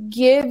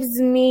gives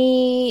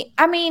me,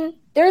 I mean,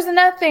 there's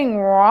nothing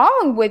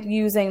wrong with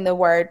using the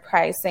word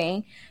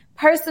pricing.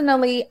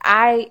 Personally,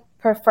 I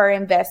prefer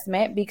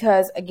investment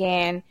because,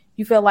 again,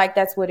 you feel like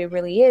that's what it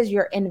really is.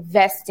 You're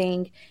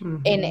investing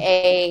in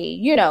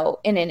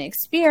in an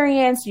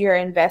experience. You're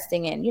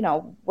investing in,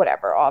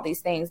 whatever, all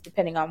these things,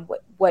 depending on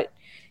what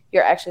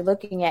you're actually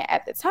looking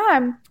at the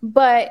time.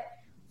 But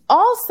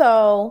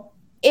also,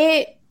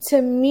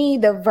 to me,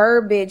 the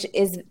verbiage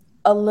is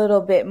a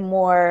little bit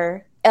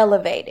more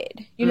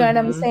elevated. You know what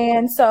I'm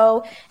saying?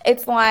 So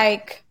it's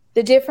like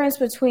the difference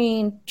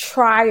between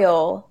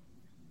trial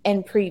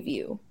and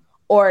preview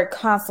or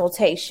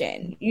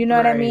consultation. You know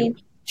what I mean?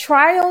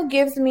 Trial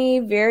gives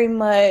me very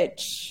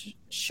much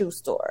shoe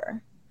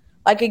store.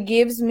 Like, it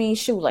gives me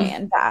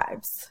Shoeland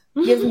vibes.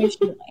 Gives me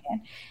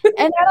Shoeland.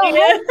 And I don't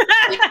know.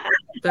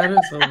 That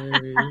is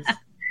hilarious.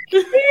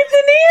 But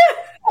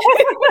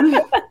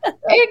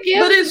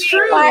it's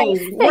true.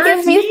 It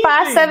gives me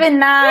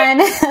 579.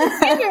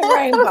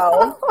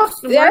 Rainbow.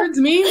 Words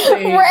mean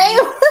things.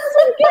 Rainbow.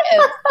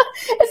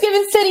 It's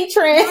giving city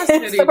trends.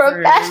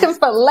 For fashion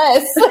for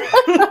less.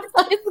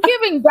 It's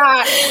giving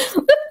God.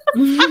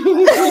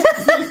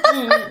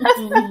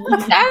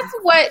 That's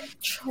what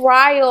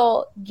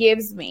trial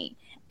gives me.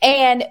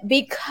 And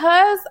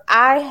because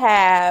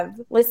I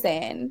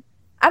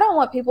don't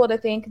want people to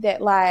think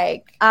that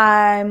like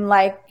I'm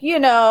like,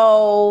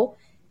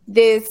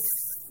 this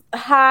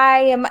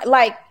high and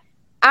like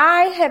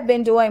I have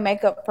been doing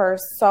makeup for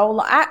so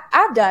long.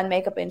 I've done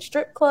makeup in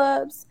strip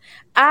clubs.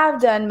 I've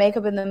done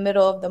makeup in the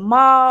middle of the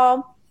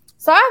mall.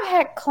 So I've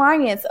had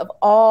clients of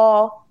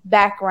all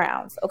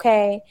backgrounds.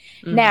 Okay.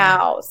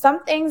 Now,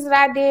 some things that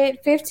I did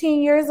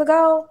 15 years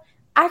ago,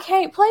 I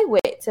can't play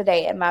with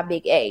today at my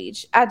big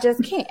age. I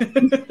just can't.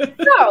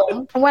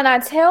 So when I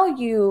tell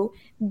you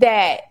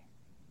that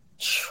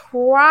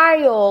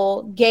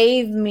trial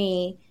gave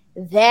me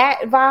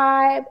that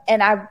vibe,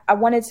 and I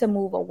wanted to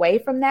move away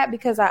from that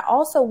because I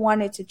also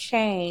wanted to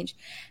change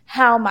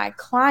how my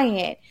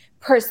client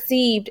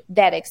perceived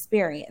that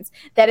experience.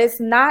 That it's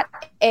not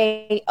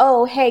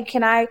oh, hey,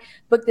 can I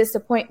book this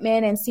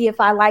appointment and see if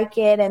I like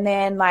it? And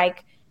then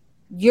like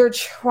you're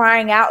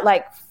trying out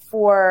like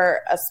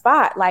for a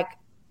spot. Like,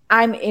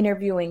 I'm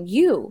interviewing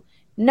you.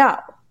 No,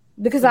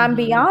 because I'm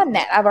beyond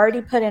that. I've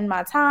already put in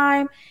my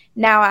time.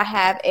 Now I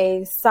have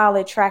a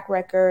solid track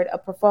record, a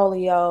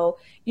portfolio,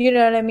 you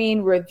know what I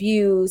mean?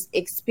 Reviews,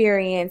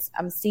 experience.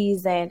 I'm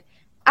seasoned.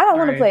 I don't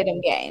want to play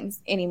them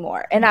games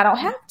anymore, and I don't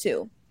have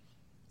to.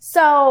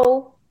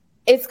 So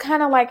it's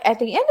kind of like, at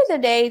the end of the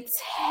day,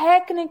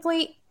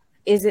 technically,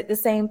 is it the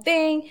same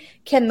thing?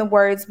 Can the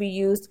words be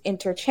used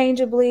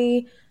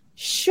interchangeably?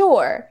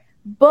 Sure,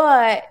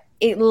 but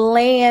it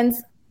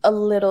lands a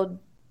little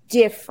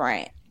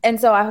different. And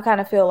so I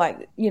kind of feel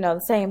like,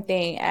 the same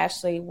thing,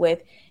 Ashley,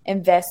 with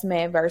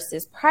investment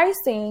versus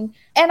pricing.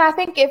 And I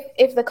think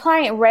if the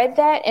client read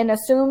that and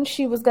assumed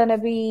she was going to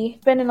be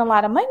spending a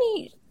lot of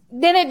money,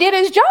 then it did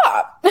its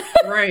job.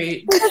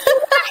 Right.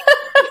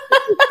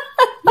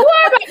 You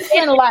are about to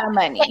spend a lot of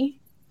money.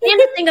 And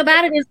the thing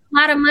about it is, a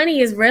lot of money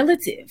is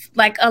relative.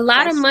 Like, a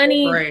lot of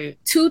money,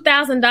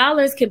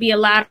 $2,000 could be a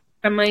lot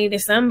of money to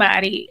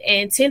somebody,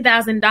 and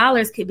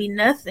 $10,000 could be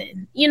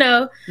nothing,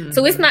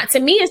 So it's not, to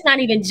me, it's not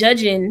even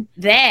judging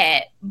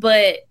that,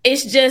 but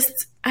it's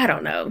just, I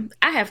don't know.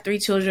 I have 3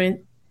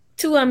 children,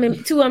 two of them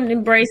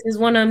in braces,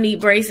 one of them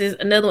need braces,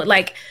 another one,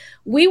 like,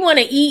 we want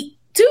to eat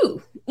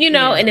too,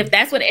 and if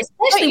that's what,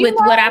 especially with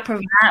what I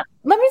provide.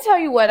 Let me tell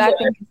you what I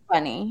think is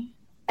funny.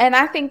 And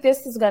I think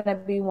this is going to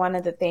be one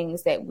of the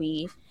things that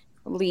we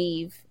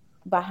leave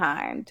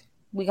behind.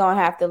 We're going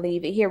to have to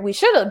leave it here. We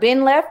should have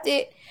been left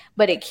it,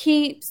 but it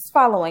keeps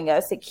following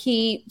us.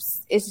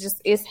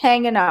 It's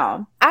hanging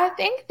on. I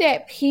think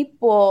that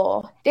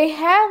people, they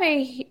have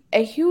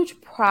a huge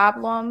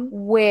problem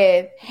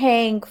with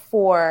paying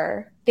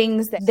for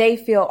things that they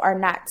feel are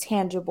not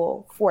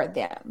tangible for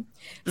them.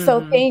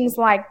 So things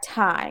like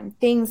time,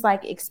 things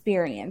like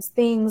experience,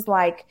 things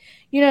like,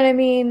 you know what I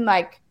mean?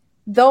 Like,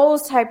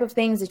 those type of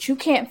things that you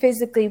can't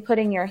physically put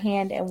in your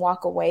hand and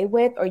walk away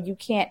with, or you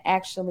can't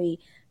actually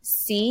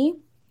see,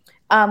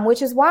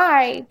 which is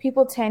why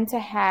people tend to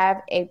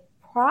have a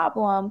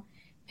problem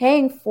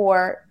paying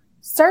for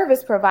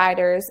service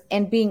providers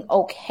and being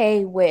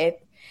okay with,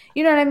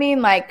 you know what I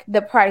mean? Like,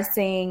 the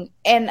pricing.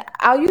 And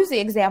I'll use the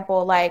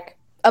example, like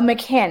a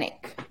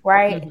mechanic,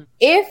 right?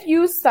 If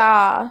you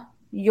saw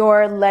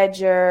your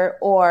ledger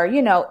or,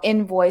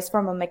 invoice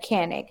from a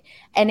mechanic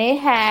and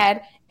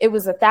it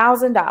was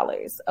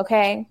 $1,000,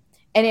 okay?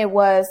 And it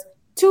was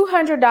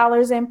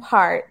 $200 in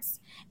parts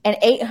and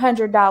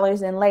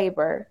 $800 in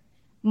labor,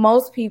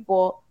 most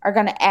people are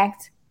going to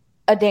act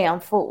a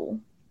damn fool.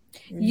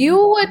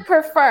 You would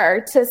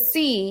prefer to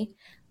see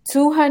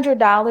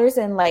 $200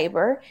 in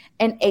labor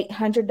and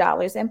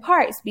 $800 in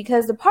parts,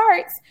 because the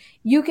parts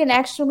you can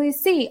actually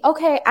see,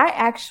 okay, I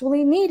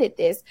actually needed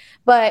this.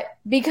 But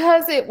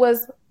because it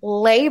was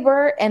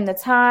labor and the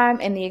time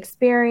and the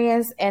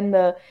experience and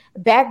the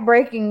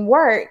backbreaking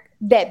work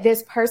that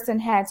this person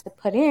had to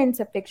put in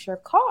to fix your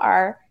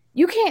car,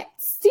 you can't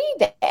see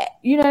that.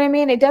 You know what I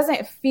mean? It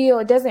doesn't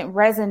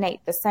resonate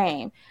the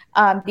same.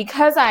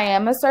 Because I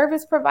am a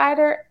service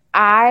provider,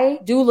 I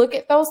do look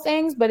at those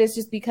things, but it's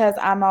just because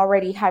I'm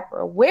already hyper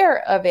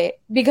aware of it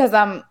because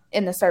I'm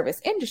in the service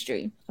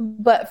industry.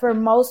 But for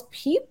most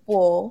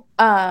people,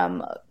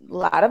 a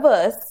lot of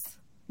us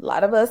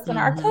and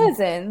our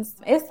cousins,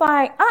 it's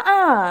like,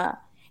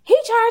 he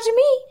charging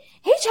me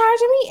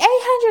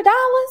 $800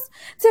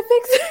 to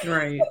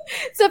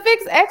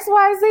fix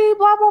XYZ,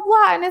 blah, blah,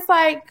 blah. And it's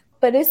like,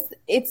 but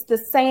it's the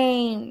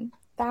same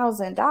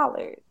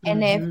 $1,000.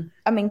 And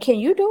can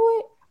you do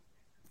it?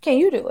 Can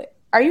you do it?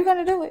 Are you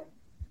going to do it?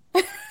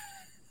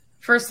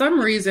 For some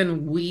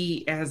reason,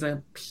 we as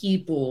a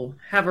people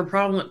have a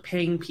problem with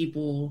paying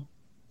people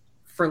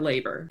for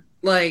labor,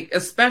 like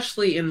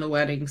especially in the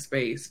wedding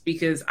space,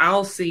 because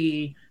I'll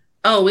see,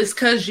 oh, it's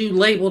because you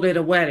labeled it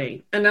a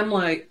wedding. And I'm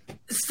like,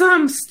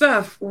 some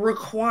stuff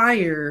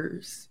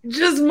requires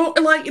just more,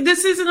 like,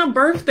 this isn't a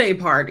birthday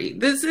party.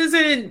 This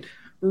isn't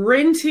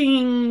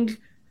renting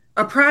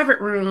a private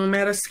room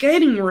at a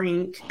skating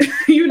rink,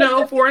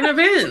 for an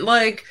event.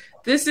 Like,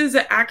 this is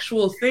an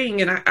actual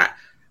thing. And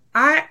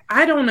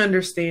I don't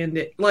understand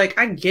it. Like,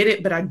 I get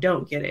it, but I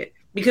don't get it.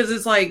 Because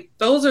it's like,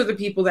 those are the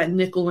people that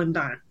nickel and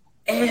dime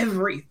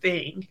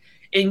everything.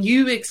 And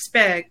you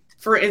expect,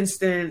 for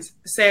instance,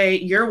 say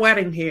your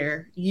wedding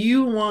hair,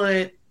 you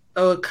want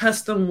a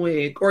custom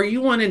wig or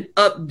you want an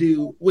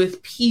updo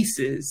with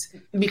pieces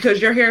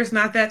because your hair is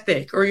not that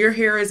thick or your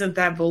hair isn't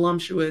that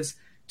voluptuous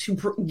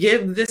to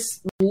give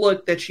this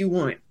look that you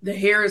want. The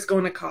hair is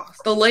going to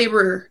cost. The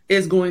labor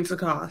is going to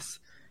cost.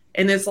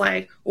 And it's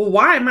like, well,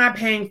 why am I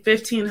paying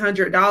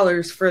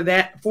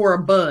 $1,500 for a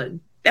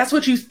bun? That's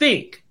what you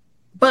think.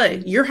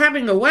 But you're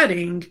having a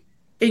wedding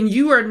and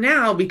you are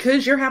now,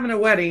 because you're having a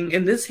wedding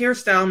and this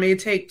hairstyle may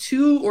take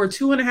 2 or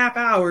 2.5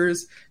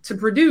 hours to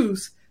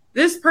produce,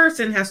 this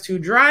person has to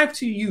drive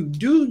to you,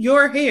 do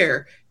your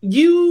hair.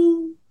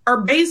 You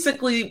are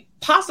basically,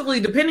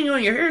 possibly depending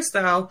on your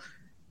hairstyle,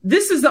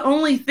 this is the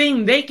only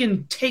thing they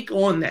can take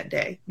on that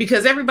day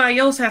because everybody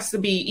else has to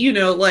be,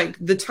 like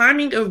the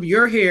timing of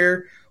your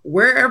hair,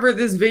 wherever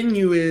this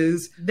venue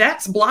is,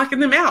 that's blocking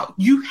them out.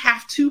 You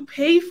have to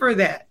pay for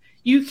that.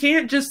 You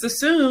can't just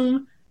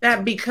assume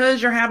that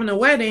because you're having a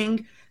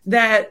wedding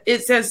that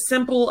it's as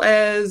simple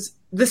as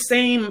the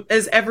same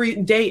as every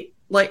date,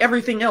 like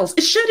everything else.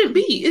 It shouldn't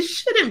be. It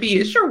shouldn't be.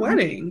 It's your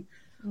wedding.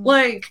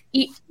 Like,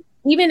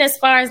 even as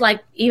far as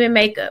like even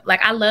makeup,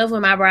 like I love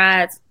when my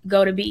brides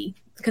go to be,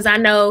 because I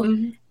know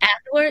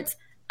afterwards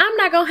I'm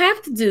not gonna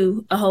have to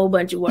do a whole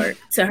bunch of work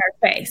to her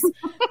face.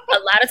 A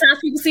lot of times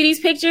people see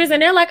these pictures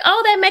and they're like,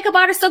 "Oh, that makeup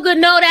artist so good."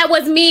 No, that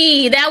was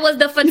me. That was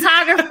the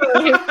photographer.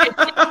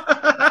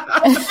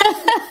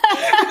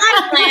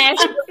 Eyelash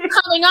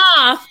coming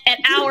off at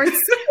hours.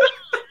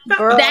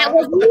 Girl, that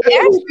was me.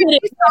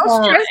 She'd be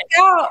so stressed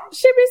out.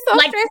 She'd be so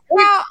stressed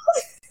out.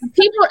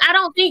 People, I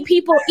don't think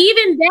people,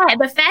 even that,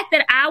 the fact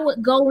that I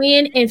would go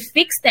in and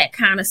fix that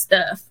kind of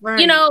stuff,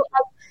 you know,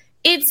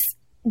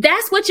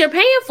 that's what you're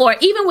paying for.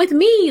 Even with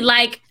me,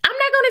 like, I'm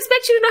not going to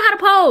expect you to know how to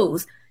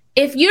pose.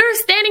 If you're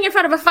standing in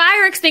front of a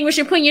fire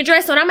extinguisher putting your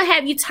dress on, I'm going to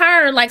have you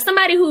turn like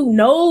somebody who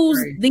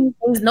knows these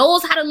things,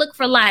 knows how to look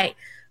for light,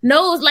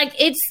 knows, like,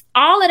 it's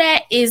all of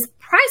that is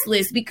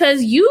priceless,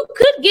 because you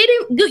could get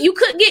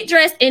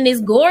dressed in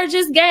this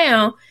gorgeous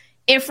gown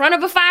in front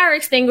of a fire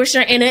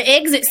extinguisher and an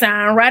exit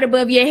sign right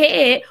above your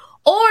head,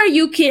 or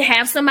you could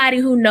have somebody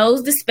who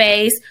knows the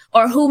space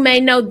or who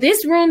may know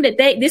this room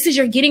this is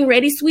your getting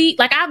ready suite.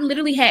 Like, I've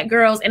literally had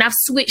girls and I've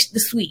switched the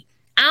suite.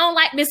 I don't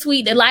like this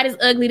suite. The light is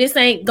ugly. This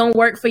ain't gonna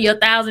work for your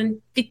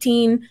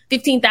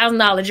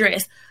 $15,000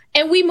 dress.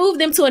 And we moved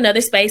them to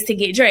another space to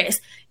get dressed.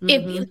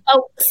 If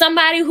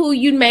somebody who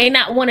you may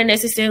not want to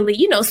necessarily,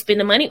 you know, spend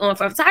the money on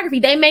for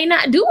photography, they may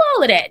not do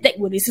all of that.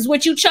 Well, this is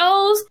what you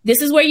chose.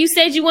 This is where you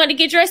said you wanted to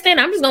get dressed in.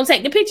 I'm just going to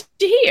take the picture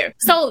here.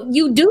 So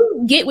you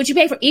do get what you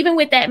pay for, even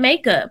with that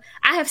makeup.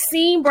 I have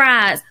seen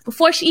brides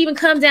before she even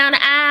comes down the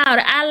aisle,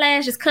 the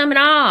eyelash is coming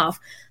off.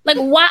 Like,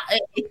 why?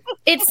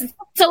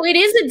 So it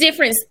is a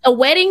difference. A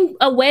wedding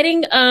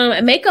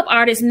makeup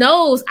artist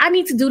knows I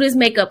need to do this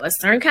makeup a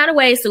certain kind of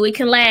way so it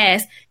can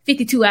last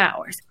 52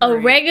 hours. A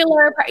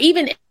regular,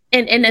 even,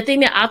 and the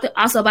thing that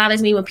also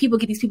bothers me when people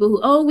get these people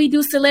who, we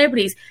do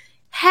celebrities.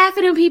 Half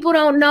of them people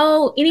don't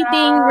know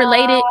anything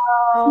related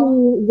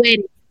to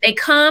weddings. They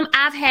come.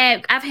 I've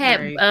had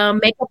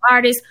makeup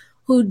artists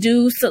who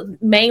do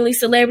mainly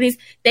celebrities.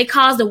 They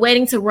cause the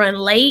wedding to run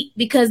late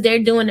because they're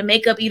doing the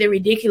makeup either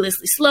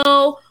ridiculously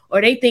slow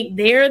or they think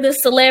they're the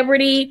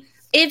celebrity.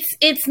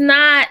 It's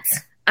not.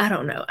 I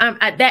don't know.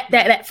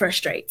 That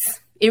frustrates.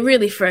 It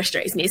really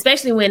frustrates me,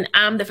 especially when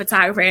I'm the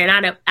photographer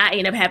and I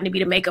end up having to be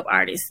the makeup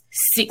artist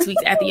 6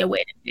 weeks after your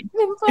wedding.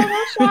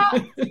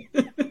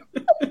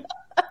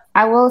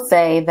 I will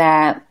say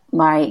that,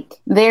 like,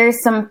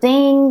 there's some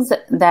things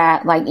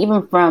that, like,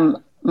 even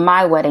from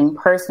my wedding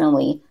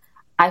personally,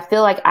 I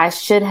feel like I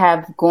should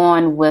have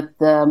gone with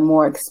the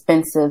more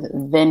expensive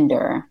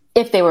vendor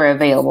if they were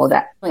available.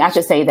 I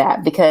should say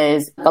that,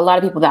 because a lot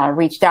of people that I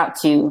reached out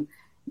to,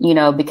 you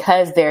know,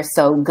 because they're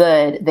so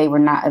good, they were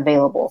not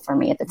available for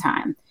me at the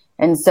time.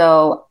 And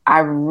so I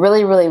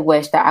really, really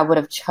wish that I would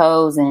have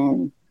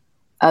chosen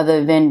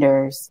other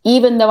vendors.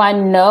 Even though I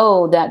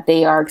know that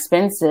they are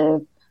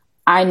expensive,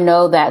 I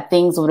know that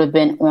things would have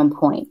been on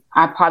point.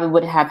 I probably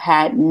would have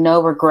had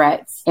no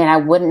regrets, and I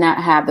would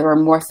not have the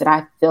remorse that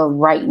I feel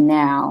right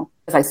now.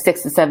 It's like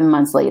 6 to 7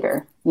 months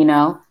later, you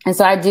know? And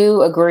so I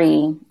do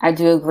agree. I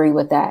do agree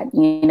with that,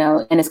 you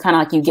know, and it's kind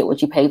of like you get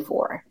what you pay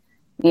for,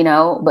 you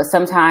know, but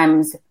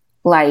sometimes,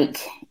 like,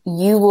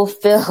 you will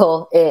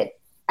feel it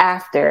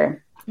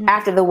after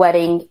the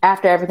wedding,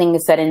 after everything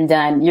is said and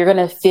done. You're going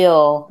to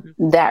feel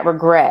that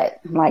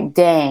regret. Like,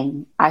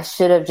 dang, I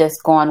should have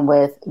just gone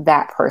with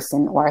that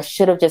person, or I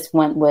should have just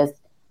went with,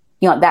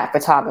 you know, that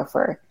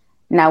photographer.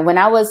 Now, when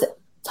I was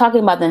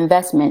talking about the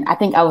investment, I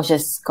think I was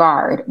just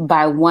scarred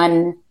by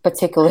one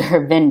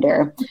particular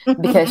vendor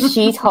because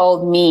she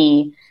told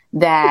me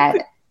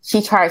that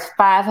she charged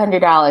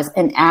 $500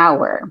 an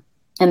hour.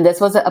 And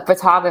this was a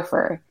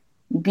photographer.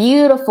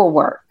 Beautiful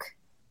work,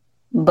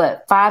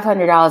 but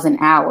 $500 an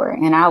hour.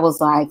 And I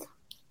was like,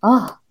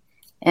 oh,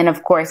 and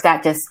of course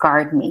that just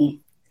scarred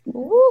me.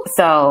 Ooh.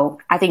 So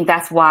I think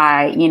that's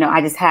why, you know,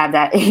 I just have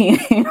that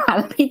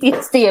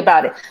PTSD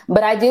about it.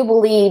 But I do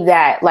believe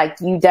that, like,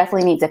 you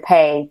definitely need to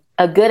pay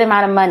a good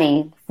amount of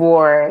money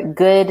for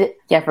good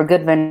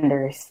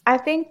vendors. I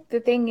think the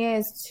thing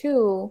is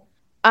too,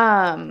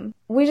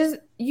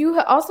 you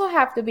also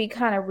have to be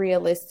kind of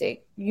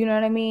realistic. You know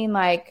what I mean?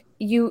 Like,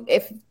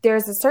 if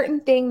there's a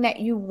certain thing that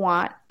you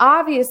want,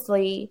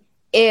 obviously,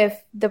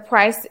 if the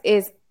price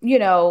is, you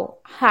know,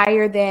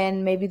 higher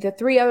than maybe the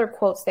 3 other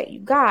quotes that you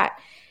got,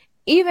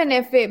 even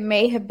if it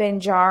may have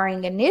been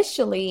jarring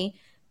initially,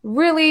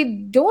 really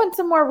doing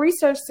some more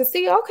research to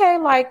see, okay,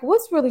 like,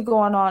 what's really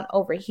going on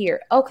over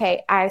here?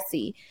 Okay, I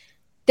see.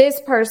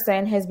 This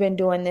person has been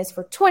doing this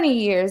for 20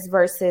 years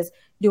versus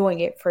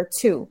doing it for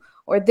 2.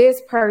 Or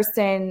this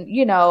person,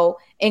 you know,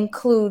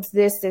 includes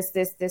this,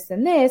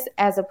 and this,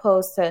 as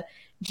opposed to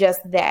just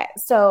that.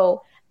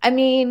 So, I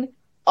mean,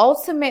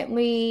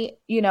 ultimately,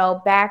 you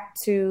know, back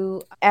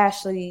to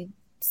Ashley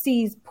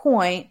C's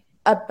point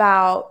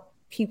about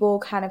people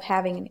kind of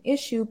having an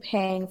issue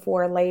paying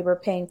for labor,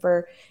 paying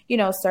for,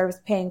 service,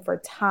 paying for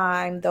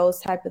time, those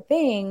type of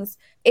things.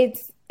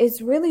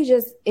 It's really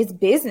just, it's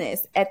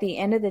business. At the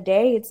end of the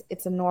day,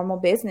 it's a normal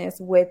business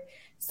with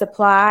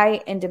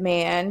supply and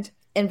demand,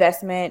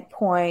 investment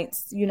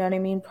points, you know what I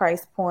mean?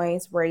 Price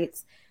points,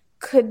 rates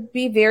could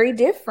be very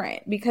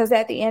different, because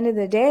at the end of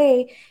the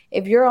day,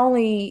 if you're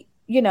only,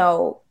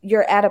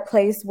 you're at a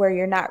place where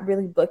you're not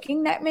really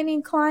booking that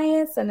many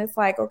clients, and it's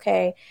like,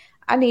 okay,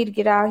 I need to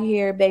get out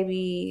here,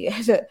 baby.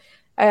 I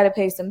got to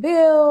pay some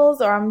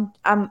bills, or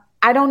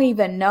I don't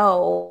even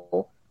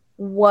know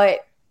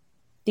what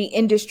the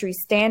industry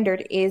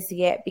standard is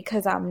yet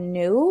because I'm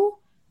new.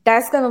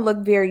 That's going to look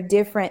very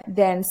different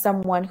than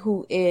someone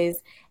who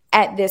is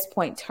at this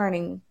point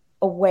turning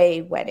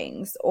away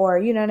weddings, or,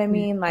 you know what I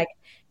mean? Like,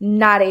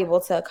 not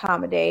able to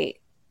accommodate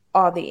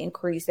all the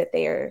increase that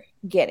they are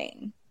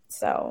getting.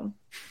 So,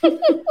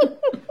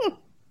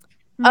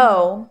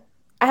 oh,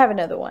 I have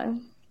another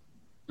one.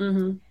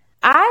 Mm-hmm.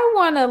 I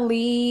want to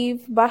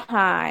leave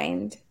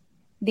behind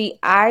the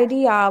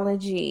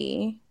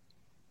ideology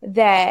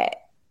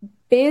that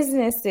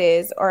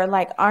businesses or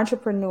like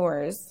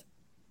entrepreneurs,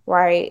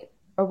 right,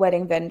 or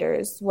wedding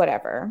vendors,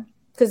 whatever,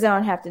 because they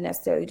don't have to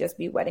necessarily just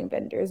be wedding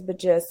vendors, but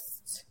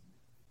just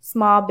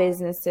small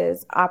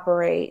businesses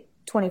operate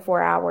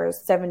 24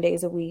 hours, 7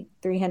 days a week,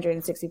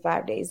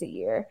 365 days a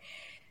year,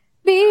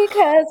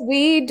 because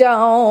we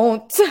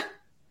don't.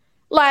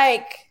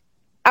 Like,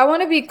 I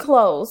want to be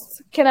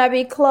closed. Can I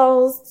be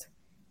closed?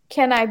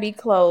 Can I be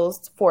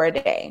closed for a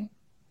day?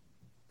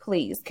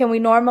 Please. Can we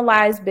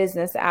normalize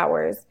business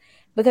hours?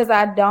 Because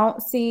I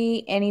don't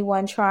see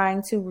anyone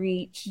trying to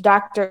reach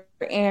Dr.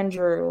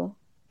 Andrew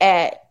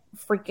at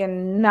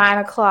freaking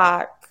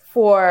 9:00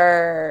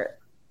 for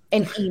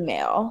an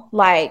email.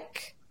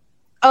 Like,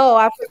 oh,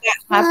 I forgot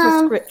my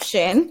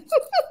prescription.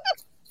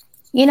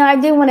 I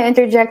do want to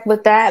interject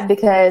with that,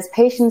 because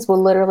patients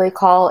will literally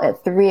call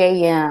at 3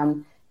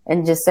 a.m.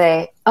 and just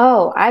say,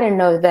 oh, I didn't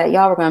know that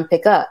y'all were going to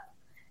pick up.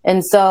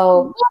 And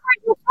so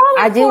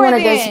I do want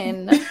to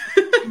just...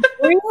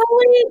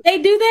 Really? They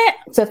do that?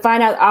 To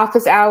find out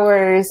office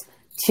hours,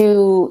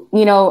 to,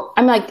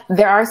 I'm like,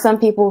 there are some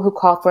people who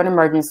call for an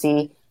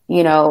emergency,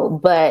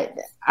 but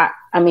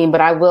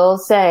I will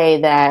say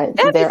that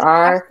there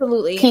are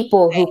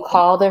people who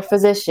call their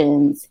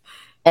physicians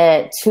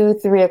at 2,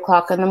 3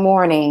 o'clock in the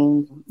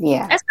morning.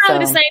 Yeah. That's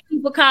probably the same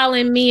people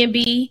calling me and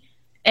B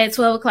at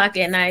 12 o'clock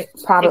at night.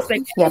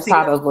 Probably. Yeah,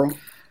 probably.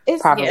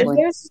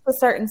 There's a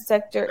certain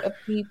sector of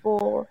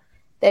people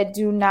that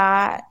do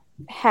not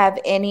have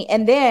any.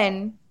 And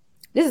then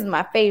this is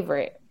my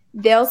favorite.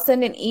 They'll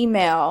send an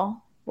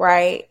email,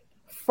 right?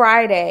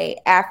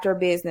 Friday after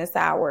business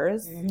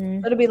hours.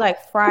 Mm-hmm. It'll be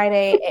like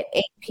Friday at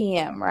 8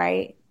 p.m.,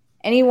 right?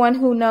 Anyone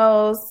who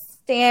knows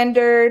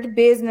standard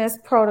business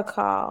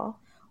protocol,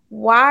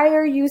 why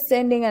are you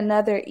sending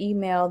another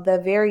email the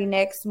very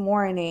next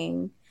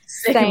morning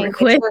saying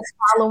that you're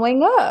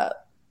following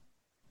up?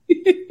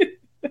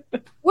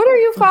 What are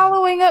you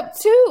following up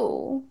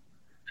to?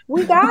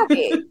 We got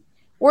it.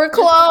 We're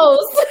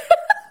closed.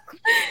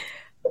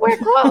 We're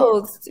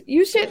closed.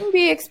 You shouldn't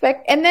be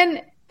and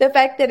then the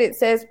fact that it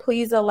says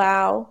please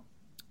allow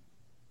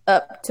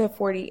up to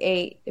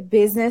 48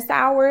 business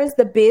hours.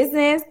 The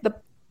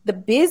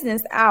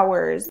business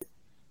hours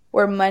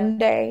were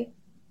Monday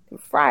through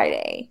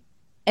Friday,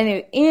 and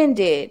it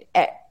ended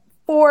at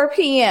 4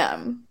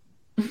 p.m.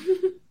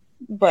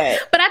 But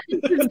I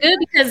think it's good,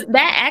 because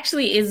that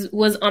actually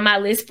was on my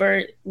list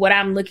for what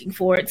I'm looking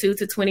forward to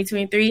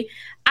 2023.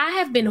 I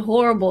have been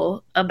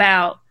horrible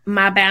about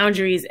my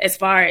boundaries as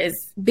far as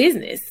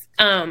business.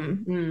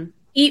 And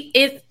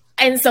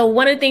so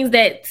one of the things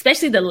that,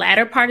 especially the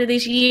latter part of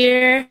this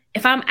year,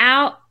 if I'm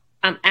out,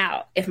 I'm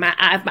out. If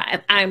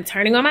I'm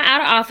turning on my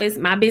out of office,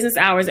 my business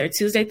hours are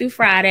Tuesday through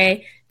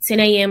Friday, 10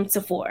 a.m.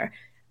 to 4.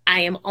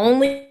 I am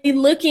only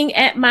looking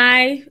at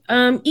my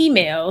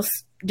emails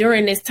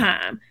during this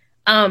time.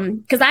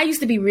 Because I used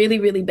to be really,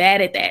 really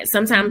bad at that.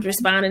 Sometimes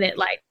responding at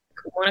like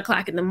 1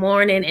 o'clock in the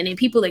morning, and then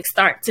people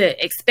start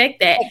to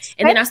expect that.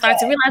 And then I start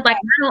to realize and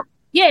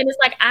it's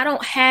like, I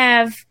don't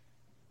have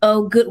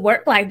a good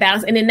work-life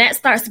balance. And then that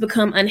starts to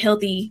become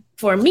unhealthy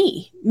for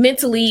me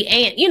mentally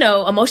and,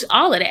 emotionally,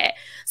 all of that.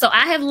 So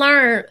I have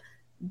learned,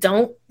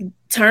 don't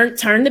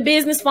turn the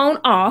business phone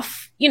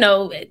off,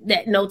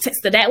 that no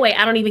text. So that way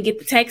I don't even get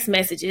the text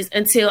messages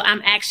until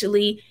I'm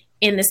actually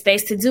in the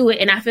space to do it.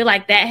 And I feel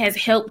like that has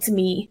helped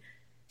me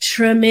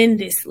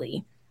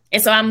tremendously.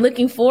 And so I'm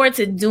looking forward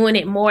to doing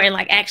it more and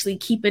like actually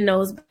keeping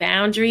those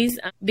boundaries,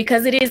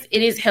 because it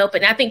is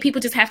helping. I think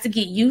people just have to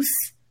get used.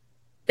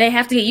 They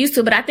have to get used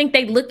to it. But I think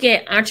they look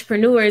at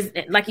entrepreneurs,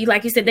 like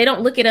you said, they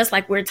don't look at us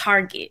like we're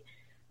Target.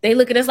 They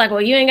look at us like,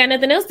 well, you ain't got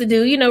nothing else to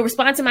do,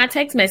 respond to my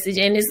text message.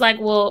 And it's like,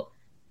 well,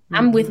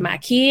 I'm with my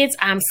kids.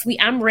 I'm sweet.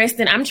 I'm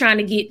resting. I'm trying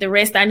to get the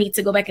rest I need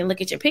to go back and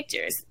look at your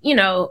pictures,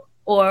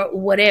 or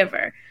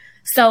whatever.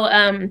 So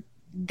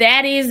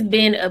that has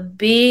been a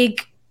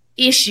big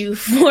issue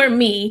for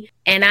me.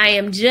 And I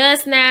am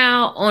just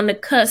now on the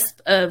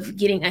cusp of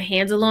getting a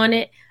handle on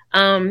it.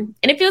 And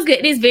it feels good.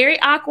 It is very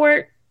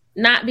awkward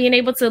not being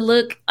able to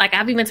look. Like,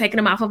 I've even taken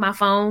them off of my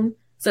phone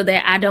so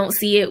that I don't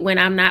see it when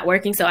I'm not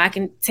working, so I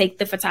can take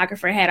the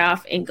photographer hat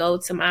off and go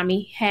to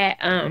mommy hat.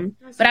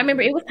 But I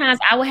remember it was times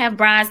I would have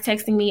brides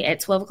texting me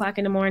at 12 o'clock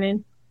in the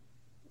morning.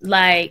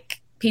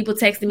 Like, people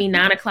texting me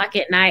 9 o'clock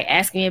at night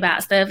asking me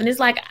about stuff. And it's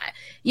like,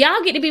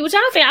 y'all get to be with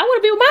y'all family. I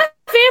want to be with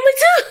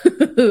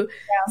my family too.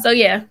 Yeah. So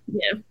yeah.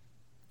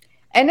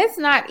 And it's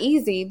not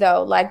easy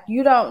though. Like,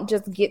 you don't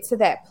just get to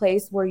that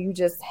place where you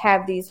just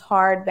have these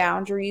hard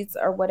boundaries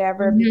or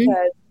whatever,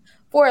 because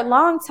for a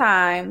long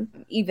time,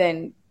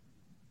 even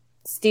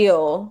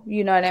still,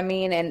 you know what I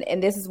mean?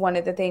 And this is one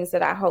of the things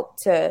that I hope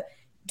to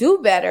do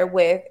better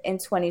with in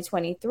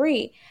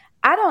 2023.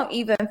 I don't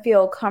even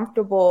feel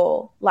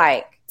comfortable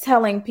like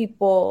telling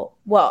people,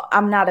 well,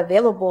 I'm not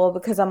available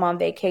because I'm on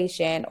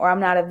vacation, or I'm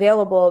not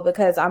available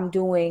because I'm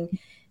doing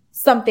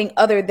something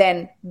other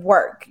than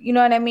work. You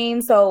know what I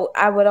mean? So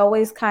I would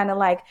always kind of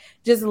like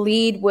just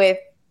lead with,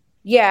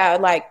 yeah,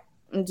 like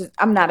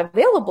I'm not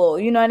available.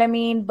 You know what I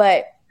mean?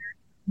 But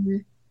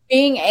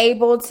being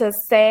able to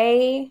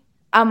say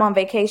I'm on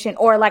vacation,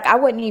 or like I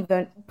wouldn't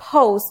even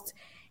post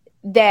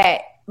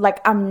that like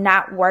I'm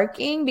not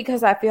working,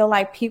 because I feel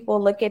like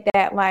people look at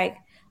that like,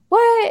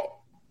 what?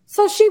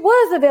 So she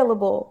was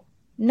available.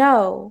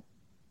 No,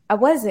 I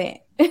wasn't.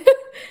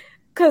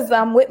 Because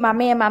I'm with my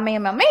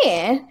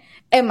man,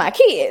 and my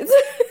kids.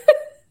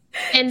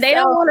 And they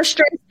don't want to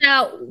stress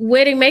out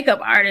wedding makeup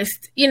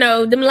artist. You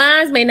know, them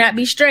lines may not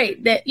be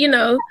straight. That, you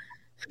know,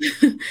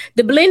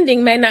 the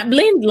blending may not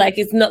blend like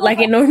it's not like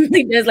it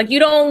normally does. Like, you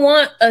don't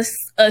want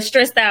a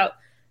stressed out,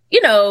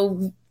 you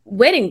know,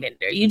 wedding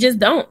vendor. You just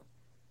don't.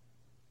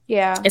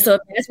 Yeah. And so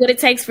if that's what it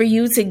takes for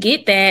you to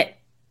get that,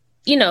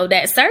 you know,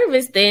 that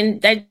service, then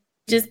it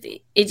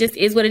just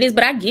is what it is.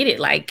 But I get it.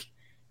 Like,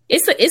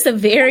 it's a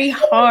very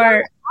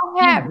hard.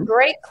 I have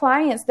great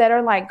clients that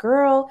are like,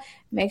 girl,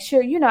 make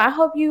sure, you know, I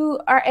hope you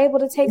are able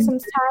to take some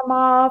time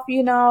off,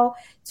 you know,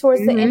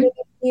 towards the end of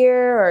the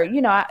year, or,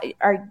 you know,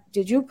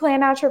 did you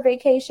plan out your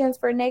vacations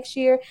for next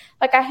year?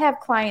 Like, I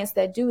have clients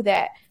that do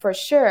that for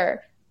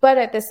sure. But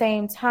at the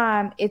same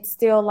time, it's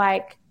still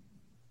like,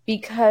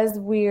 because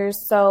we're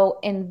so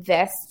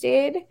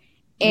invested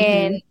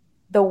in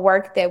the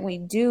work that we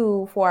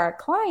do for our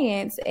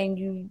clients, and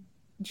you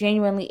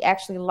genuinely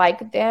actually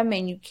like them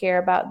and you care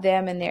about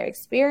them and their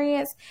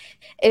experience,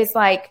 it's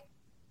like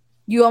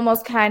you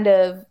almost kind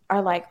of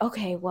are like,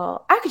 okay,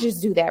 well, I could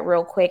just do that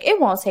real quick. It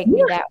won't take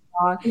me that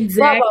long.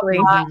 Exactly.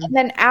 Blah, blah, blah. And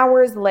then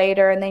hours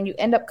later, and then you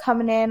end up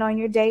coming in on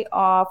your day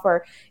off,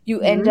 or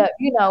you end up,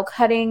 you know,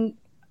 cutting,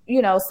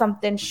 you know,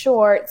 something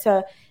short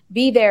to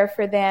be there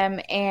for them.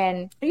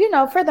 And, you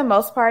know, for the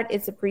most part,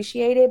 it's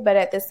appreciated. But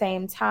at the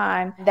same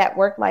time, that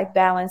work-life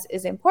balance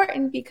is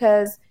important,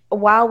 because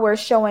while we're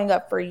showing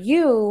up for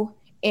you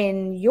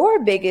in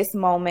your biggest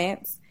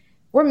moments,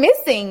 we're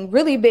missing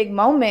really big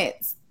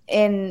moments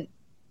in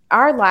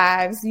our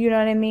lives, you know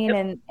what I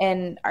mean?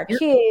 And our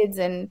kids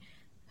and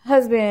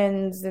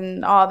husbands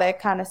and all that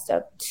kind of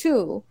stuff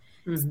too.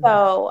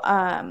 So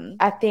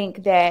I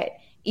think that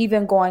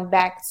even going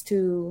back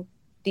to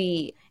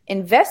the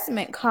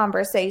investment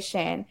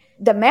conversation,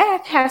 the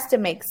math has to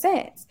make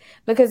sense,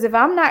 because if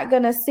I'm not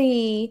going to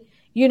see,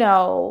 you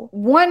know,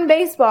 one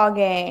baseball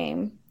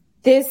game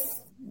this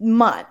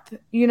month,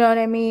 you know what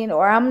I mean?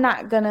 Or I'm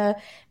not going to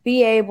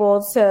be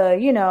able to,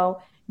 you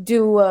know,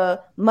 do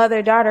a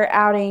mother-daughter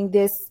outing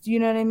this, you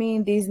know what I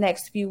mean, these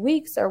next few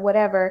weeks or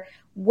whatever.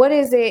 What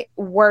is it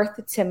worth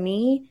to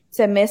me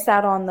to miss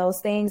out on those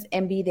things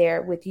and be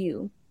there with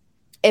you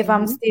if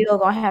I'm still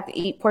going to have to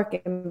eat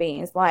pork and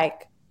beans?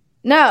 Like,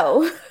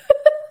 no.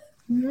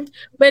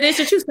 But it's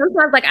the truth.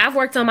 Sometimes, like, I've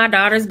worked on my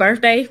daughter's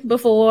birthday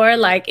before.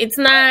 Like, it's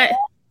not,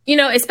 you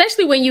know,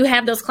 especially when you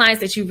have those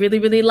clients that you really,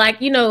 really like,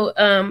 you know,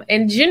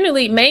 and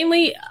generally,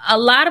 mainly, a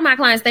lot of my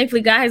clients,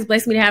 thankfully, God has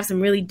blessed me to have some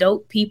really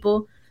dope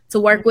people to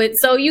work with.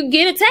 So you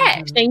get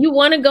attached and you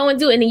want to go and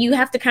do it. And then you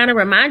have to kind of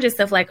remind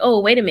yourself, like, oh,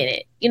 wait a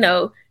minute, you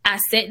know, I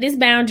set this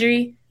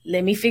boundary.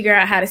 Let me figure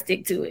out how to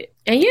stick to it.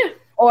 And yeah.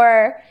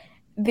 Or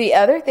the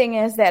other thing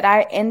is that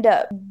I end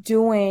up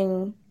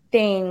doing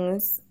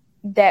things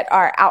that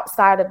are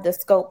outside of the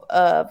scope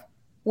of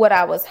what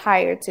I was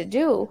hired to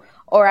do,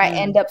 or I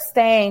end up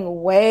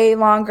staying way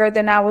longer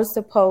than I was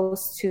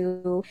supposed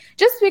to,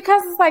 just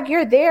because it's like,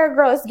 you're there,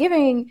 girl. It's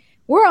giving,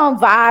 we're on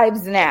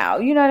vibes now.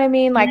 You know what I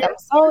mean? Like, I'm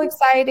so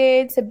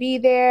excited to be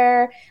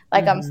there.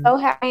 Like, I'm so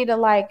happy to,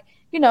 like,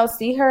 you know,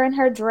 see her in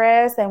her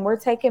dress, and we're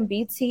taking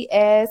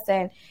BTS,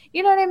 and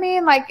you know what I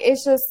mean? Like,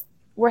 it's just,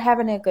 we're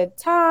having a good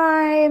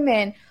time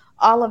and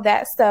all of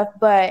that stuff.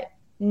 But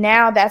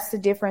now that's the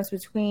difference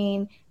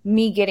between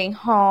me getting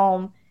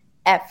home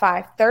at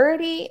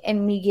 5:30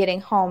 and me getting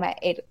home at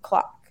 8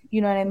 o'clock.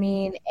 You know what I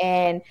mean?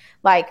 And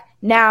like,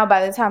 now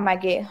by the time I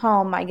get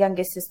home, my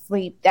youngest is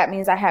asleep. That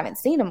means I haven't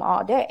seen him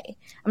all day.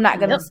 I'm not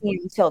going to see him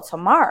until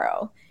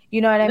tomorrow.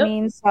 You know what I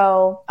mean?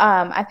 So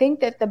I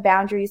think that the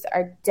boundaries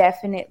are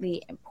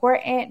definitely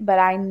important, but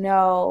I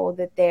know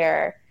that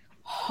they're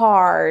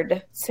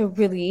hard to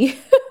really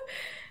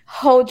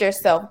hold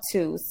yourself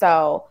to.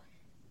 So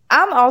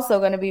I'm also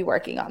going to be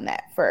working on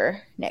that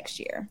for next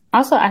year.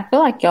 Also, I feel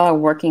like y'all are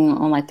working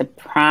on like the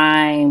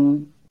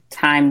prime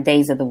time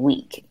days of the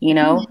week, you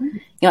know? Mm-hmm.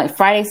 You know, like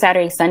Friday,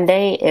 Saturday,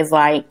 Sunday is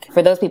like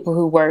for those people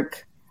who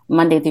work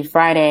Monday through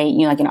Friday, you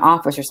know, like in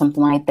office or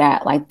something like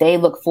that, like they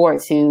look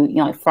forward to, you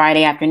know, like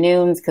Friday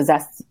afternoons because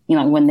that's, you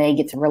know, when they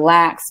get to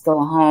relax, go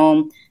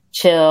home,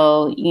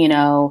 chill, you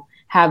know,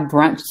 have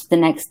brunch the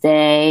next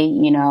day,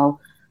 you know,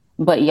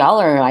 but y'all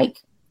are like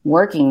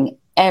working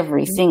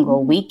every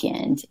single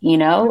weekend, you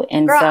know?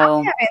 And Girl, so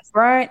I'm having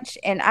brunch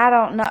and I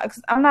don't know,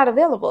 'cause I'm not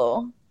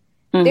available.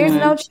 There's mhm.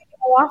 no chicken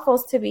and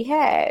waffles to be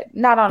had.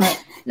 Not on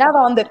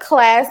the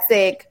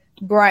classic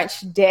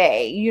brunch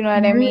day. You know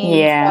what I mean?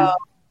 Yeah. So,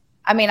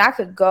 I mean, I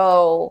could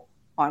go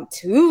on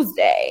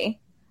Tuesday,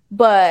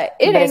 but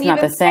it But ain't it's not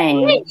even the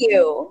same. menu.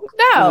 No.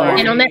 Yeah.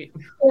 And on that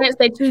chance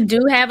that you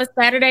do have a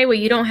Saturday where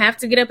you don't have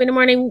to get up in the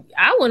morning,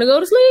 I want to go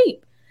to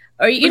sleep.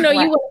 Or, you know, Right.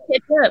 you want to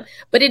catch up.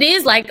 But it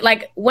is like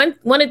one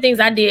of the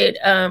things I did,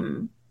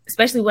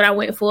 especially when I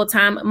went full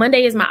time,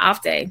 Monday is my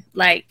off day.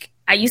 Like,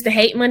 I used to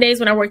hate Mondays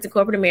when I worked in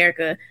corporate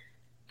America.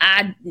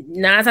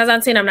 9 times out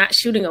of 10, I'm not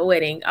shooting a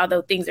wedding,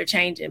 although things are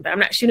changing, but I'm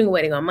not shooting a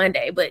wedding on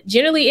Monday. But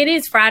generally it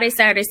is Friday,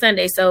 Saturday,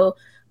 Sunday. So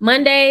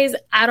Mondays,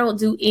 I don't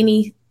do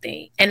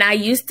anything. And I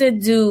used to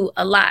do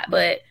a lot,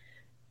 but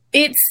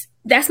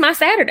that's my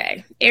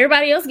Saturday.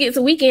 Everybody else gets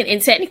a weekend,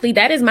 and technically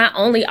that is my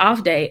only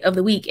off day of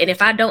the week. And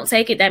if I don't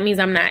take it, that means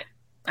I'm not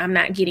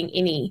getting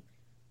any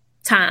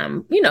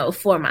time, you know,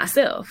 for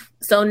myself.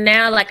 So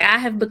now, like, I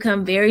have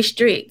become very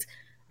strict.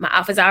 My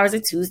office hours are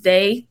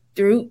Tuesday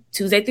through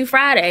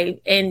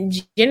Friday, and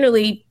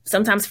generally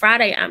sometimes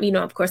Friday, you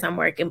know, of course I'm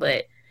working,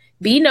 but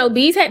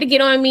B's had to get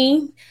on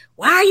me.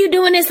 Why are you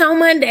doing this on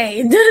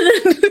Monday?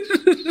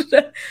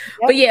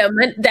 But yeah,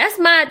 that's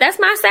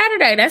my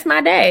Saturday. That's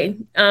my day.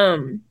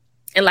 And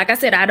like I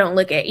said, I don't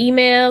look at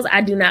emails.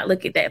 I do not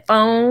look at that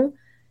phone.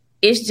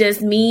 It's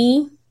just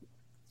me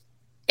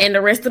and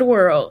the rest of the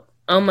world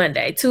on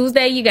Monday.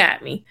 Tuesday, you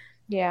got me.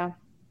 Yeah.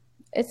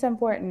 It's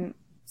important.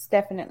 It's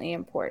definitely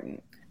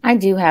important. I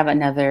do have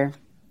another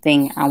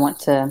thing I want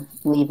to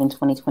leave in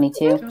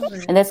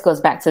 2022. And this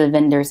goes back to the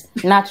vendors,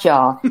 not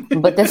y'all,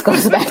 but this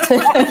goes back to...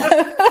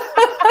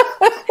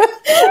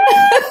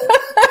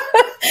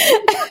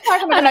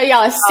 I know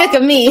y'all are sick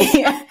of me.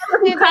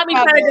 You caught me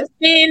trying to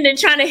defend and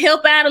trying to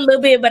help out a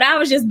little bit, but I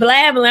was just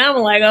blabbing. I'm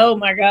like, oh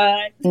my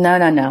God.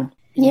 No.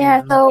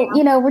 Yeah, so,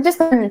 you know, we're just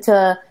going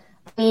to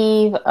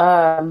leave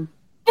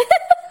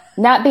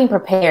not being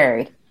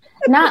prepared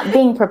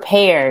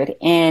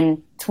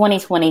in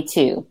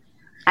 2022.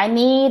 I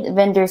need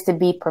vendors to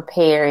be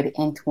prepared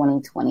in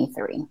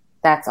 2023.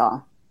 That's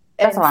all.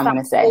 That's all I'm going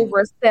to say.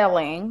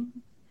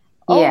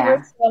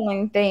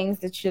 Overselling things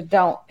that you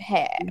don't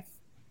have.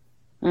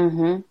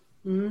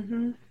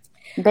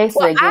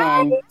 Basically,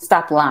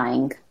 stop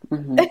lying.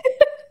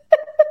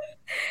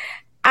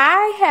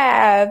 I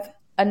have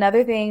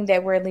another thing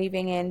that we're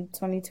leaving in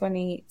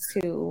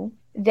 2022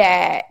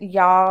 that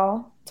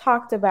y'all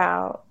talked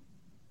about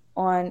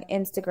on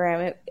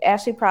Instagram.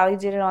 Ashley probably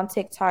did it on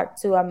TikTok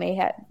too. I may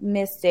have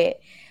missed it,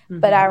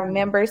 but I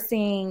remember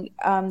seeing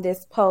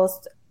this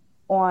post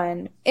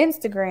on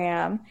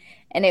Instagram,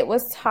 and it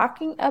was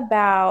talking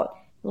about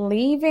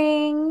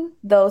leaving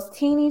those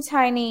teeny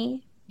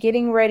tiny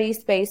getting ready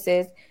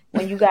spaces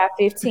when you got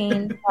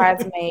 15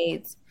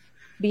 bridesmaids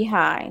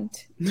behind.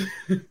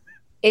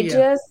 It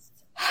just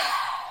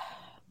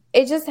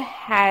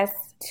has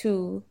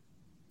to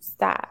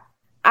stop.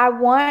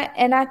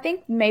 And I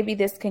think maybe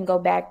this can go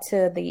back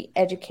to the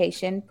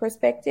education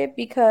perspective,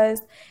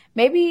 because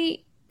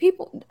maybe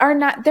people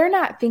they're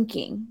not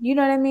thinking, you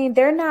know what I mean?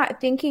 They're not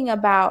thinking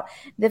about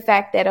the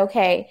fact that,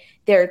 okay,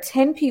 there are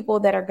 10 people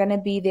that are going to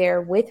be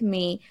there with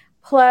me,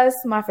 plus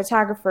my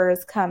photographer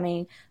is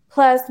coming,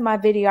 plus my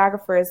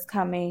videographer is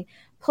coming,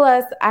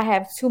 plus I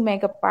have 2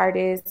 makeup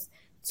artists,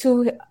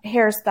 2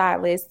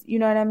 hairstylists, you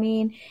know what I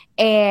mean?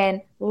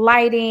 And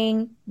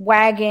lighting,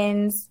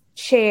 wagons,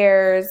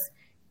 chairs,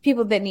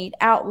 people that need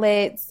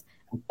outlets.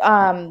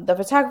 The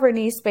photographer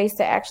needs space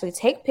to actually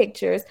take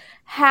pictures.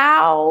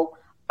 How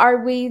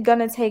are we going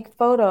to take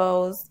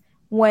photos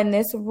when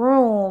this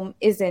room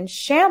is in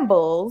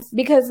shambles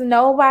because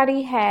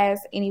nobody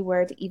has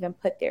anywhere to even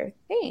put their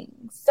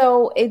things?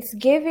 So it's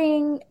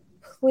giving,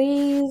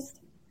 please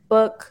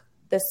book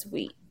the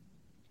suite.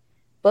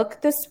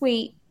 Book the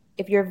suite.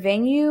 If your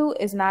venue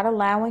is not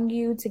allowing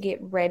you to get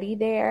ready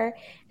there,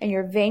 and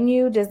your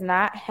venue does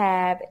not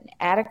have an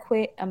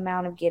adequate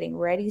amount of getting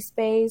ready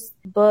space,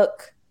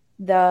 book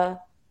the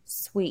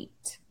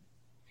suite.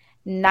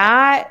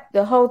 Not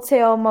the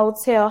hotel,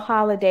 motel,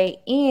 Holiday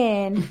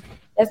Inn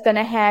that's going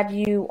to have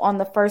you on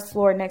the first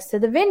floor next to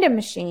the vending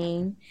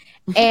machine.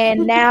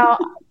 And now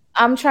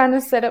I'm trying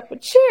to set up a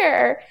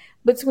chair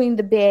between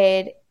the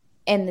bed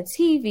and the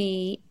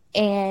TV,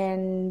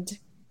 and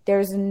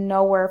there's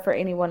nowhere for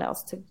anyone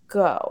else to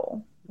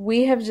go.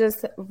 We have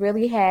just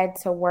really had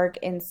to work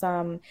in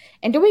some,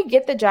 and do we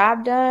get the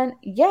job done?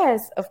 Yes,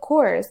 of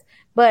course.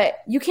 but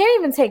you can't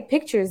even take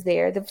pictures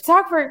there. The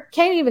photographer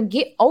can't even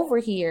get over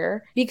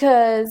here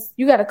because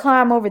you got to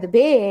climb over the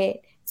bed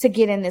to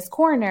get in this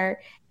corner.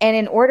 And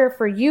in order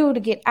for you to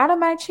get out of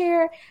my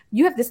chair,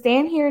 you have to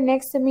stand here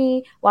next to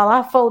me while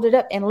I fold it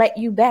up and let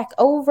you back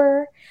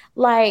over.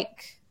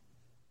 Like,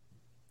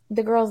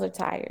 the girls are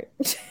tired.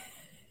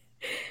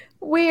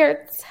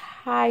 We're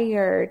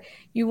tired.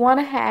 You want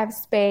to have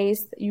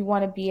space. You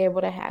want to be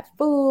able to have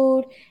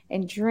food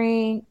and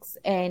drinks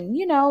and,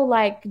 you know,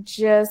 like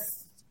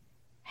just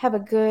have a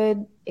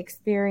good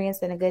experience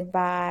and a good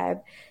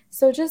vibe.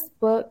 So just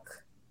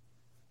book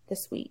the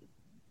suite.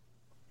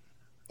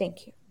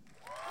 Thank you.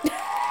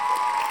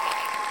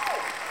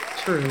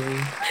 Truly.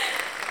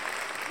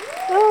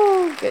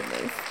 Oh,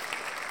 goodness.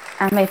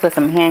 I may put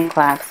some hand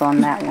claps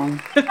on that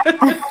one.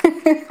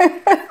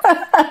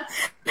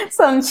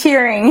 Some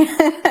cheering.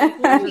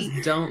 People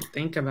just don't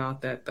think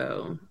about that,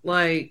 though.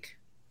 Like,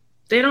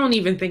 they don't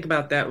even think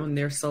about that when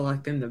they're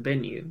selecting the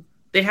venue.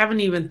 They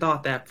haven't even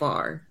thought that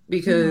far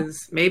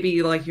because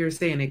maybe, like you're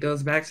saying, it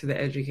goes back to the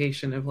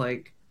education of,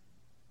 like,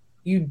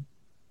 you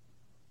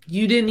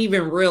didn't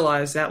even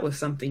realize that was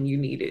something you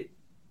needed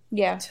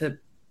to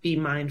be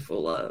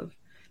mindful of.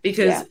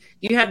 Because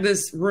you have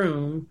this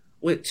room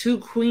with 2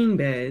 queen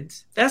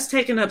beds. That's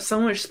taking up so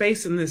much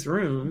space in this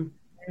room.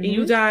 And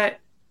you got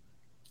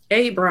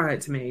 8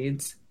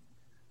 bridesmaids,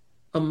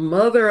 a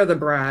mother of the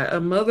bride, a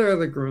mother of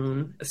the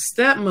groom, a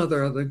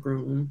stepmother of the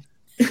groom,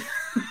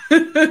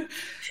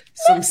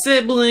 some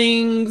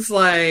siblings,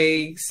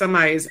 like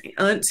somebody's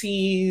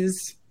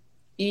aunties.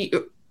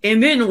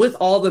 And then with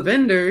all the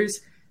vendors,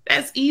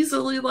 that's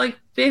easily like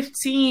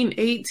 15,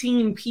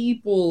 18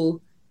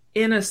 people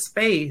in a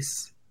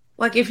space.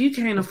 Like, if you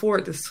can't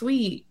afford the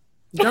suite,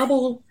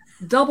 double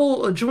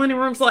adjoining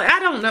rooms. Like, I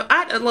don't know.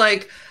 I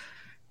like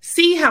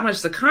see how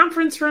much the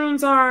conference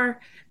rooms are,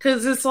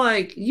 because it's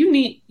like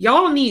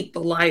y'all need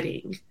the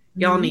lighting.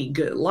 Y'all need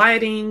good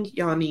lighting.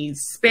 Y'all need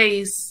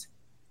space,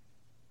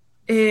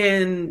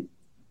 and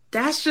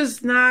that's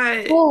just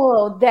not.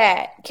 Oh,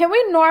 that. Can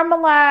we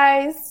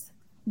normalize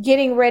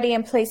getting ready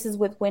in places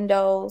with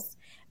windows?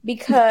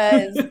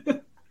 Because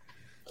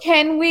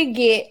can we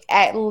get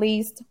at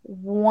least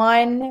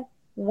one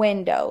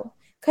window?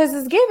 Because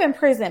it's giving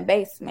prison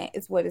basement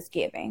is what it's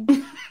giving.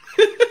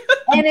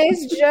 And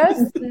it's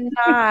just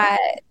not,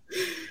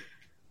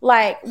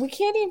 like, we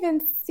can't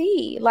even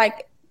see.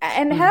 Like,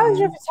 and how is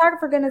your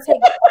photographer going to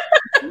take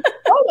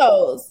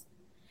photos?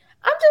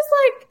 I'm just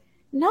like,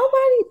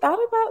 nobody thought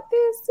about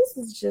this. This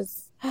is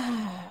just,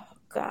 oh,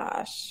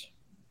 gosh.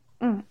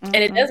 And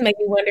it does make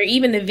me wonder,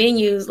 even the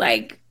venues,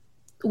 like,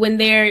 when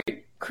they're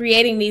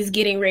creating these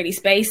getting ready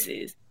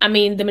spaces, I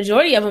mean, the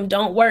majority of them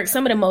don't work.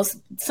 Some of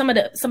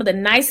the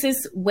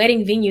nicest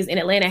wedding venues in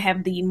Atlanta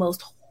have the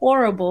most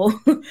horrible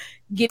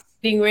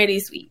getting ready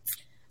suites.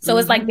 So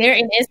it's like they're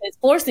in essence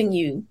forcing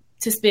you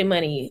to spend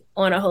money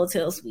on a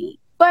hotel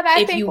suite. But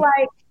I think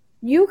like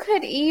you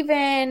could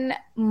even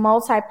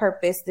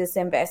multi-purpose this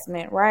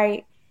investment,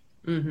 right?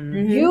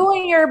 You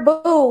and your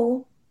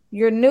boo,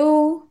 your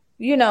new,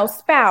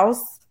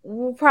 spouse,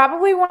 will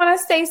probably want to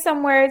stay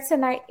somewhere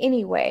tonight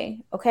anyway.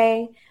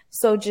 Okay.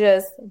 So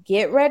just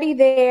get ready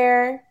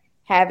there,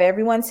 have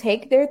everyone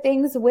take their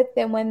things with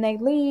them when they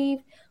leave,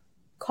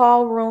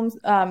 call rooms,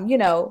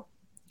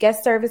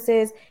 guest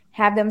services,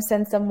 have them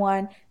send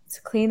someone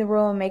to clean the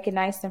room, make it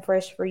nice and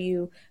fresh for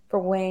you for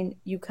when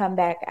you come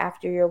back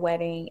after your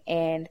wedding,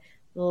 and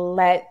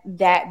let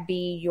that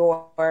be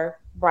your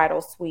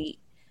bridal suite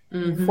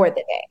for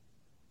the day.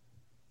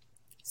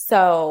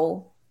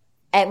 So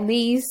at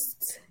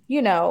least,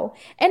 and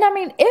I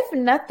mean, if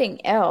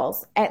nothing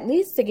else, at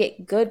least to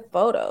get good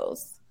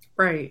photos.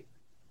 Right.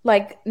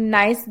 Like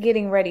nice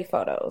getting ready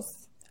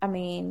photos. I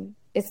mean,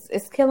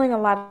 it's killing a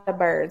lot of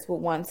birds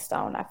with one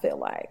stone, I feel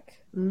like.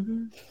 I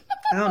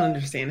don't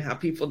understand how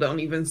people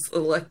don't even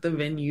select the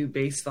venue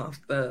based off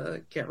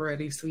the get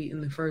ready suite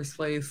in the first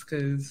place,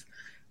 because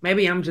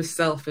maybe I'm just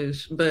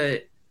selfish,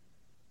 but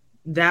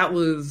that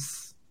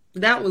was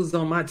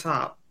on my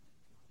top.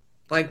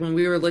 Like when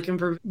we were looking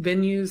for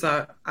venues,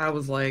 I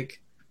was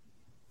like,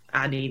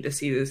 I need to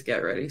see this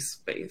get ready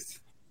space.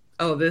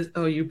 Oh,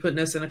 you putting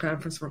us in a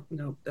conference room?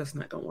 No, that's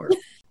not gonna work.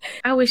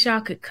 I wish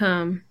y'all could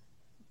come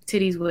to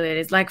these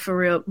weddings, like for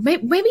real.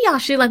 Maybe y'all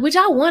should. Like, would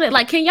y'all want it?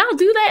 Like, can y'all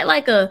do that?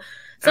 Like I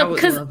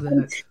would love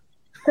that.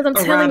 Because I'm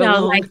telling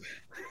y'all, like,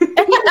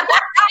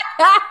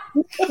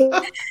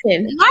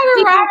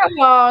 right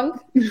along.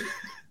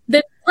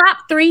 The top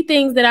 3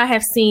 things that I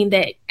have seen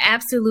that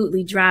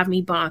absolutely drive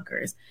me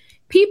bonkers.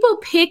 People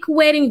pick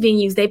wedding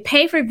venues. They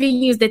pay for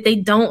venues that they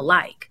don't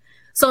like.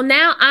 So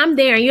now I'm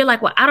there and you're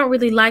like, well, I don't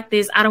really like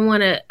this. I don't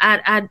want to,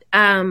 I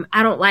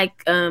don't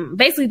like,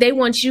 basically they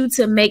want you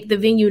to make the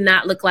venue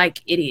not look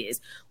like it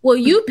is. Well,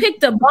 you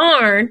picked a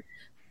barn,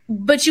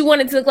 but you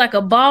want it to look like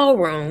a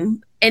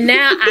ballroom. And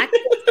now I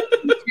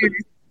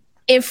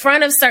in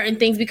front of certain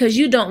things because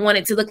you don't want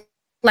it to look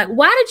like,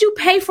 why did you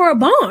pay for a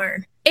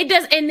barn? It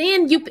does. And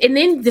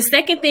then the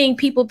second thing,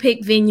 people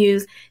pick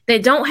venues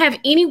that don't have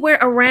anywhere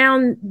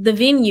around the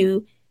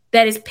venue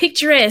that is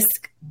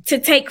picturesque to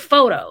take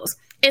photos.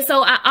 And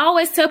so I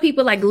always tell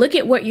people, like, look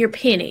at what you're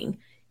pinning.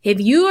 If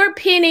you are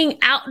pinning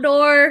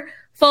outdoor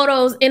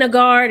photos in a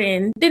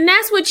garden, then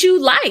that's what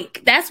you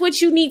like. That's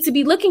what you need to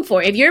be looking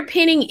for. If you're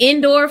pinning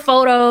indoor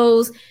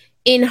photos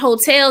in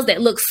hotels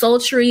that look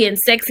sultry and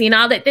sexy and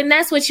all that, then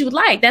that's what you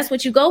like. That's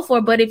what you go for.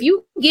 But if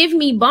you give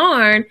me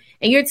barn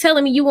and you're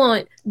telling me you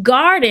want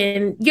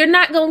garden, you're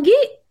not going to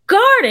get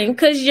garden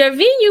because your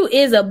venue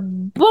is a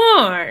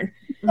barn.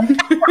 And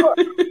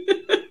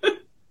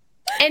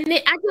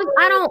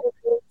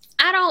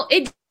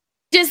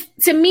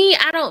to me,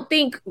 I don't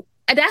think,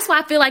 that's why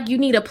I feel like you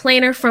need a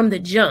planner from the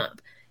jump,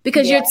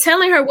 because you're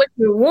telling her what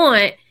you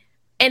want.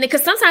 And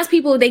because sometimes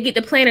people, they get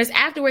the planners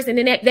afterwards and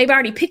then they've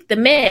already picked the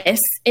mess.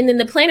 And then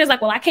the planner's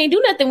like, well, I can't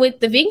do nothing with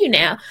the venue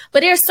now.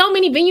 But there's so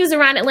many venues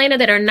around Atlanta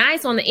that are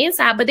nice on the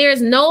inside, but there's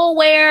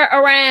nowhere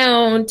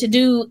around to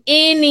do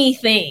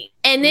anything.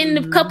 And then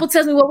the couple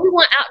tells me, well, we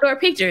want outdoor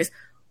pictures.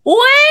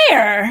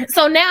 Where?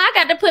 So now I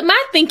got to put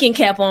my thinking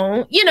cap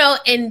on,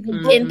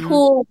 and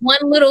pull one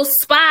little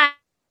spot,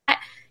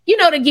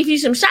 to give you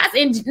some shots.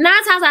 And 9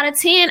 times out of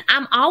 10,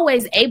 I'm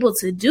always able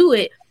to do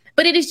it.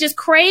 But it is just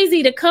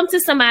crazy to come to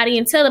somebody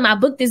and tell them I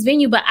booked this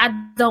venue, but I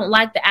don't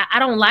like I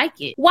don't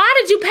like it. Why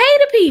did you pay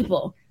the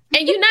people?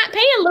 And you're not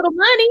paying little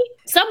money.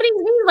 Some of these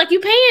venues, like, you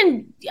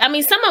paying,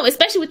 some of them,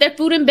 especially with their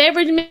food and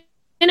beverage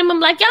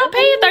minimum, like, y'all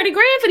paying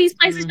 $30,000 for these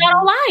places y'all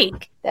don't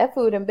like. That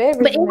food and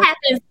beverage. But it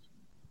happens.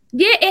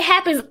 Yeah, it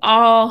happens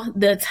all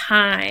the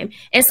time.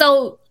 And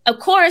so, of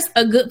course,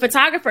 a good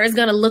photographer is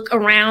going to look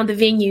around the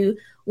venue,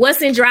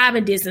 what's in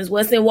driving distance,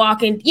 what's in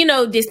walking,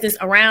 distance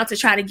around to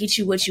try to get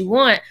you what you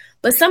want.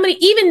 But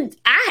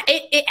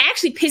it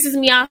actually pisses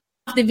me off,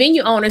 the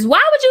venue owners.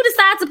 Why would you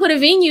decide to put a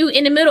venue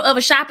in the middle of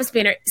a shopping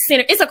center?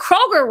 It's a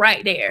Kroger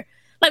right there.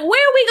 Like, where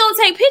are we going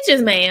to take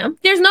pictures, ma'am?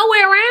 There's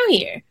nowhere around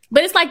here.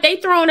 But it's like they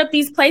throwing up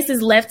these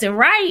places left and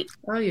right.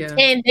 Oh, yeah.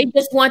 And they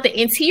just want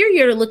the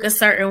interior to look a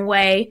certain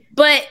way.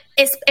 But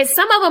it's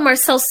some of them are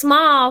so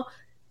small,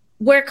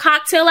 where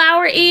cocktail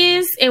hour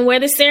is and where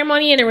the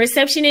ceremony and the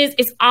reception is,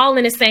 it's all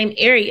in the same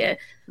area.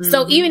 Mm-hmm.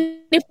 So even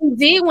if we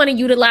did want to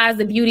utilize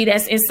the beauty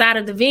that's inside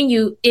of the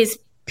venue, it's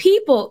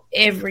people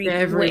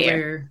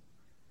everywhere.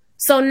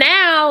 So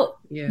now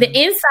the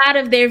inside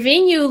of their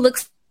venue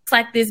looks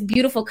like this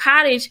beautiful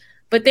cottage,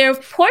 but their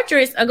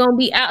portraits are going to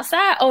be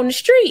outside on the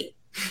street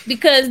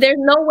because there's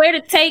nowhere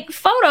to take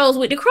photos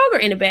with the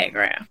Kroger in the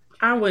background.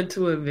 I went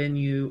to a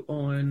venue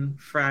on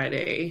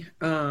Friday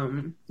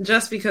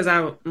just because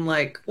I'm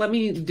like, let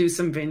me do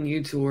some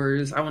venue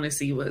tours. I want to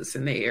see what's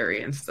in the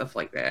area and stuff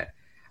like that.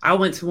 I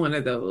went to one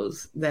of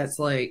those that's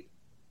like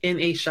in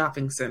a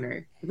shopping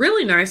center.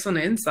 Really nice on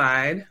the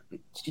inside.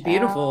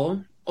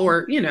 Beautiful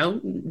or,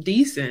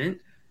 decent.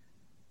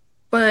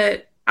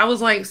 But I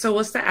was like, so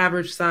what's the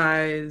average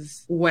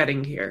size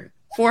wedding here?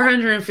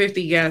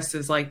 450 guests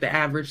is like the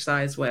average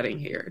size wedding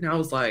here. And I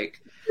was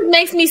like, it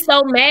makes me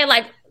so mad.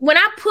 Like, when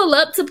I pull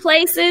up to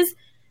places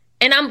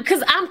and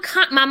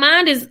my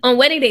mind is on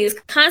wedding day is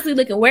constantly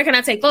looking, where can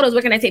I take photos?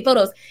 Where can I take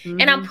photos?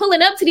 Mm-hmm. And I'm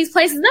pulling up to these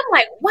places and I'm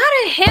like,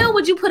 why the hell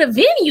would you put a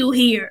venue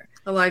here?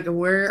 Like,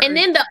 where? And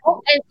then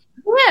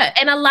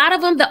and a lot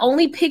of them, the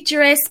only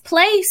picturesque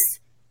place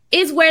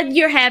is where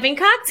you're having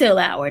cocktail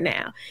hour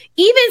now.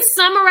 Even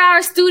Summer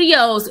Hour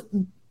Studios,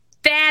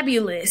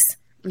 fabulous.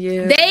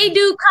 Yeah. They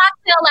do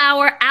cocktail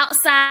hour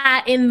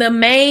outside in the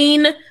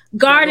main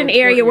garden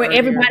area where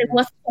everybody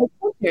wants to take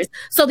pictures.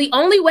 So the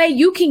only way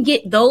you can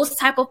get those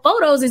type of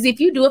photos is if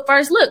you do a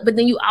first look, but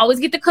then you always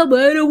get the couple,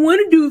 I don't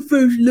want to do a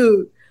first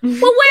look. Well,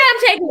 where I'm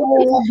taking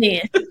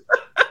the then?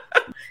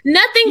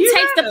 Nothing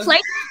takes the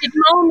place at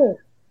the moment.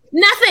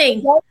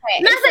 Nothing.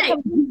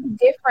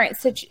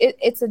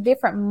 It's a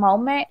different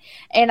moment.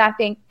 And I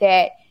think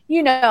that,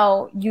 you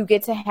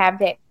get to have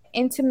that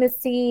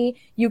intimacy.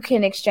 You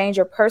can exchange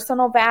your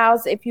personal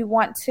vows if you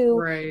want to.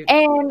 Right.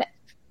 And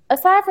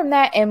aside from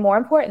that, and more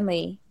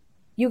importantly,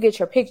 you get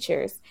your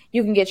pictures.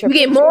 You can get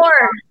get more.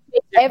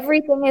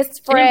 Everything is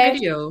fresh.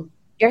 Your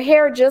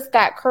hair just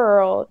got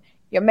curled.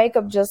 Your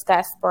makeup just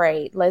got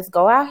sprayed. Let's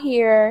go out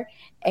here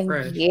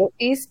and get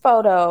these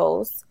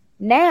photos.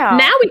 Now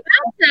we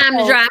got time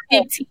to drive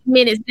 15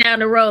 minutes down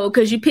the road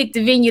because you picked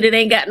a venue that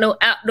ain't got no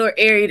outdoor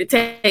area to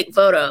take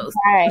photos.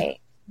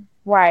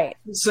 Right.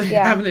 So you're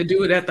having to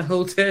do it at the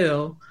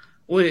hotel,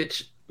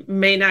 which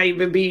may not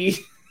even be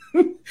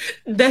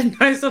that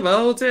nice of a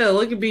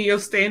hotel. It could be your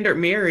standard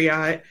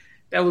Marriott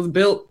that was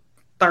built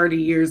 30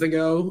 years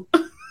ago.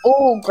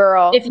 Oh,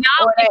 girl. If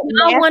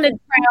y'all want to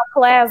Crown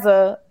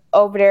Plaza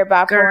over there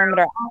by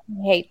Perimeter, I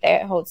hate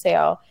that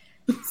hotel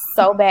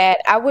so bad.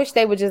 I wish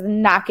they would just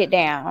knock it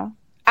down.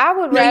 I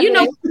would rather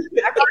knock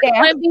it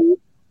down.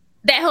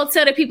 That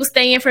hotel that people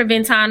stay in for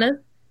Ventana.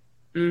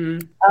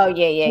 Mm-hmm. Oh,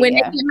 yeah. When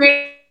they get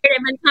married at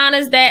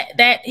Ventana's,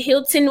 that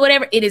Hilton,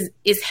 whatever,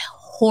 it's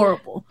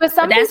horrible. But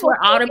that's where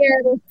all some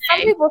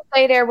people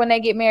stay there when they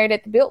get married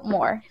at the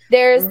Biltmore.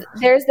 There's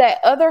that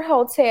other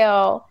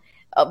hotel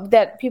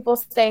that people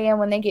stay in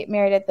when they get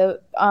married at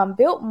the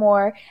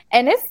Biltmore,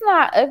 and it's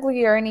not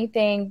ugly or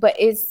anything, but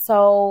it's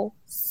so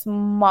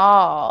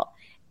small.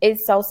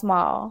 It's so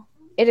small.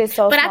 It is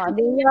so But small.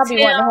 Then y'all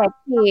be wanting to have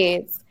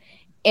kids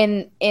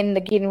in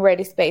the getting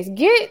ready space.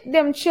 Get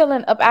them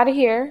chilling up out of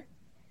here.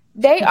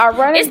 They are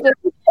running. Sometimes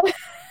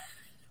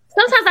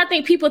I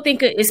think people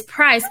think it's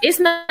price. It's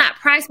not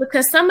price,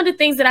 because some of the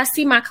things that I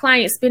see my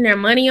clients spend their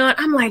money on,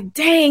 I'm like,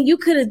 dang, you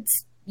could have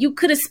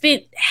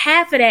spent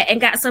half of that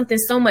and got something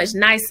so much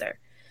nicer.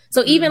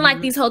 So even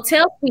like these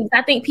hotel suites,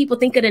 I think people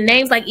think of the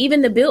names, like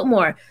even the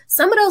Biltmore.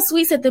 Some of those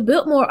suites at the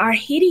Biltmore are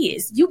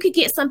hideous. You could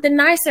get something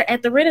nicer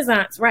at the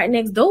Renaissance right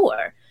next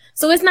door.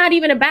 So it's not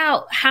even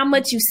about how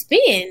much you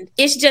spend.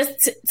 It's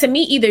just, to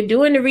me, either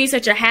doing the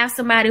research or have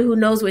somebody who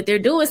knows what they're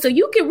doing. So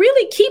you can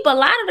really keep a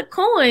lot of the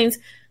coins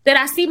that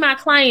I see my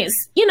clients,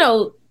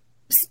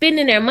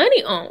 spending their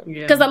money on.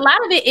 Because a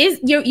lot of it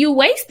is you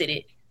wasted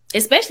it,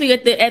 especially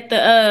at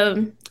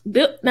the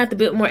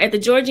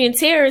Georgian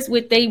Terrace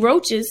with they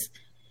roaches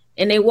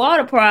and they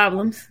water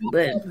problems.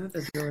 But not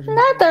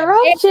the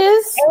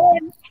roaches.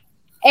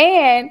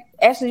 And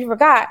actually, you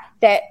forgot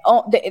that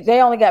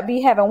they only got be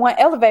having one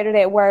elevator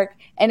that work,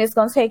 and it's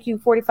going to take you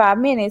 45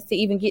 minutes to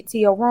even get to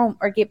your room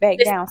or get back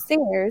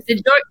downstairs.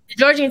 The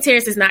Georgian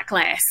Terrace is not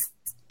class.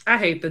 I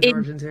hate the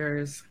Georgian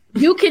Terrace.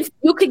 You could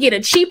get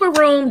a cheaper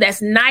room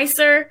that's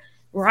nicer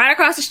right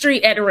across the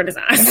street at the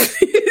Renaissance.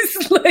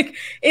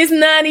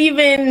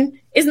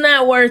 It's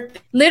not worth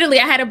it.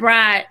 Literally, I had a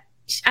bride.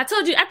 I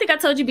think I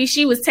told you, B,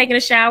 she was taking a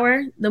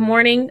shower the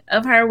morning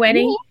of her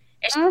wedding,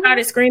 and she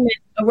started screaming.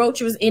 A roach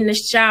was in the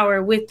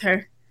shower with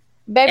her.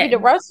 Baby, the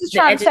roaches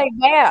trying to take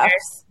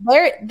baths.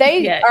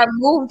 They are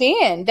moved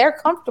in. They're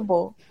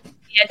comfortable.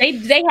 Yeah,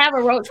 they have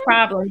a roach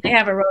problem. They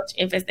have a roach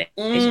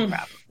infestation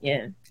problem.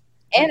 Yeah.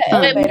 And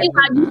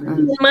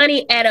you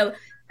money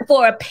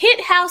for a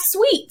penthouse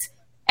suite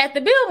at the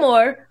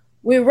Biltmore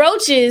with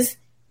roaches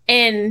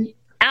and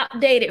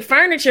outdated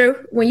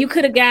furniture when you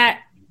could have got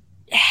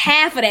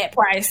half of that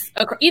price.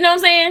 You know what I'm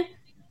saying?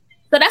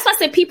 So that's why I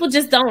said people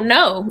just don't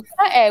know.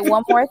 I add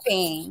one more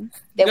thing.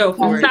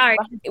 Sorry.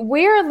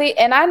 Weirdly,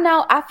 and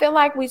I feel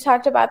like we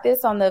talked about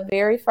this on the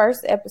very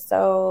first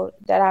episode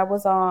that I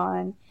was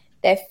on,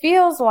 that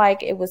feels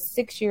like it was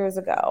 6 years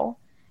ago.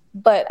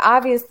 But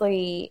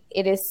obviously,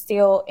 it is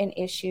still an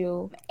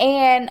issue.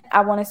 And I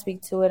want to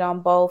speak to it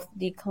on both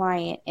the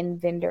client and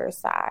vendor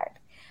side.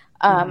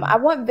 I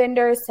want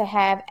vendors to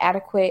have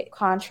adequate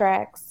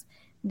contracts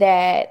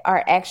that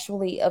are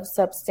actually of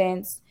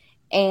substance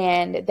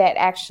and that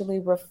actually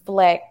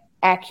reflect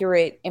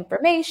accurate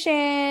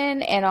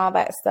information and all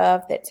that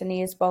stuff that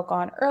Tania spoke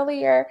on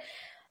earlier.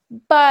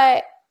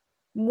 But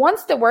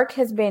once the work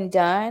has been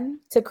done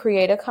to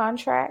create a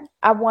contract,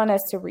 I want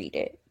us to read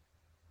it.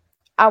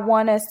 I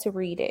want us to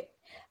read it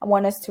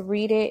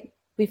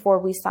before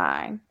we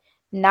sign,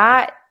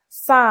 not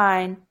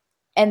sign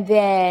and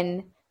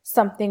then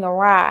something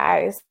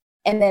arrives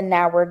and then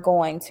now we're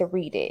going to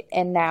read it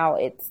and now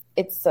it's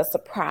a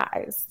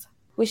surprise.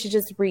 We should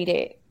just read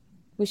it.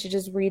 We should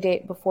just read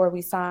it before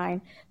we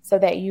sign so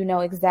that you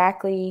know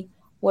exactly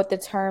what the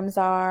terms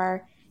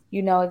are,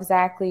 you know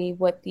exactly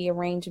what the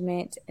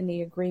arrangement and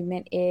the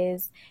agreement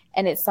is,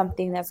 and it's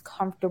something that's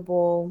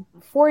comfortable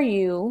for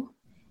you.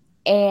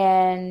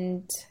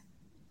 And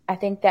I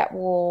think that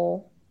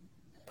will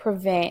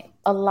prevent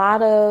a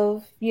lot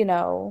of,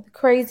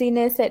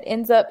 craziness that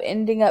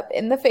ending up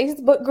in the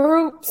Facebook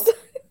groups.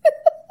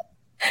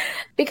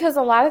 Because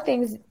a lot of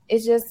things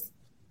is just,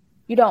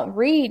 you don't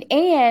read.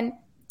 And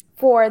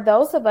for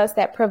those of us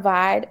that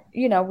provide,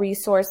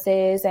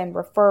 resources and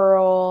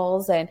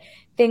referrals and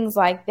things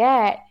like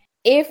that,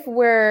 if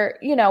we're,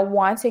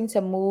 wanting to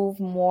move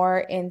more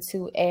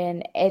into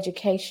an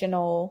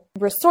educational,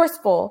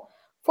 resourceful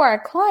for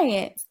our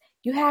clients,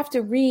 you have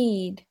to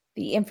read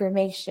the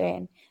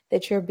information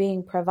that you're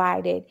being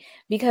provided.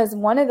 Because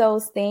one of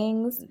those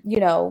things,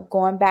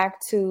 going back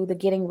to the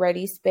getting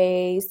ready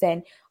space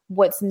and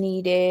what's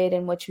needed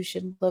and what you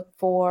should look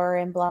for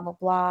and blah, blah,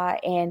 blah.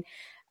 And,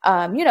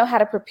 how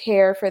to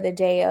prepare for the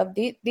day of.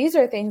 These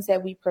are things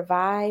that we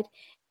provide.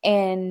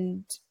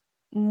 And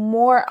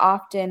more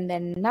often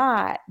than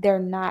not, they're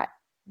not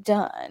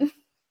done.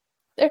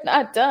 They're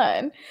not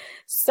done.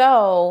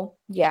 So,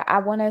 yeah, I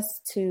want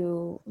us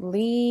to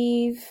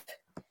leave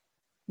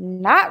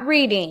not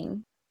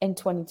reading in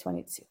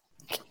 2022.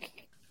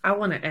 I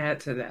want to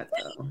add to that,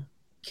 though.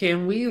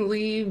 Can we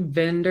leave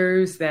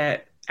vendors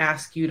that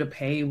ask you to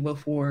pay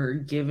before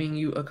giving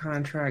you a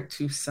contract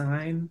to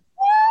sign?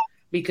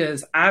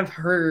 Because I've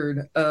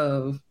heard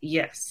of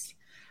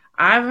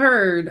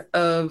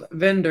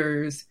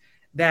vendors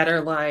that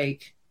are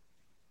like,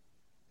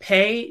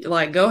 pay,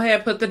 like, go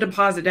ahead, put the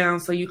deposit down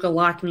so you can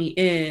lock me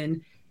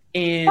in.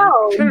 And I'm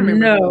trying to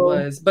remember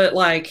what it was, but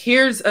like,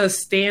 here's a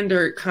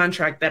standard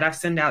contract that I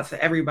send out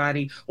to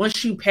everybody.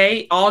 Once you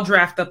pay, I'll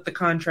draft up the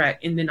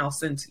contract and then I'll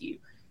send to you.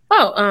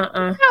 That's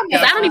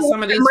what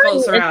some of these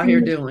folks are out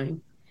here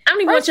doing. I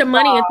don't even want your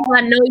money until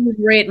I know you've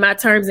read my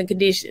terms and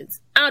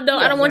conditions. I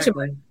don't want your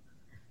money.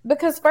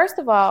 Because first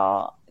of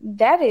all,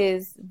 that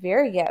is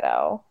very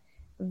ghetto,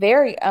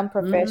 very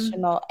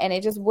unprofessional, and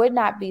it just would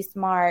not be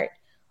smart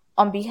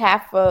on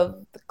behalf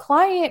of the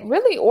client,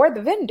 really, or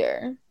the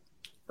vendor.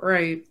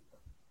 Right.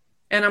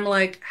 And I'm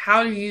like,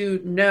 how do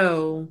you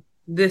know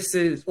this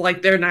is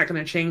like they're not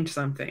going to change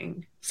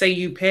something? Say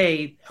you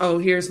pay, oh,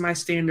 here's my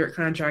standard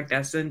contract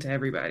I send to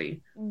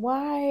everybody.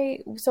 Why?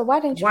 So why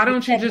didn't you? Why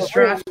don't you have just a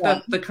real draft one?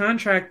 up the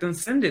contract and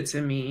send it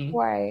to me?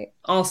 Right.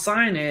 I'll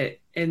sign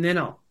it and then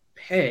I'll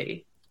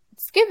pay.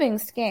 It's giving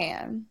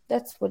scam.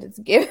 That's what it's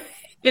giving.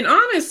 And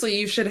honestly,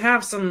 you should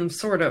have some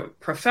sort of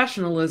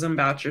professionalism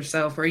about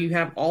yourself where you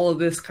have all of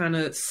this kind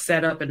of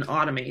set up and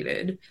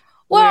automated.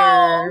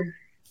 Well, where...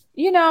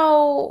 you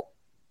know,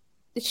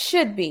 it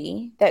should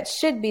be. That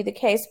should be the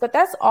case. But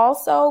that's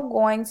also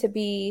going to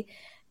be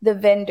the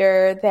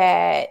vendor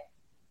that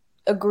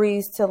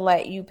agrees to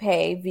let you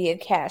pay via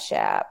Cash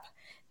App.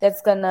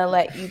 That's going to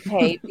let you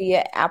pay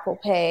via Apple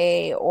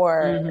Pay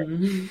or,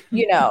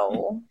 you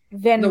know,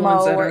 Venmo. The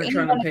ones that or aren't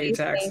trying to pay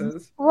taxes.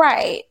 Things.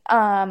 Right.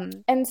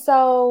 And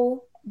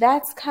so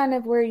that's kind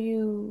of where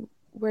you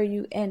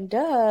end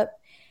up,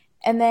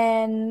 and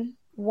then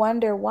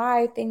wonder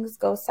why things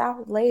go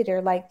south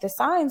later. Like the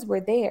signs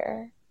were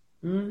there.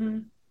 Mm-hmm.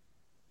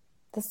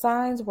 The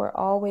signs were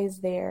always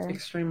there.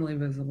 Extremely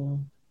visible.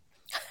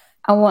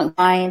 I want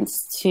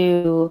clients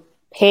to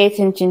pay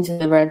attention to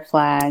the red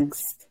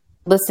flags,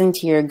 listen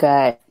to your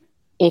gut.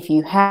 If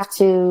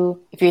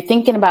you're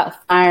thinking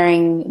about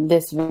firing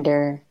this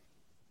vendor,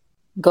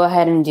 go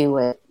ahead and do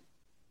it,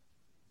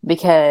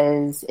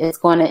 because it's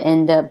going to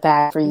end up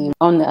bad for you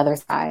on the other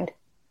side.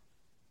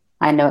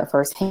 I know it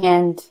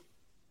firsthand,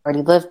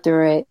 already lived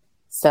through it.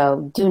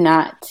 So do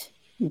not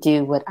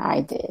do what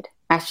I did.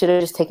 I should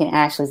have just taken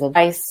Ashley's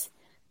advice,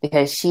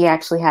 because she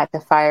actually had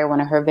to fire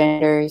one of her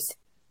vendors.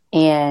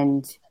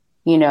 And,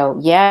 you know,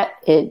 yeah,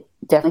 it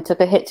definitely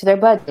took a hit to their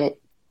budget,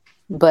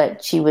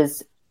 but she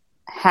was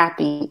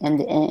happy in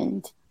the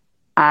end.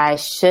 I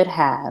should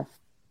have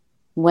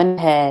went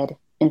ahead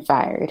and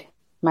fired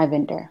my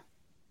vendor,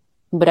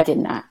 but I did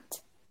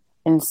not.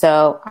 And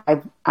so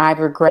I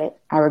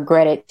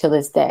regret it to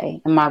this day.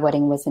 And my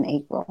wedding was in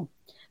April.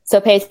 So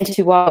pay attention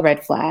to all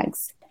red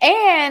flags.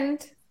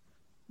 And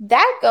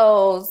that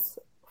goes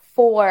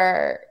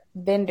for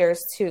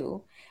vendors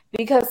too,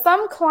 because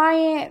some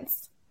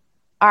clients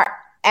are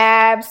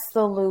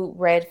absolute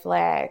red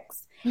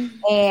flags.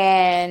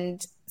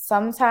 And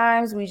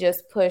sometimes we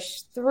just push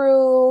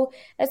through.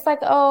 It's like,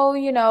 oh,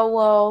 you know,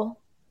 well,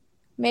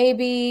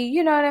 maybe,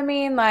 you know what I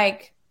mean?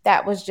 Like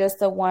that was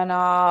just a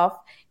one-off.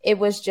 It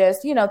was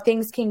just, you know,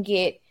 things can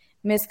get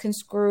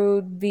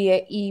misconstrued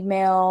via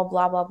email,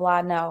 blah, blah,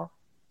 blah.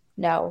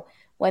 No.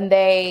 When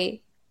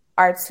they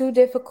are too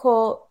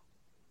difficult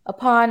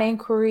upon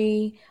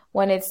inquiry,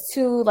 when it's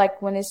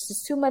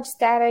just too much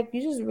static,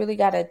 you just really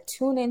got to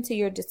tune into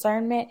your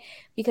discernment,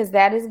 because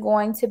that is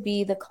going to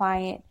be the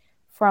client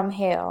from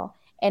hell.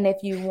 And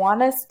if you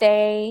want to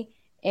stay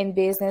in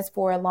business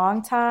for a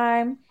long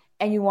time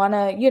and you want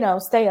to, you know,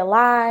 stay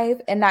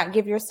alive and not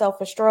give yourself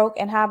a stroke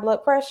and high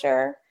blood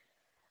pressure,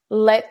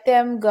 let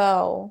them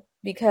go,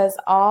 because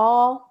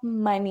all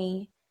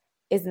money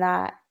is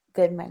not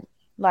good money.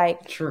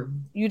 Like, true.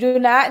 You do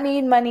not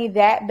need money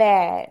that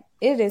bad.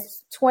 We're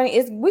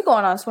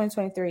going on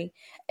 2023.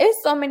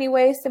 It's so many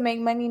ways to make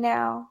money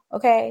now.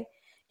 Okay.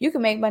 You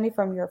can make money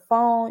from your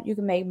phone. You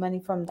can make money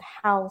from the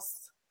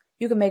house.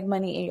 You can make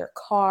money in your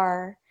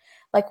car.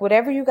 Like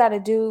whatever you got to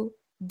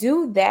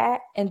do that,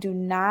 and do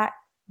not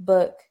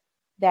book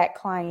that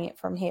client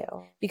from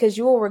hell, because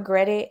you will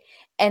regret it.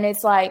 And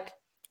it's like,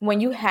 when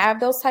you have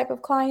those type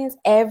of clients,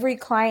 every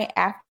client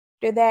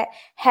after that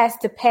has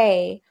to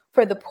pay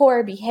for the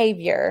poor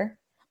behavior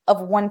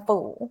of one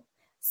fool.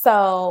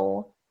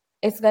 So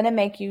it's going to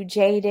make you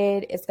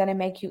jaded. It's going to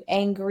make you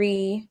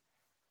angry.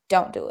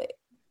 Don't do it.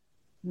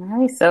 All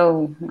right.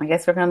 So I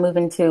guess we're going to move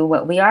into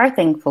what we are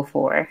thankful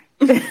for.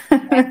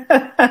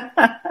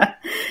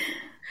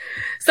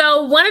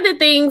 So one of the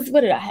things,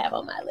 what did I have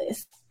on my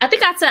list? I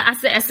think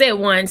I said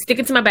one,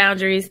 sticking to my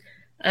boundaries,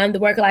 the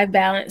work-life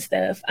balance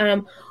stuff. One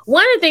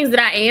of the things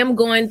that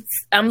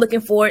I'm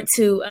looking forward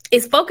to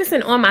is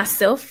focusing on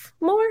myself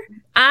more.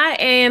 I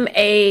am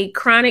a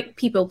chronic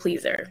people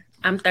pleaser.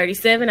 I'm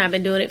 37. I've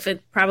been doing it for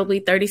probably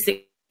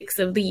 36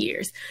 of the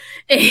years.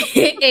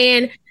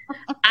 And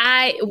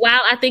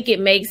while I think it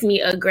makes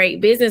me a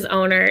great business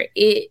owner,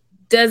 it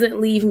doesn't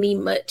leave me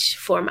much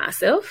for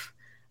myself,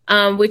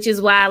 which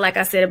is why, like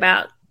I said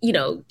about, you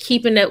know,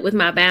 keeping up with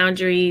my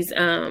boundaries,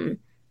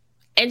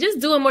 and just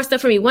doing more stuff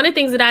for me. One of the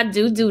things that I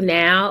do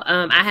now,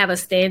 I have a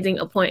standing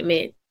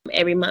appointment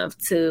every month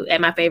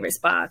at my favorite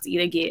spa to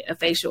either get a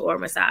facial or a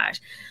massage.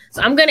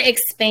 So I'm going to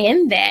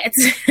expand that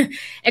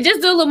and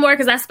just do a little more,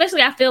 because I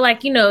feel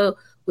like, you know,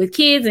 with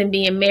kids and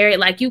being married,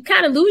 like you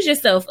kind of lose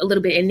yourself a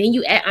little bit. And then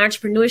you add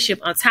entrepreneurship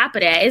on top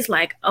of that. It's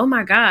like, oh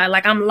my God,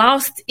 like I'm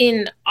lost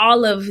in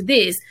all of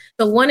this.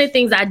 So one of the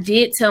things I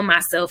did tell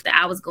myself that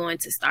I was going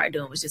to start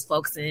doing was just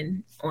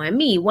focusing on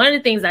me. One of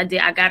the things I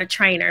did, I got a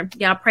trainer.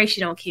 Y'all pray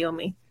she don't kill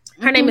me.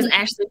 Her name is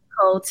Ashley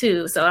Nicole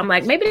too. So I'm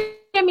like, maybe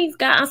that means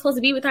God, I'm supposed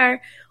to be with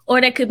her. Or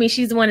that could mean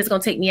she's the one that's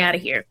going to take me out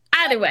of here.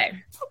 Either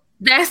way,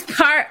 that's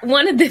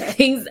one of the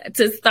things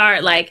to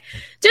start, like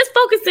just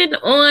focusing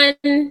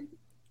on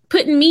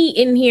putting me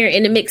in here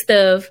in the mix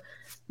of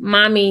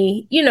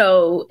mommy,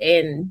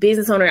 and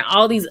business owner,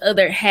 all these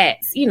other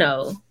hats,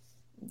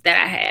 that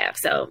I have.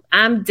 So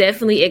I'm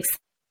definitely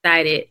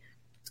excited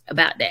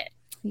about that.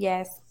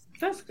 Yes.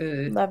 That's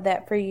good. Love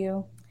that for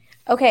you.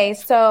 Okay,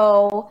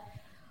 so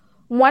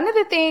one of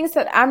the things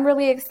that I'm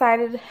really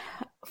excited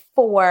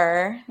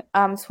for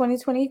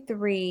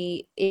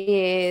 2023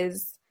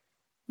 is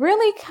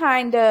really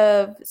kind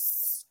of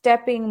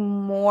stepping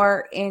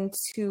more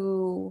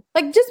into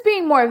like just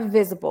being more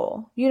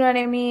visible. You know what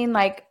I mean?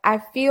 Like I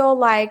feel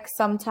like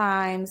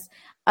sometimes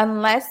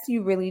unless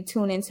you really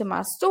tune into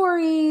my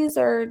stories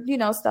or,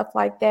 stuff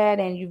like that,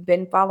 and you've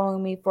been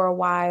following me for a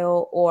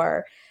while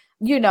or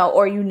you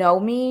know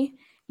me,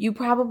 you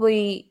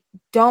probably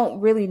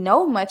don't really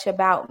know much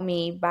about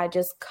me by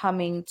just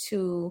coming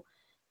to,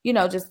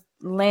 just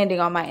landing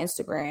on my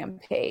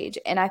Instagram page.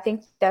 And I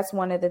think that's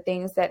one of the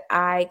things that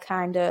I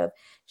kind of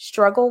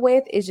struggle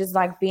with is just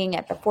like being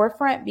at the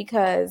forefront,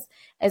 because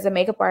as a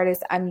makeup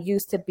artist, I'm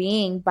used to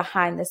being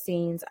behind the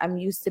scenes. I'm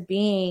used to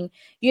being,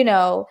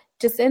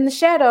 just in the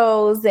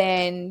shadows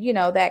and,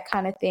 that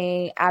kind of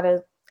thing, out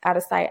of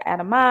sight, out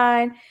of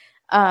mind,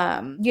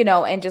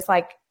 and just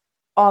like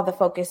all the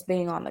focus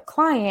being on the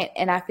client.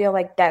 And I feel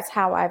like that's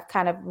how I've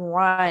kind of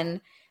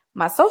run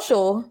my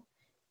social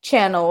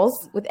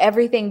channels, with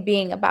everything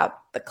being about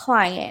the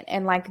client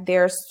and like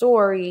their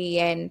story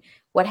and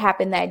what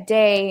happened that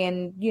day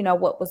and,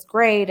 what was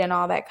great and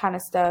all that kind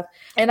of stuff.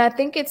 And I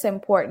think it's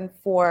important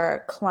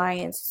for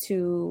clients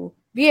to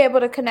be able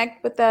to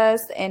connect with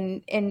us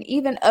and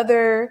even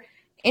other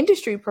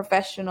industry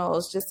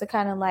professionals, just to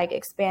kind of like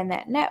expand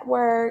that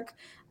network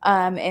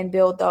and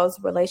build those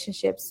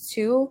relationships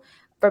too,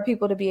 for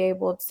people to be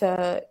able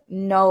to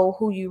know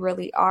who you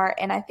really are.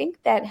 And I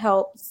think that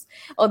helps,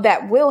 or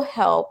that will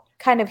help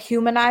kind of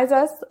humanize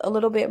us a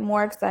little bit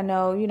more. Because I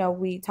know,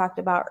 we talked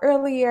about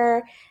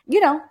earlier,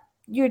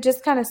 you're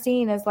just kind of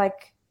seen as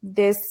like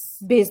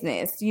this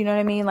business, you know what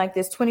I mean? Like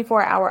this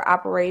 24-hour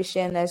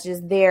operation that's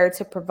just there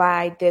to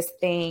provide this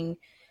thing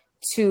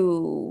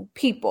to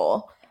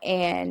people.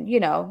 And,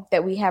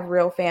 that we have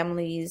real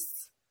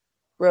families,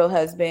 real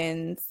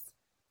husbands,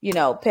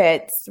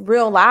 pets,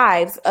 real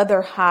lives,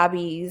 other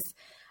hobbies,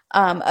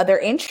 other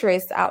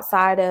interests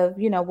outside of,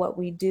 what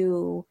we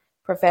do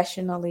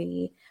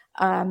professionally.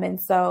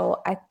 And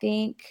so I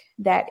think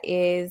that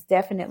is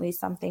definitely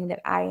something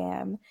that I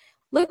am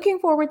looking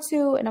forward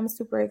to, and I'm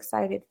super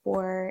excited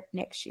for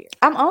next year.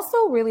 I'm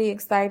also really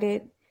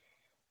excited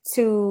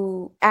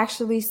to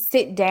actually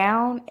sit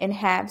down and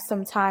have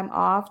some time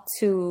off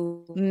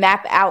to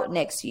map out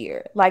next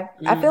year. Like,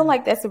 I feel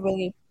like that's a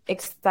really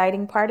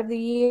exciting part of the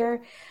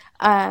year.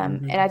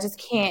 And I just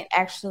can't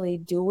actually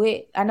do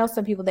it. I know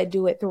some people that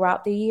do it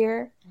throughout the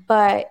year,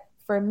 but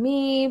for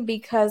me,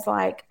 because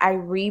like I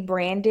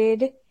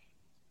rebranded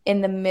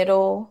in the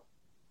middle,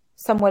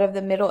 somewhat of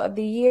the middle of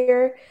the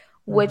year,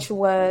 which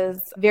was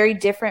very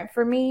different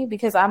for me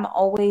because I'm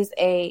always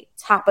a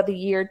top of the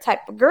year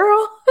type of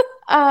girl.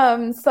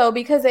 So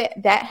because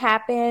that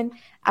happened,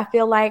 I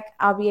feel like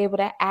I'll be able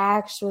to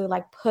actually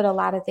like put a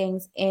lot of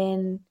things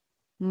in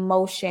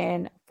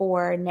motion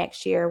for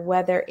next year,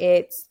 whether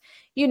it's,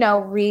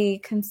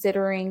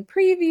 reconsidering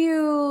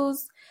previews,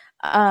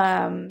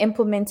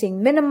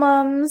 implementing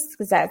minimums,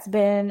 because that's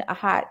been a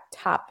hot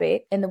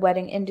topic in the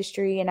wedding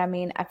industry. And I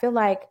mean, I feel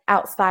like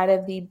outside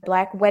of the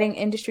Black wedding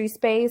industry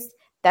space,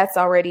 that's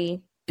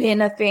already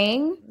been a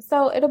thing.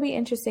 So it'll be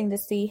interesting to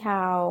see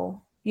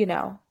how,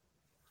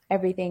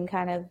 everything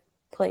kind of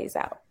plays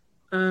out.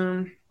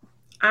 I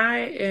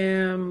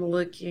am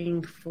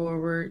looking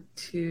forward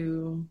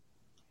to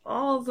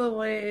all the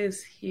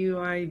ways Hue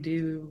I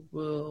Do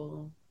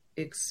will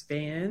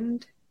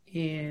expand,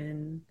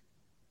 and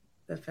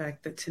the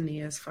fact that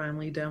Tania is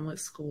finally done with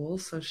school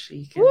so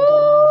she can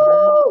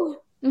do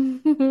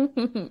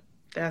more.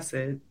 That's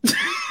it.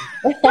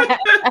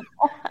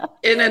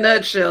 In a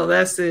nutshell,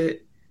 that's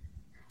it.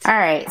 All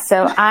right.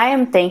 So I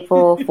am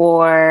thankful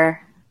for,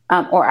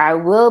 or I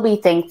will be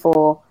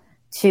thankful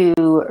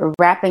to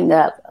wrapping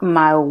up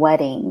my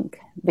wedding,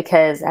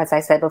 because as I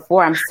said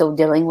before, I'm still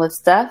dealing with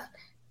stuff.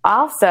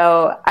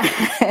 Also,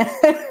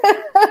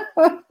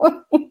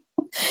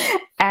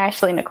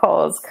 Ashley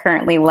Nicole is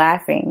currently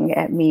laughing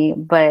at me,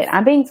 but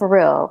I'm being for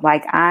real.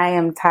 Like, I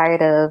am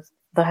tired of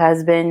the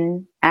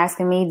husband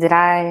asking me, did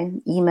I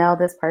email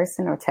this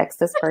person or text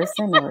this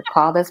person or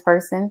call this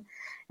person?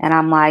 And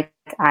I'm like,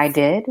 I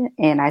did.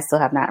 And I still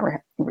have not,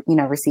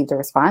 received a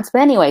response.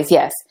 But anyways,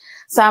 yes.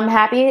 So I'm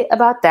happy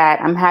about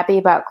that. I'm happy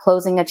about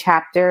closing a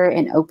chapter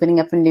and opening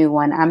up a new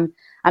one.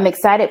 I'm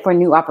excited for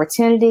new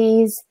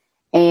opportunities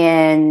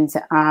and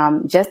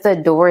just the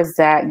doors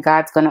that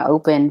God's going to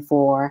open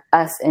for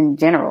us in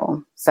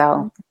general.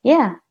 So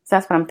yeah, so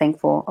that's what I'm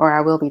thankful, or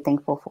I will be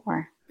thankful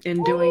for.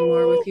 And doing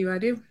more with You I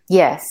Do.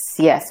 Yes.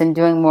 And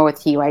doing more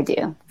with You I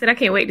Do. So I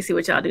can't wait to see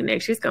what y'all do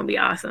next year. It's going to be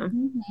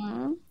awesome.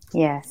 Mm-hmm.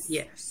 Yes.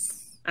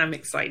 I'm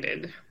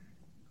excited,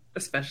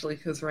 especially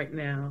because right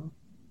now,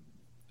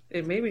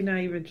 and maybe not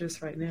even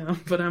just right now,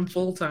 but I'm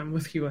full-time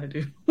with You I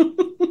Do.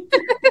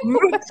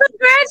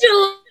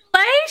 Congratulations.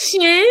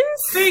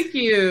 Congratulations. Thank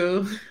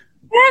you.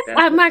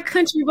 That's my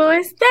country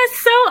voice. That's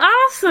so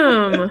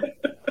awesome.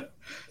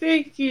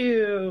 Thank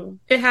you.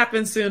 It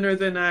happened sooner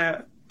than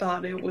I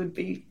thought it would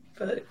be,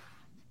 but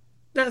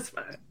that's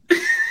fine. I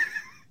mean,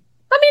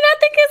 I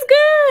think it's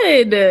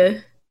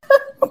good.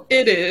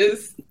 It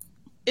is.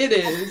 It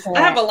is. I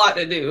have a lot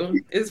to do.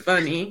 It's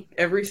funny.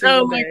 Every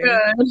single day. Oh my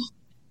God.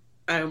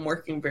 I am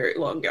working very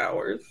long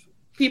hours.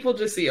 People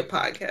just see a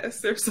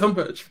podcast. There's so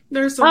much.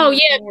 Much more.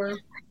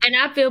 And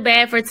I feel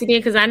bad for today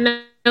because I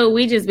know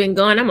we just been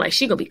going. I'm like,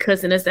 she gonna be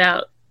cussing us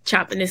out,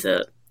 chopping this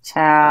up.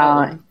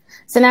 Child.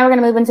 So now we're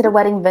gonna move into the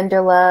wedding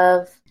vendor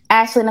love.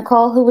 Ashley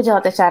Nicole, who would you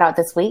like to shout out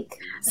this week?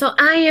 So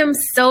I am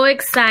so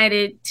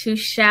excited to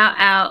shout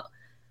out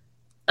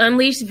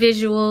Unleashed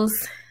Visuals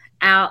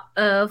out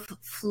of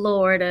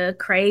Florida,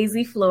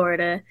 crazy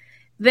Florida.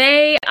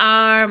 They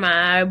are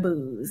my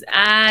boos.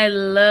 I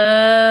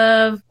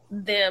love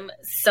them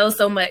so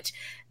much.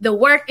 The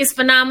work is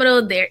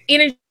phenomenal. Their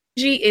energy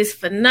is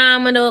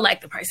phenomenal.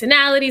 Like the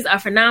personalities are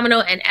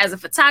phenomenal. And as a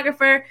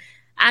photographer,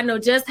 I know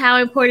just how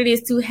important it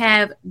is to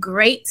have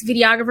great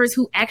videographers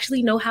who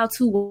actually know how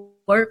to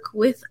work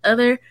with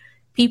other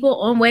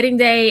people on wedding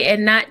day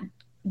and not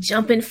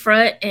jump in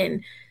front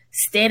and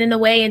stand in the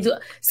way and do.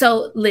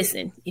 So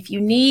listen, if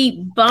you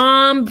need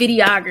bomb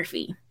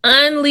videography,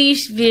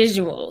 Unleashed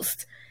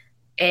Visuals,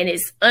 and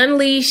it's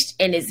Unleashed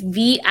and it's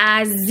Vizuals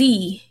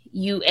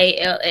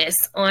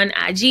on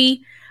IG.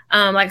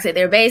 Like I said,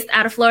 they're based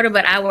out of Florida,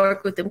 but I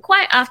work with them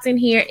quite often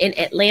here in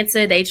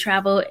Atlanta. They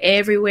travel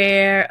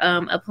everywhere.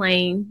 A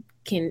plane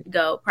can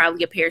go,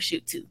 probably a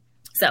parachute too.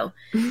 So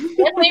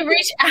definitely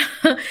reach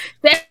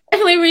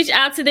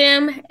out to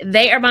them.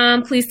 They are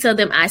bomb. Please tell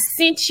them I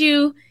sent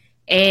you.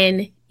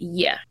 And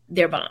yeah,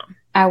 they're bomb.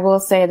 I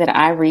will say that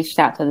I reached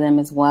out to them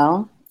as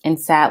well. And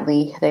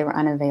sadly, they were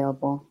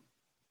unavailable.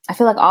 I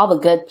feel like all the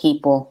good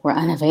people were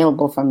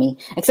unavailable for me,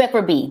 except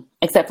for B.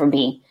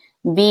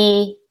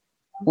 B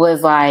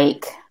was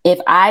like, if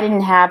I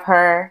didn't have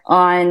her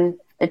on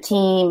the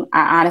team,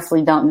 I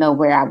honestly don't know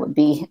where I would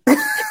be.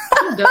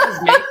 Who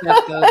does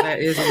makeup though? That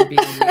isn't B.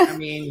 I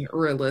mean,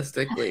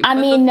 realistically.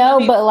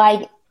 But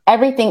like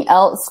everything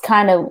else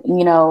kind of,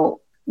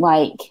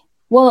 like,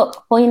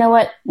 well, you know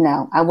what?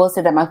 No, I will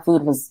say that my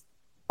food was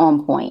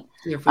on point.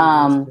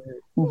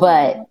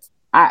 But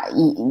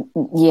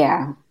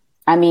yeah.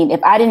 I mean,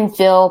 if I didn't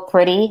feel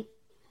pretty,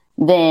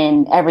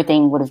 then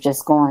everything would have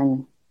just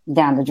gone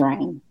down the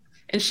drain.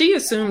 And she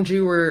assumed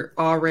you were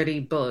already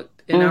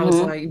booked. And I was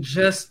like,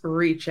 just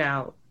reach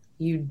out.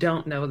 You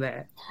don't know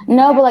that.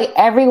 No, but like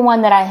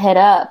everyone that I hit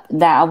up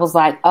that I was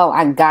like, oh,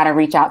 I got to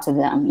reach out to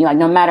them.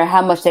 No matter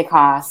how much they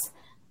cost,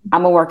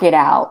 I'm going to work it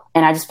out.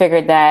 And I just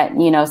figured that,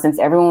 since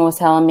everyone was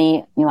telling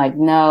me,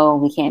 no,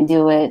 we can't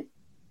do it.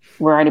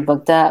 We're already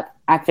booked up.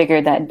 I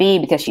figured that B,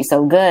 because she's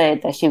so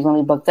good, that she was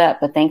only booked up.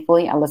 But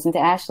thankfully, I listened to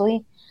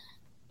Ashley,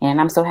 and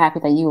I'm so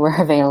happy that you were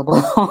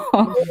available.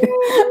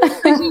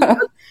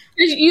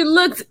 You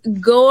looked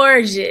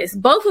gorgeous,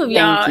 both of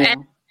y'all. Ashley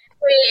and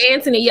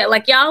Anthony,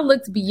 y'all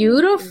looked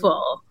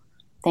beautiful.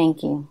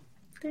 Thank you.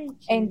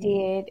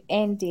 Indeed,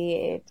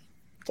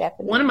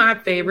 definitely. One of my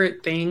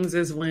favorite things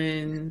is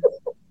when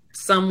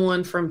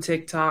someone from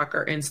TikTok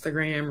or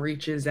Instagram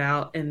reaches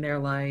out and they're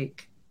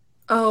like,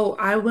 oh,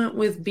 I went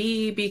with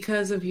B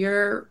because of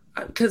your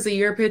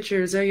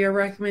pictures or your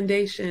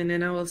recommendation.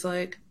 And I was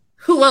like,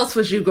 who else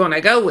was you going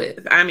to go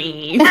with? I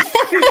mean,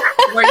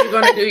 were you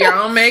going to do your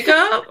own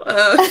makeup?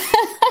 Honestly,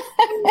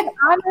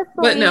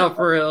 but no,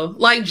 for real.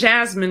 Like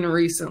Jasmine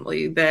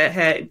recently that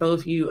had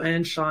both you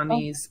and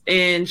Shawnee's.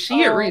 And she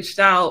had reached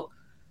out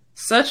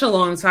such a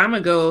long time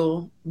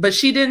ago, but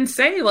she didn't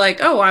say like,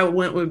 oh, I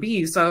went with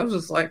B. So I was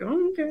just like,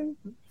 oh, okay.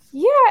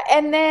 Yeah,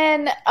 and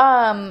then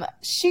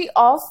she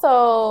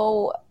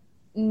also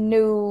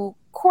knew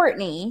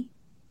Courtney.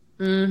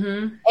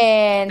 Mm-hmm.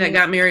 And that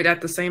got married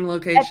at the same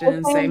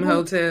location, same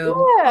hotel,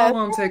 all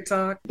on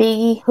TikTok.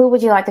 B, who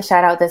would you like to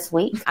shout out this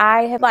week?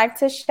 I would like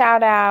to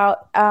shout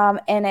out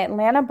an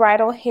Atlanta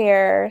bridal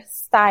hair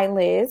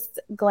stylist,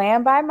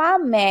 Glam by My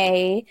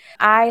May.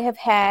 I have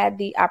had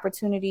the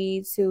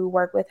opportunity to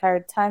work with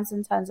her tons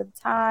and tons of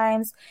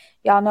times.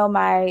 Y'all know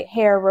my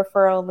hair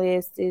referral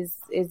list is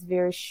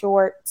very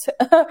short,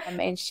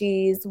 and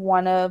she's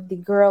one of the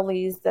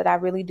girlies that I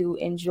really do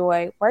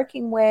enjoy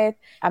working with.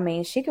 I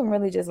mean, she can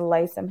really just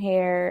lay some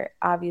hair.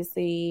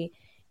 Obviously,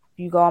 if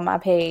you go on my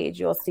page,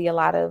 you'll see a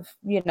lot of,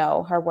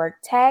 her work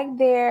tagged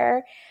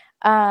there.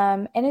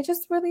 And it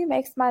just really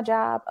makes my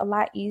job a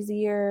lot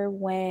easier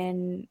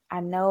when I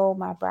know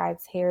my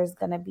bride's hair is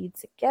going to be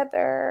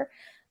together.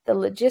 The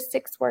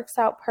logistics works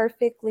out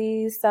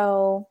perfectly.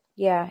 So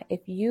yeah,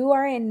 if you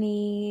are in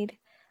need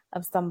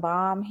of some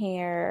bomb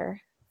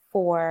hair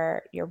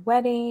for your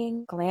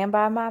wedding, Glam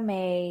by My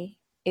May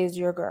is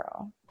your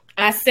girl.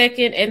 I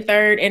second and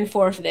third and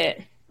fourth that.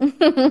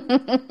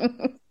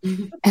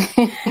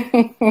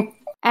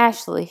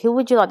 Ashley, who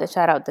would you like to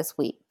shout out this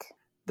week?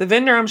 The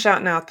vendor I'm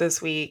shouting out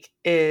this week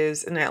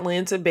is an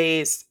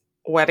Atlanta-based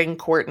wedding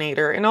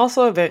coordinator and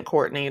also event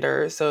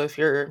coordinator. So if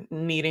you're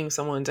needing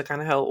someone to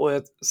kind of help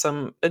with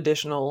some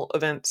additional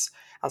events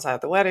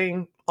outside the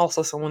wedding,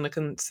 also someone to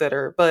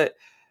consider. But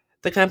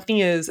the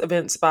company is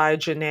Events by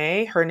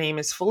Janae. Her name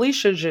is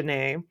Felicia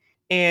Janae,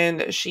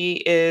 and she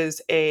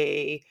is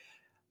a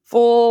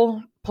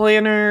full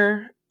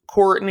planner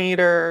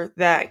coordinator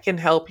that can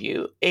help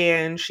you.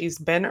 And she's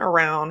been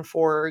around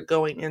for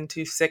going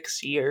into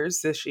 6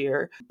 years this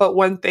year. But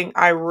one thing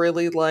I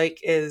really like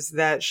is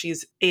that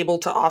she's able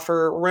to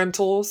offer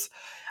rentals.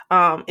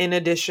 In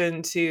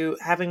addition to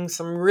having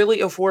some really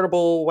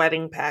affordable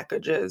wedding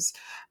packages.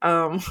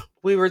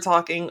 We were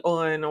talking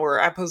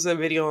or I posted a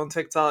video on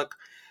TikTok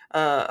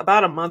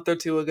about a month or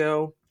two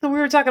ago. And we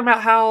were talking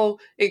about how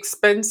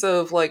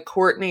expensive like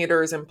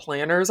coordinators and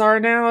planners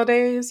are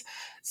nowadays.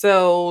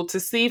 So to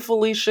see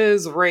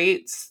Felicia's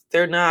rates,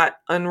 they're not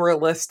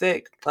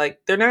unrealistic. Like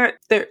they're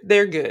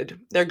good.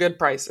 They're good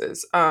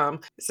prices.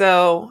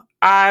 So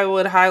I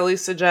would highly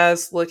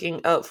suggest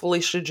looking up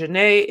Felicia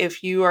Janae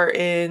if you are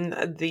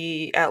in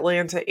the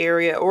Atlanta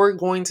area or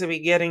going to be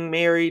getting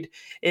married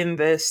in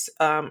this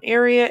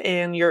area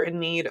and you're in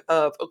need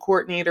of a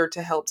coordinator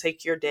to help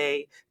take your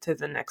day to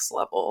the next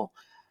level.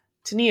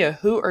 Tania,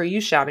 who are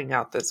you shouting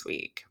out this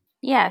week?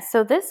 Yeah,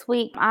 so this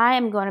week I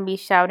am going to be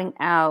shouting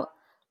out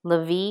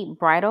LaVie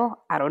Bridal.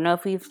 I don't know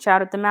if we've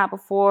shouted them out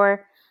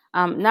before.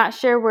 Not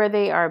sure where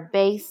they are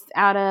based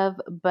out of,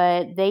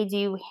 but they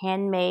do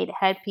handmade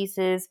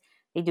headpieces.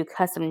 They do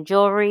custom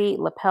jewelry,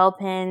 lapel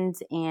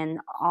pins, and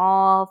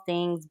all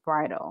things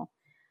bridal.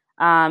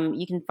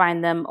 You can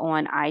find them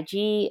on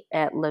IG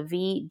at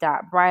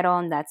lavie.bridal,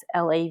 and that's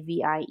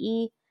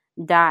LAVIE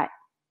dot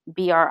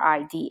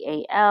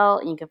BRIDAL.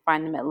 And you can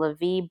find them at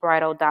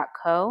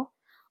laviebridal.co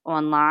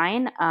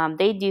online.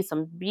 They do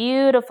some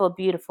beautiful,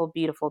 beautiful,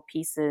 beautiful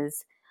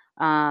pieces.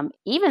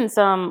 Even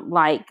some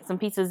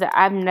pieces that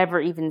I've never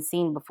even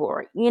seen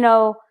before. You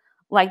know,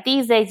 like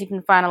these days you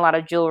can find a lot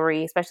of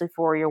jewelry, especially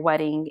for your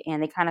wedding,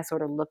 and they kind of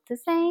sort of look the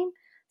same.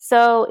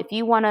 So if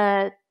you want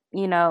to,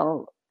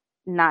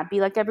 not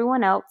be like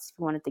everyone else, if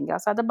you want to think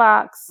outside the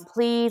box,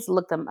 please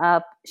look them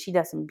up. She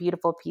does some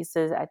beautiful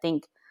pieces. I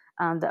think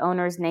the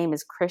owner's name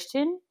is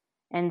Christian.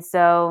 And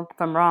so if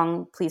I'm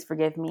wrong, please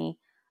forgive me.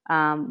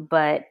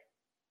 But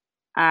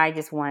I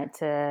just wanted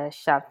to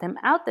shout them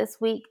out this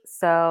week.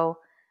 So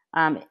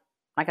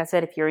like I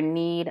said, if you're in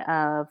need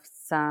of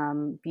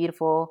some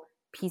beautiful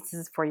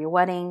pieces for your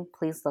wedding,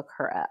 please look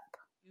her up.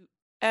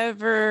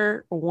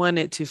 Ever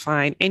wanted to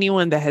find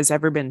anyone that has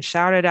ever been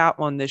shouted out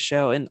on this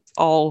show and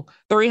all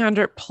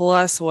 300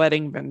 plus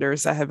wedding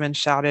vendors that have been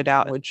shouted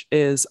out, which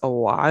is a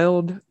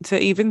wild to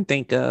even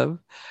think of,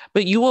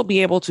 but you will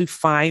be able to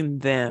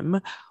find them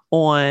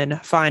on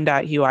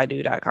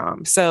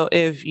find.whoido.com. So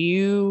if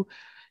you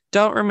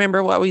don't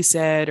remember what we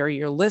said, or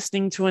you're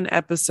listening to an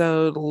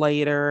episode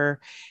later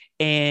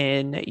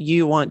and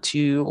you want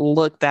to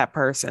look that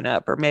person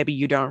up, or maybe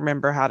you don't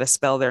remember how to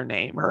spell their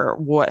name or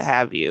what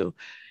have you,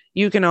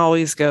 you can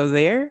always go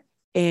there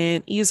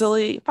and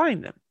easily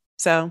find them.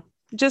 So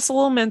just a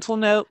little mental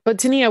note. But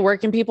Tania, where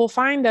can people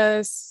find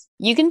us?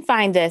 You can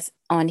find us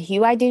on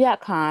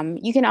whoido.com.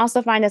 You can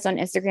also find us on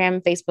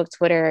Instagram, Facebook,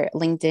 Twitter,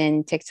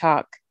 LinkedIn,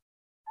 TikTok.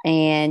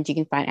 And you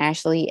can find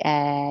Ashley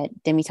at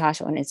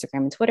Demitosh on Instagram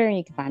and Twitter. And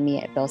you can find me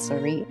at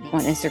Belsari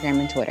on Instagram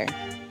and Twitter.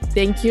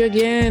 Thank you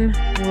again.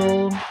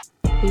 We'll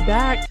be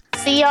back.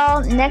 See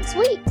y'all next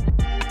week.